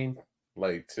know what I mean?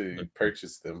 Like to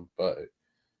purchase them, but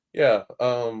yeah,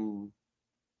 the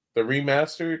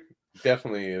remastered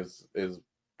definitely is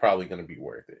probably going to be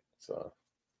worth it. So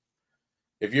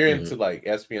if you're into like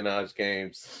espionage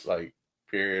games, like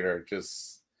period, or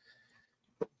just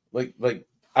like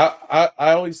I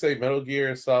always say Metal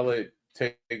Gear Solid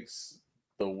takes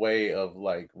the way of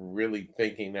like really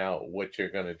thinking out what you're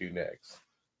going to do next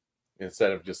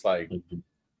instead of just like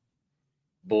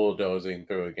bulldozing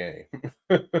through a game.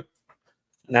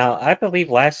 Now, I believe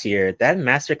last year that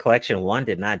Master Collection 1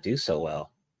 did not do so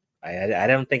well. I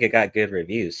don't think it got good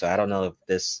reviews, so I don't know if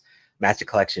this Master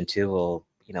Collection 2 will,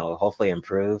 hopefully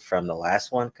improve from the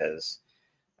last one, because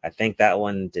I think that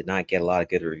one did not get a lot of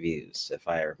good reviews, if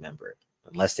I remember.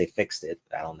 Unless they fixed it,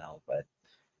 I don't know, but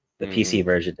the PC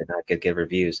version did not get good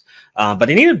reviews. But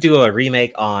they need to do a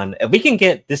remake on, if we can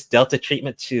get this Delta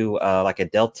treatment to like a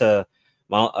Delta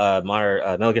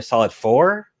Metal Gear Solid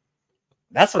 4,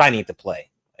 that's what I need to play.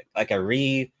 Like a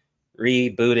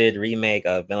rebooted remake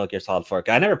of Metal Gear Solid 4.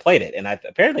 I never played it, and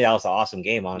apparently that was an awesome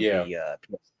game on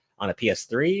on a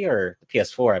PS3 or the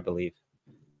PS4, I believe.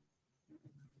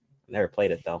 Never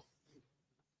played it though.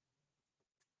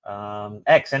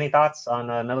 X, any thoughts on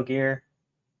Metal Gear?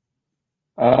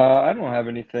 I don't have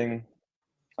anything.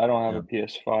 I don't have a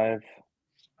PS5.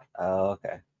 Oh,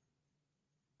 okay.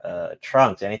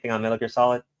 Trunks, anything on Metal Gear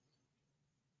Solid?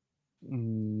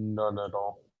 None at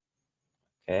all.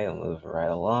 Okay, we'll move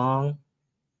right along.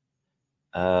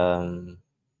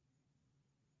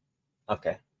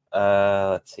 Okay.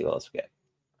 Let's see what else we got.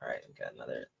 All right, we got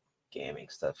another gaming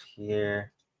stuff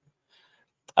here.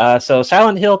 So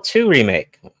Silent Hill 2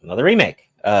 remake, another remake,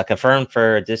 confirmed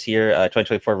for this year,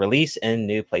 2024 release and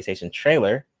new PlayStation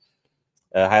trailer.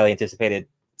 Highly anticipated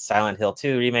Silent Hill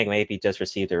 2 remake maybe just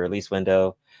received a release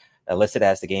window, listed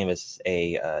as the game is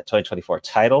a 2024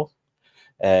 title.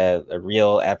 A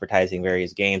real advertising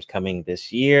various games coming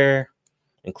this year.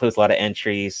 Includes a lot of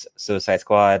entries: Suicide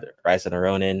Squad, Rise of the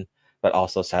Ronin, but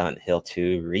also Silent Hill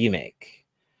 2 remake.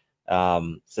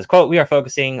 Says, quote, "We are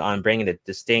focusing on bringing a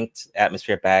distinct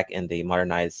atmosphere back in the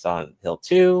modernized Silent Hill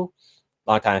 2.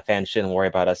 Longtime fans shouldn't worry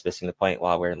about us missing the point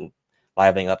while we're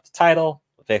livening up the title.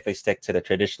 We'll faithfully stick to the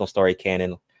traditional story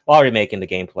canon while remaking the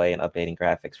gameplay and updating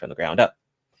graphics from the ground up."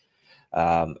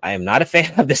 I am not a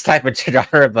fan of this type of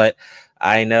genre, but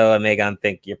I know, Megan,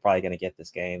 think you're probably going to get this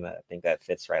game. I think that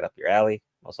fits right up your alley,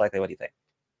 most likely. What do you think?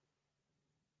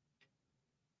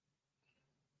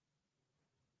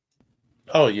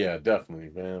 Oh yeah, definitely,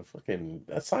 man. Fucking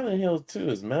that Silent Hill 2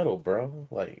 is metal, bro.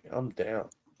 Like, I'm down.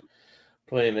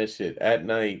 Playing that shit at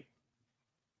night,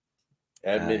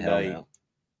 at midnight, No.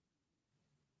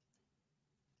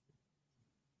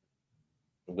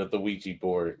 with the Ouija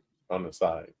board on the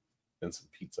side and some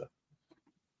pizza.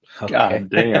 Okay. God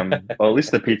damn. Well, at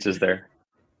least the pizza's there.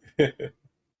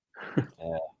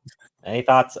 Any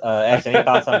thoughts, X? Any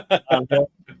thoughts on Hill?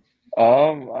 I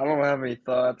don't have any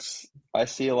thoughts. I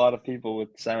see a lot of people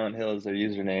with Silent Hill as their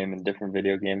username in different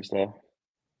video games, though,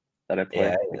 that I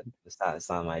play. Yeah, it's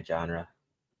not my genre.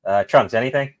 Trunks,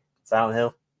 anything? Silent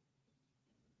Hill?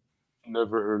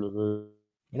 Never heard of it.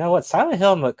 You know what? Silent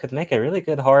Hill could make a really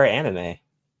good horror anime.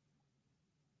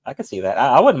 I could see that.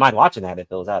 I wouldn't mind watching that if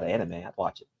it was out of anime. I'd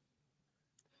watch it.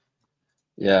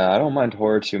 Yeah, I don't mind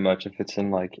horror too much if it's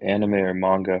in like anime or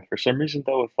manga. For some reason,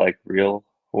 though, with like real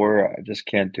horror, I just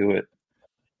can't do it.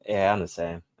 Yeah, I'm the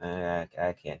same.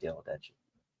 I can't deal with that shit.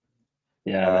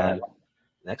 Yeah, man.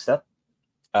 Next up,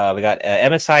 we got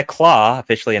MSI Claw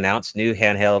officially announced new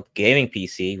handheld gaming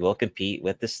PC will compete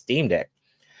with the Steam Deck.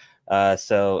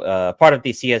 So part of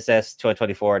the CSS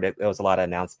 2024, there was a lot of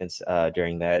announcements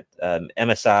during that.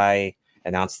 MSI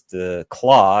announced the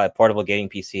Claw, a portable gaming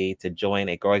PC, to join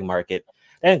a growing market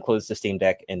that includes the Steam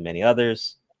Deck and many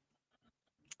others.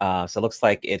 So it looks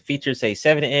like it features a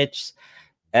 7-inch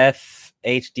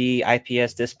FHD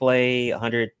IPS display,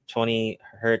 120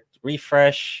 Hz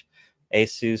refresh,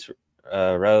 Asus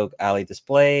ROG Ally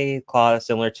display, Claw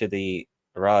similar to the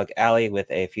ROG Ally with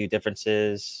a few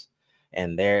differences.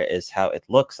 And there is how it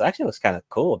looks. It actually looks kind of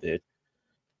cool, dude.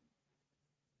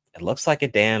 It looks like a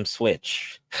damn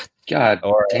Switch. God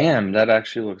damn, that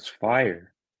actually looks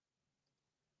fire.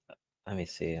 Let me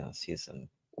see. I'll see some.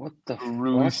 What the Who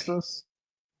released fuck? this?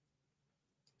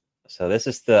 So this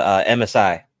is the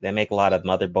MSI. They make a lot of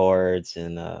motherboards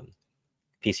and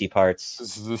PC parts.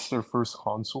 Is this their first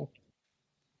console?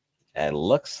 It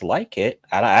looks like it.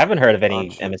 I haven't heard of any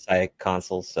Gotcha. MSI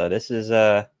consoles. So this is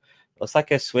looks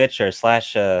like a Switch or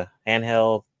slash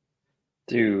handheld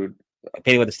Dude,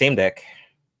 competing with the Steam Deck.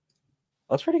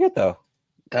 Looks pretty good though.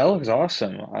 that looks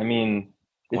awesome. I mean,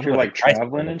 I if wonder you're what the like price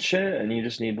traveling is. and shit and you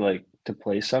just need like to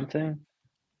play something,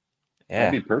 Yeah.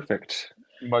 that'd be perfect.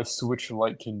 My Switch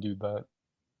Lite can do that.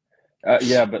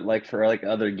 Yeah, but like for like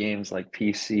other games like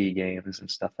PC games and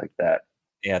stuff like that.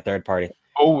 Yeah, third party.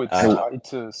 Oh, it's Uh, tied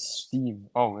to Steam.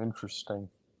 Oh, interesting.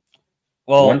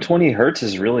 Well, 120 hertz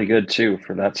is really good too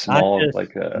for that small of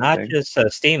like a not thing. just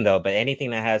Steam though, but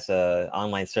anything that has a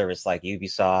online service like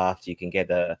Ubisoft, you can get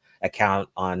a account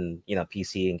on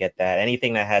PC and get that.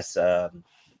 Anything that has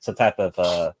some type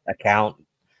of account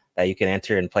that you can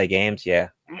enter and play games, yeah.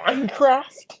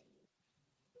 Minecraft.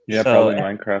 Yeah, So, probably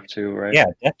Minecraft too, right? Yeah,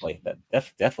 definitely,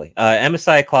 definitely.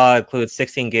 MSI Claw includes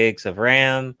 16 gigs of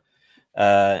RAM,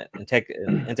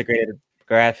 integrated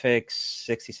graphics,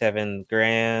 67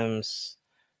 grams.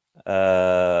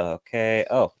 Okay.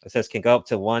 Oh, it says can go up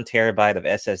to 1 terabyte of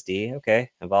SSD. Okay.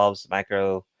 Involves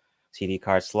micro CD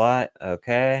card slot.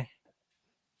 Okay.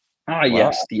 Ah, Well,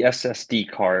 yes, the SSD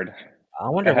card. I I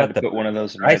wonder had what to the put one of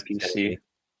those in my price is gonna PC. be.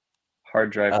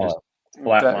 Hard drive just That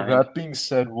flatlined. being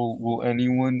said, will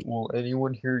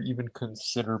anyone here even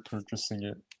consider purchasing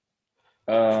it?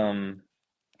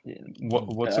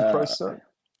 What's the price set?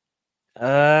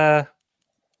 I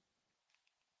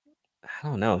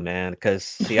don't know, man. Because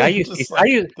see, I use Just I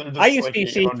use they're just I use like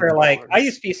PC for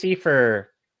 $800.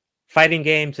 fighting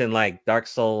games and like Dark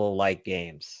Soul like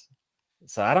games.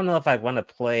 So I don't know if I want to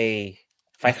play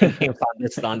fighting games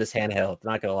on this handheld.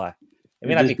 Not gonna lie, it may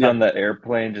You'd not just be be on that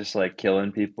airplane just like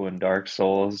killing people in Dark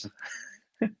Souls.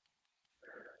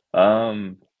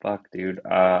 Fuck, dude.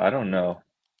 I don't know.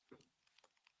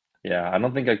 Yeah, I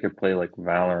don't think I could play like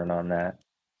Valorant on that.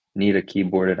 Need a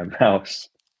keyboard and a mouse.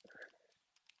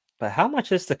 But how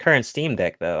much is the current Steam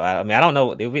Deck though? I mean, I don't know.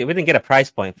 We didn't get a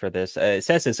price point for this. It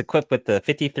says it's equipped with the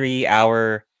 53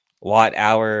 watt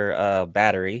hour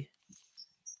battery.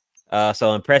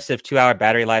 So impressive 2 hour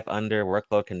battery life under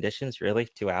workload conditions. Really,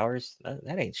 2 hours?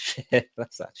 That ain't shit.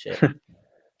 That's not shit.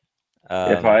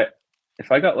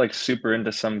 If I got like super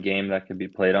into some game that could be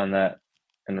played on that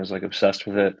and was like obsessed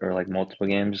with it or like multiple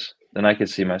games, then I could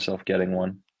see myself getting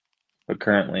one. But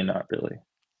currently not really.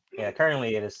 Yeah,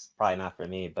 currently it is probably not for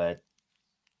me, but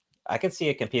I can see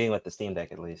it competing with the Steam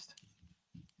Deck at least.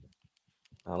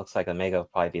 Looks like Omega will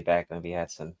probably be back. Maybe had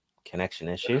some connection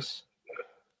issues.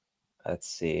 Let's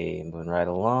see, moving right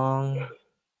along.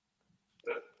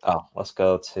 Oh, let's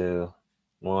go to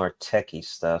more techie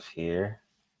stuff here.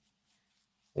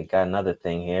 We got another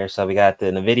thing here. So we got the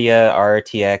NVIDIA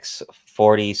RTX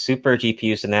 40 Super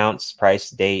GPUs announced, price,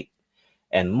 date,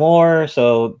 and more.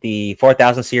 So the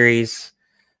 4000 series,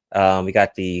 we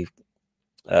got the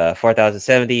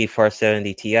 4070,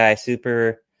 470 Ti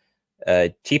Super.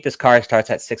 Cheapest card starts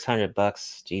at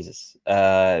 $600. Jesus.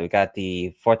 We got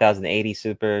the 4080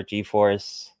 Super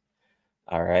GeForce.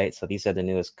 All right, so these are the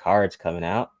newest cards coming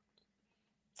out.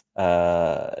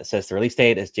 It says the release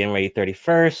date is January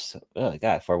 31st. Oh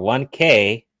god, for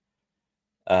 1K,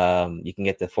 you can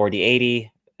get the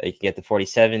 4080, you can get the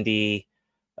 4070,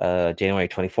 January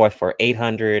 24th for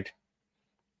 800.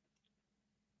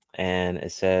 And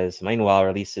it says meanwhile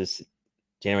releases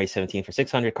January 17th for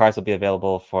 600. Cards will be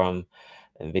available from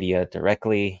NVIDIA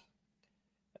directly.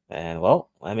 And well,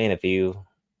 I mean,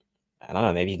 I don't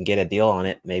know, maybe you can get a deal on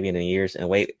it maybe in the years and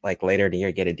wait like later in the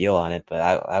year get a deal on it. But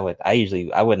I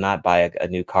would not buy a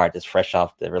new card that's fresh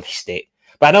off the release date.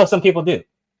 But I know some people do.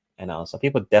 I know some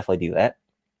people definitely do that.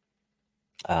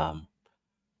 I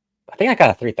think I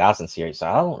got a 3000 series, so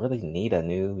I don't really need a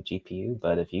new GPU.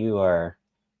 But if you are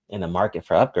in the market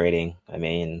for upgrading, I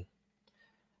mean,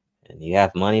 and you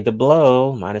have money to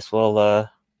blow, might as well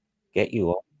get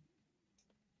you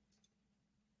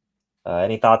one.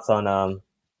 Any thoughts on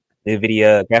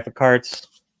NVIDIA graphic cards?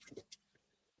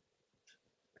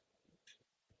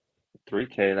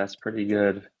 3K, that's pretty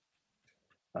good.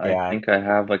 Yeah. I think I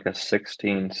have like a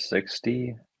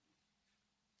 1660.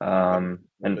 And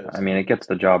I mean, it gets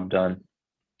the job done.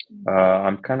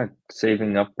 I'm kind of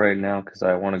saving up right now because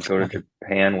I want to go to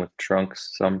Japan with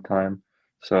Trunks sometime.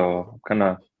 So I'm kind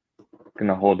of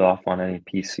gonna hold off on any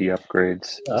PC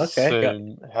upgrades. Okay.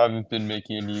 Same. Haven't been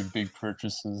making any big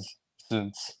purchases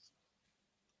since.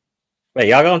 Wait,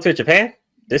 y'all going to Japan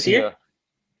this year?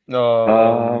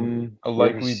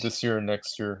 Likely there's- this year or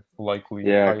next year. Likely.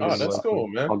 Yeah, highly Oh, 'cause that's likely. cool,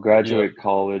 man. I'll graduate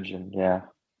college and Yeah.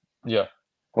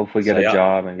 hopefully So get a y'all-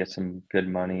 job and get some good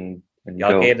money and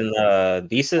Y'all go. getting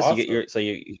visas? You get Awesome.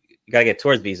 your you gotta get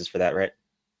tourist visas for that, right?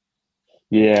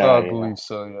 Yeah, I believe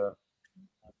so,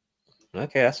 yeah.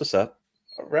 Okay, that's what's up.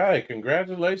 All right,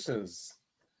 congratulations.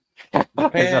 Japan,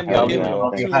 Japan, y'all you're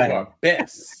doing getting thing. to our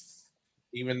best.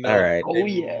 Even though, All right. Oh,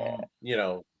 yeah. you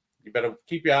know, you better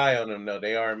keep your eye on them. Though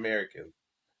they are American.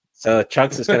 So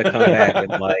Trunks is gonna come back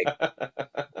and like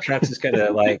Trunks is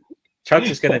gonna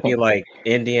be like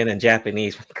Indian and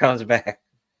Japanese when he comes back.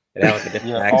 And have like a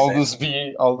different Yeah, accent.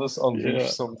 I'll just unleash Yeah.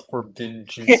 some forbidden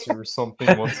jutsu or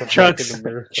something once I'm back Trunks, in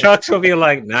America. Trunks will be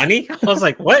like, Nani? I was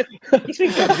like, what? You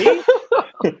speak Japanese?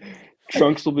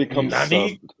 Trunks will become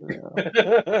Nani?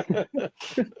 subbed.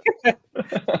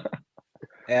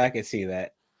 Yeah, I can see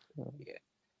that.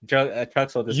 Yeah.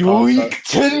 Trunks will just Yoik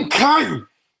Tenkai!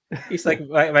 He's like,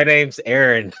 my name's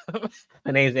Aaron.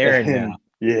 My name's Aaron now.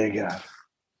 Yeah, God.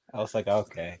 I was like,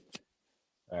 okay.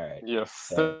 All right. Yes.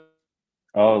 So-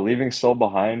 Oh, leaving Soul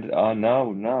behind?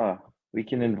 No. We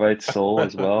can invite Soul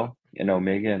as well, and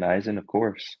Omega and Aizen, of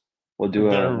course. We'll do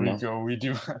There a we go. We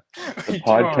do we do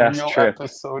podcast a real trip.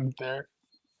 episode there.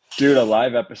 dude, a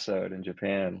live episode in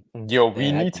Japan. Yo, we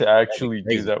Yeah, need to that'd be actually do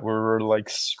crazy. that where we're like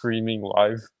streaming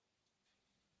live.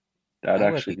 That'd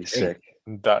That would actually be be great. sick.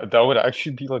 That would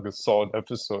actually be like a solid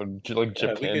episode, like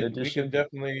Yeah, Japan we edition. can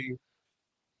definitely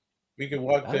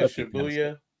walk That to would be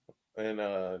kinda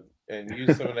Shibuya and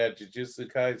use some of that Jujutsu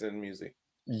Kaisen music.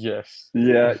 Yes.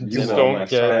 Yeah, you Just want my don't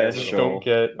get special.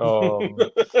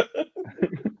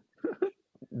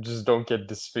 just don't get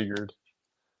disfigured.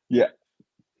 Yeah.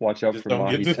 Watch out Just for don't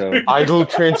get Mahito. Idle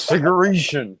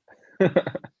transfiguration.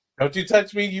 Don't you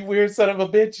touch me, you weird son of a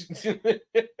bitch.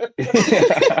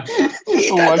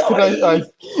 Why could I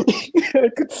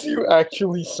could see you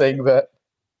actually saying that.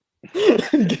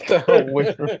 Get the hell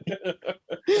away from me.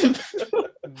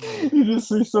 You just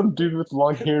see some dude with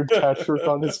long hair and patchwork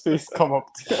on his face come up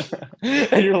to you,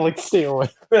 and you're like, stay away.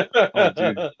 Oh,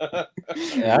 dude.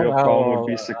 Yeah, Real problem would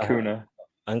be I'll- Sukuna.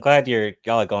 I'm glad y'all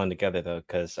are going together though,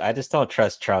 because I just don't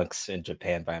trust Trunks in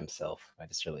Japan by himself. I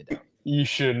just really don't. You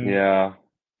shouldn't. Yeah.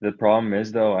 The problem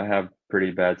is though, I have pretty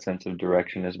bad sense of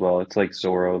direction as well. It's like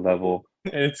Zoro level.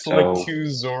 It's So- like two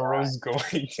Zoros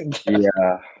going together.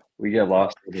 Yeah. We get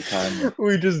lost all the time.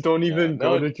 We just don't even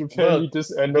no, go to Japan. look, We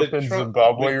just end up the in Trump-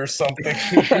 Zimbabwe or something.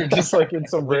 You're just like in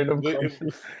some random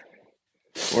country.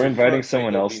 We're inviting Trunks ain't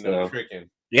someone gonna else be no though. tricking.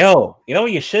 Yo, you know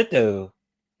what you should do?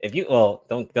 If you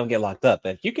don't get locked up,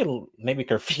 but if you can maybe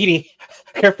graffiti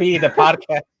the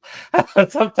podcast on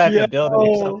some type of building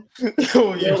or something.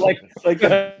 Oh, Yeah, yo, like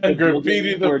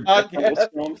Graffiti the podcast.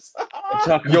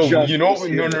 yo, you know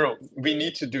what? No. We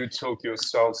need to do Tokyo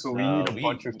style. So we need a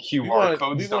bunch of QR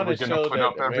codes that we're gonna put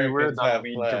up everywhere that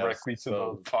lead directly to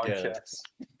the podcast.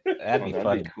 That'd be That'd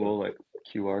funny. be cool, like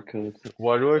QR codes.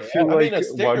 Why do I feel I mean, like? a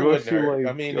sticker Why do I wouldn't feel hurt. like?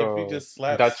 I mean, if you just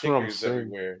slap that's what I'm stickers saying.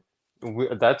 everywhere.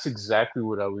 That's exactly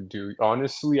what I would do.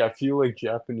 Honestly, I feel like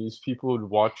Japanese people would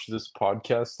watch this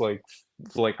podcast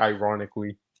like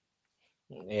ironically.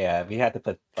 Yeah, we had to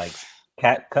put like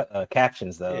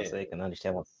captions though, Yeah. so they can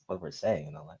understand what we're saying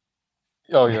and all that.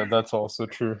 Oh yeah, that's also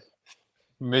true.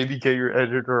 Maybe get your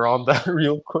editor on that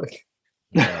real quick.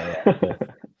 Yeah.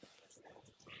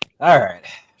 All right.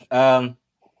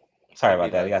 Sorry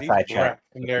about that. We got These sidetracked.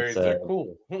 rap nerds It's, are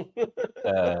cool.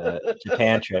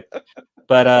 Japan trip.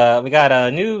 But we got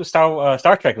a new Star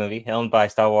Trek movie helmed by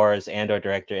Star Wars Andor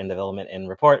director in development and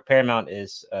Paramount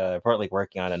is reportedly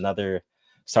working on another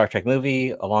Star Trek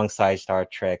movie alongside Star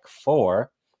Trek 4.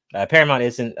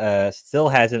 Paramount still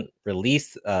hasn't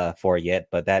released 4 yet,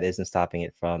 but that isn't stopping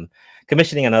it from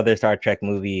commissioning another Star Trek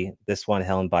movie. This one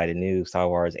helmed by the new Star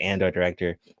Wars Andor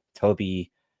director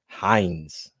Toby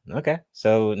Hines. Okay,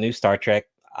 so new Star Trek.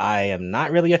 I am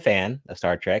not really a fan of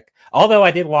Star Trek, although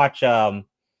I did watch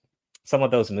some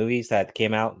of those movies that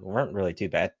came out weren't really too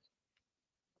bad.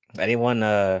 Anyone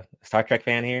Star Trek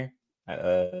fan here?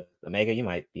 Omega, you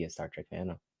might be a Star Trek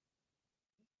fan.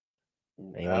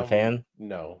 Anyone fan?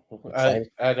 No, Excited?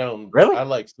 I don't. Really? I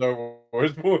like Star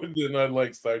Wars more than I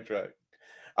like Star Trek.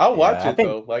 I'll watch I it think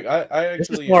though. Like I this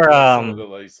is actually more, enjoy some of the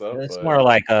like stuff. It's but- more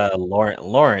like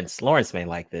Lawrence. Lawrence may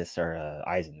like this, or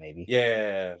Eisen maybe.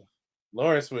 Yeah,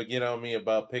 Lawrence would get on me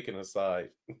about picking a side.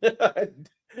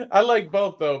 I like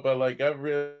both though, but like I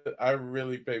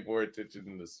really pay more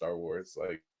attention to Star Wars.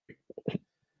 Like,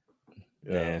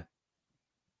 Yeah.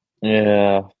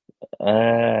 Yeah.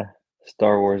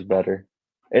 Star Wars better.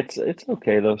 It's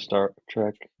okay though, Star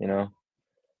Trek, you know.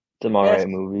 Some alright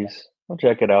movies. I'll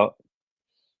check it out.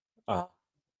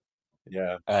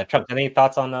 Yeah. Trump, any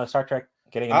thoughts on Star Trek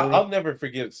getting a movie? I'll never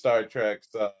forget Star Trek's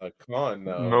Khan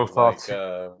though. No thoughts.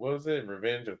 Like what was it?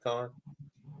 Revenge of Khan?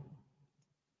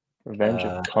 Revenge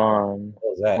of Khan.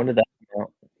 What was that? When did that come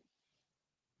out?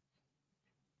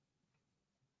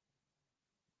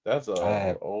 That's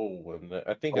a old one.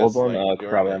 I think Old that's one? like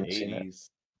during Probably the haven't seen it. 80s.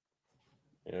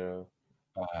 Yeah.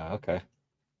 Okay.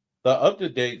 The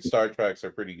up-to-date Star Treks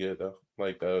are pretty good though.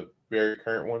 Like the very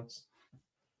current ones.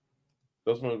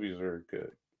 Those movies are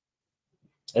good.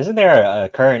 Isn't there a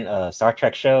current Star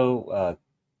Trek show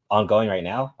ongoing right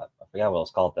now? I forgot what it's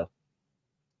called though.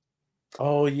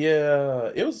 Oh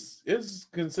yeah, it's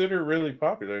considered really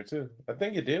popular too. I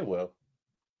think it did well.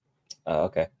 Oh,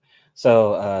 okay.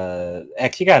 So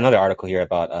X, you got another article here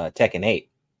about Tekken 8,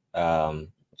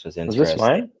 which was interesting. Was this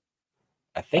mine?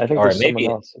 I think or or someone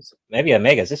else's. maybe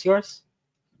Omega. Is this yours?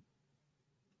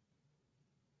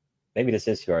 Maybe this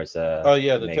is yours. Oh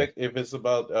yeah, the Omega. if it's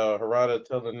about Harada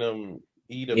telling them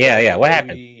eat a Yeah. What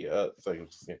baby,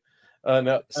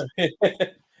 no.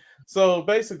 So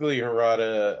basically,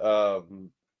 Harada,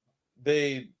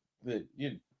 the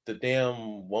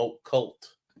damn woke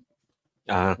cult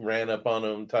ran up on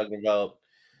him talking about,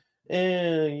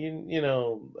 you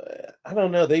know, I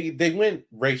don't know. They went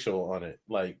racial on it.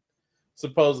 Like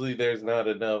supposedly there's not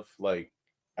enough like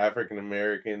African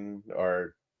American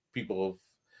or people of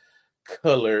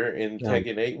color in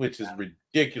Tekken 8, which is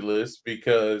ridiculous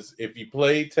because if you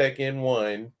play Tekken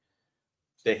 1,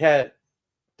 they had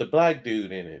the black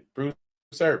dude in it, Bruce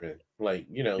Irvin, like,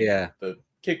 you know, the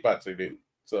kickboxer dude.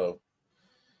 So,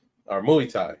 or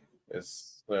Muay Thai,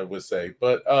 as I would say.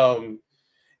 But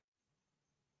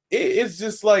it's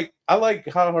just like, I like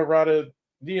how Harada,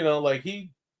 you know, like he's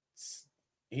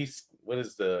what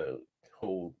is the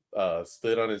whole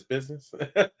stood on his business.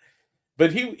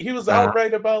 But he was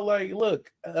outright about like,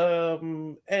 look,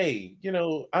 hey, you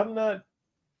know,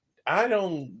 I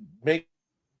don't make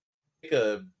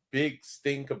a big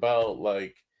stink about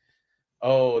like,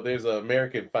 oh, there's an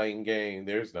American fighting game.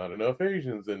 There's not enough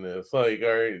Asians in this. Like,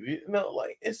 or you know,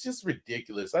 like it's just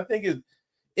ridiculous. I think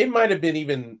it might have been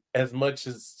even as much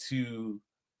as to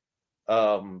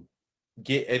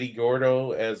get Eddie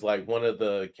Gordo as like one of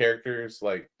the characters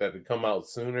like that would come out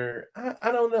sooner.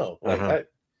 I don't know. Like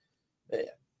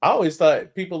I always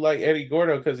thought people like Eddie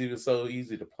Gordo because he was so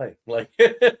easy to play. Like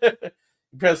you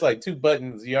press like 2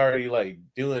 buttons, you already like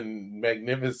doing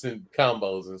magnificent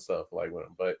combos and stuff like with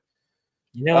him. But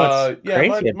you know what's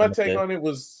crazy? My take on it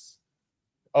was.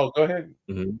 Oh, go ahead.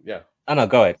 Mm-hmm. Yeah. Oh no,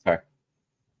 go ahead. Sorry.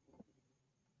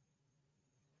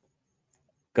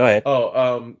 Go ahead.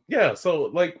 Oh, yeah. So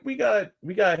like we got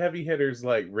heavy hitters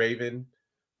like Raven.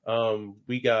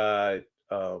 We got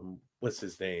what's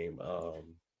his name?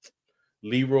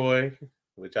 Leroy,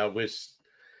 which I wish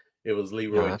it was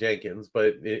Leroy Jenkins,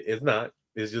 but it's not.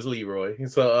 It's just Leroy.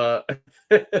 So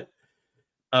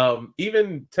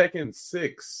even Tekken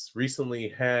 6 recently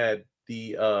had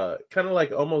the kind of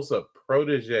like almost a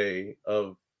protege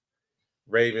of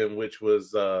Raven, which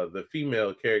was the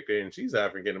female character, and she's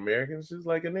African American. She's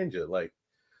like a ninja. Like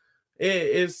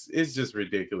it's just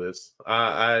ridiculous.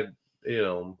 I you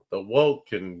know, the woke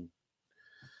can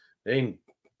they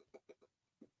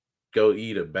go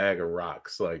eat a bag of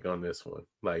rocks like on this one.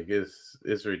 Like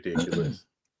it's ridiculous.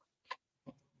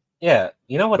 Yeah,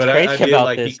 you know what's crazy about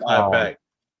like this? He clapped back.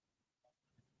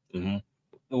 Mm-hmm.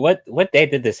 What day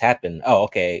did this happen? Oh,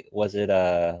 okay. Was it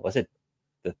the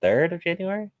 3rd of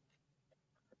January?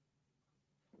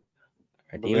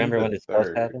 Or do you remember when this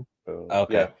post happened?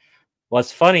 Okay. Yeah.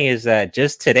 What's funny is that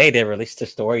just today they released a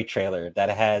story trailer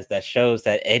that shows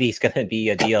that Eddie's gonna be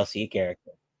a DLC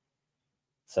character.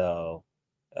 So,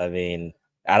 I mean,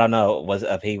 I don't know.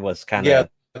 If he was kind of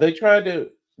They tried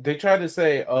to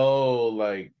say, oh,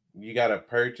 like you got to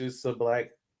purchase a black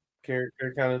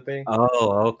character kind of thing.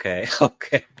 Oh, okay.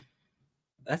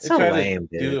 That's so lame,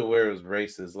 dude. Do it where it was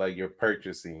racist, like you're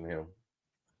purchasing him,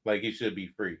 like he should be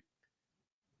free.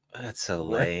 That's so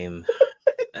lame.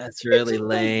 That's really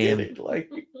lame.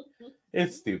 Like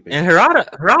it's stupid. And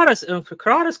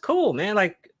Harada's cool, man.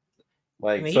 Like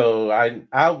I mean, so I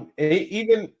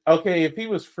even okay if he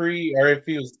was free or if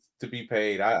he was to be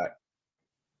paid,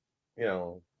 you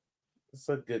know, it's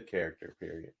a good character.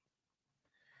 Period.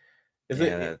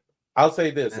 I'll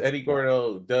say this: Eddie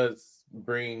Gordo does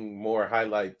bring more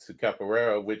highlight to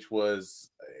capoeira, which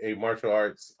was a martial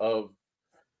arts of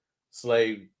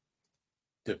slave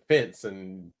defense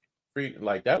and freedom.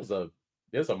 Like there's a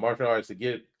martial arts to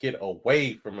get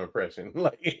away from oppression.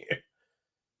 Like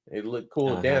it looked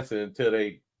cool dancing until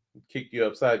they kicked you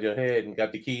upside your head and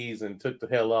got the keys and took the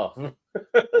hell off.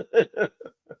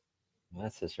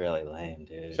 That's just really lame,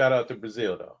 dude. Shout out to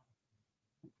Brazil though.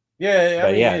 Yeah, I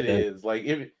But mean yeah, it is like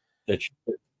if the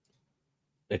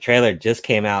the trailer just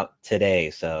came out today,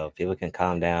 so people can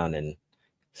calm down. And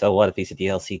so what if he's a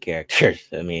DLC character?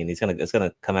 I mean, it's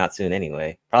gonna come out soon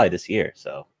anyway, probably this year.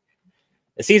 So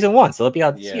it's season 1, so it'll be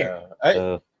out this year.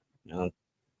 So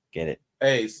get it.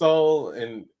 Hey, Soul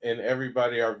and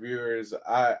everybody, our viewers,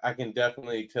 I can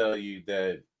definitely tell you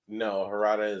that no,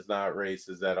 Harada is not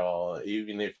racist at all.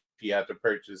 Even if you have to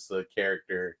purchase a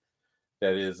character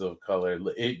that is of color,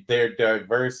 they're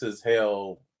diverse as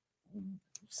hell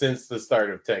since the start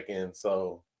of Tekken.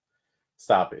 So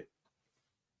stop it.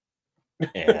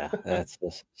 Yeah, that's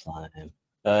just slime.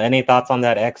 Any thoughts on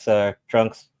that X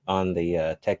Trunks on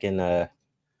the Tekken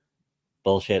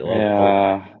bullshit?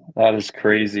 Yeah, that is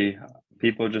crazy.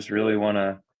 People just really want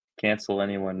to cancel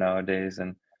anyone nowadays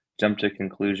and jump to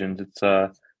conclusions. It's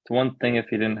one thing if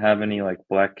he didn't have any like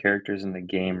black characters in the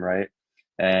game, right?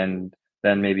 And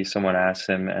then maybe someone asks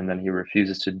him and then he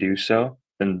refuses to do so,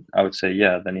 then I would say,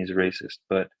 yeah, then he's racist.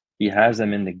 But he has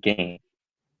them in the game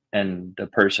and the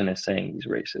person is saying he's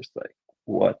racist. Like,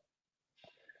 what?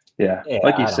 Yeah,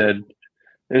 like you said,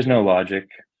 there's no logic.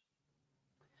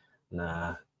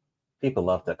 Nah. People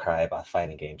love to cry about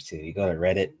fighting games too. You go to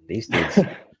Reddit, these dudes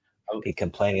be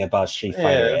complaining about Street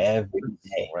Fighter every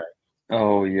day.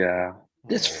 Oh yeah,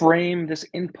 this frame, this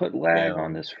input lag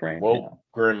on this frame. Woke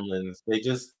gremlins. They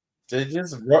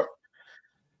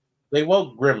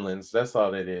woke gremlins. That's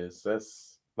all it is.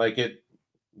 That's like it.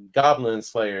 Goblin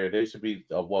Slayer. They should be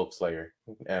a woke Slayer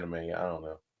anime. I don't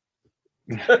know.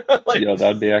 Yo,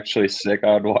 that'd be actually sick.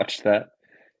 I would watch that.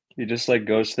 He just like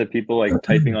goes to the people like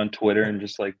typing on Twitter and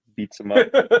just like beats them up.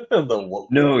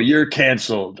 No, you're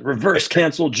canceled. Reverse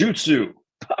cancel jutsu.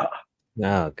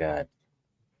 Oh god.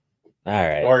 All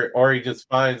right. Or he just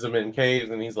finds them in caves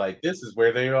and he's like, "This is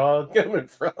where they're all coming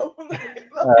from."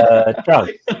 Trump,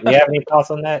 do you have any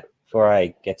thoughts on that before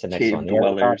I get to the next Cave one?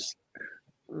 dwellers.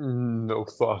 No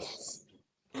thoughts.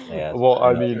 Yeah, well,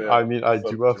 I mean, I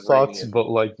do have thoughts, but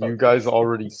like you guys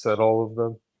already said all of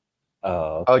them.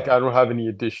 Oh, okay. Like I don't have any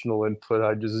additional input.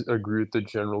 I just agree with the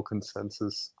general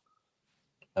consensus.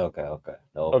 Okay. No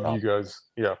of problem. you guys,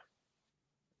 yeah.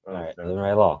 All right, moving right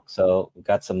along. So we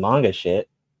got some manga shit.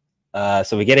 So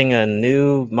we're getting a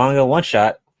new manga one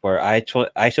shot for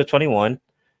Aisho 21.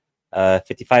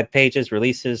 55 pages,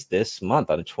 releases this month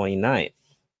on the 29th.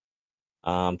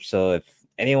 So if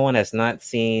anyone has not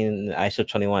seen Aisho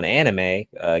 21 anime,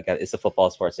 it's a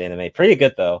football sports anime. Pretty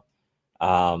good though.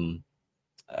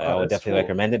 I would definitely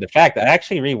recommend it. In fact, I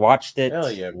actually rewatched it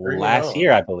last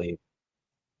year, I believe.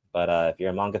 But if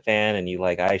you're a manga fan and you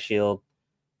like Eye Shield,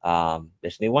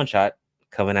 there's a new one shot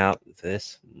coming out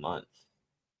this month.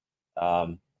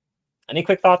 Any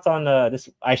quick thoughts on this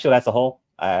Eye Shield as a whole?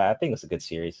 I think it's a good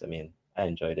series. I mean, I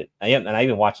enjoyed it. I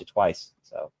even watched it twice,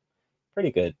 so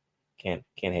pretty good. Can't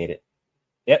hate it.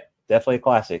 Yep, definitely a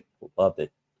classic. Loved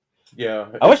it. Yeah,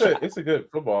 it's a good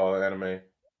football anime.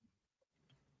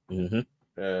 Mm-hmm.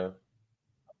 Yeah.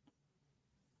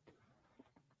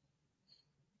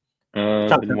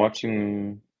 I've been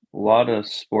watching a lot of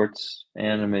sports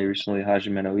anime recently.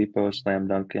 Hajime no Ippo, Slam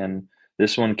Dunk, and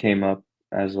this one came up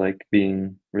as like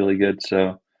being really good.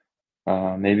 So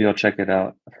maybe I'll check it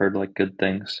out. I've heard like good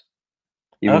things,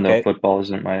 even though football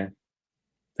isn't my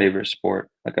favorite sport.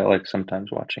 Like I like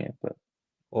sometimes watching it, but.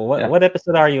 Well, what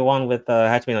episode are you on with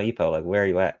Hajime no Ippo? Like, where are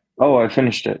you at? Oh, I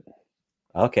finished it.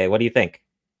 Okay, what do you think?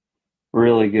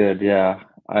 Really good, yeah.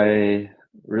 I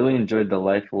really enjoyed the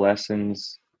life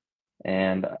lessons,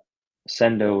 and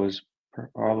Sendo was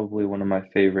probably one of my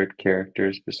favorite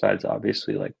characters, besides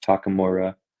obviously like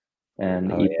Takamura and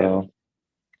Ippo.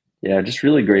 Yeah, just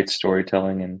really great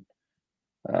storytelling, and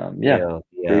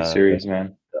great series,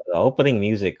 man. The opening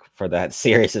music for that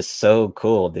series is so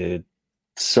cool, dude.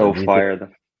 So fire.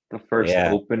 The first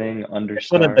opening, Understar.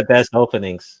 It's one of the best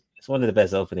openings. It's one of the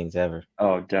best openings ever.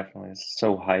 Oh, definitely. It's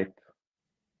so hype.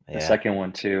 The second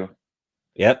one too.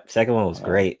 Yep, second one was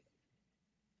great.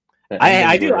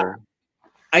 I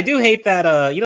do hate that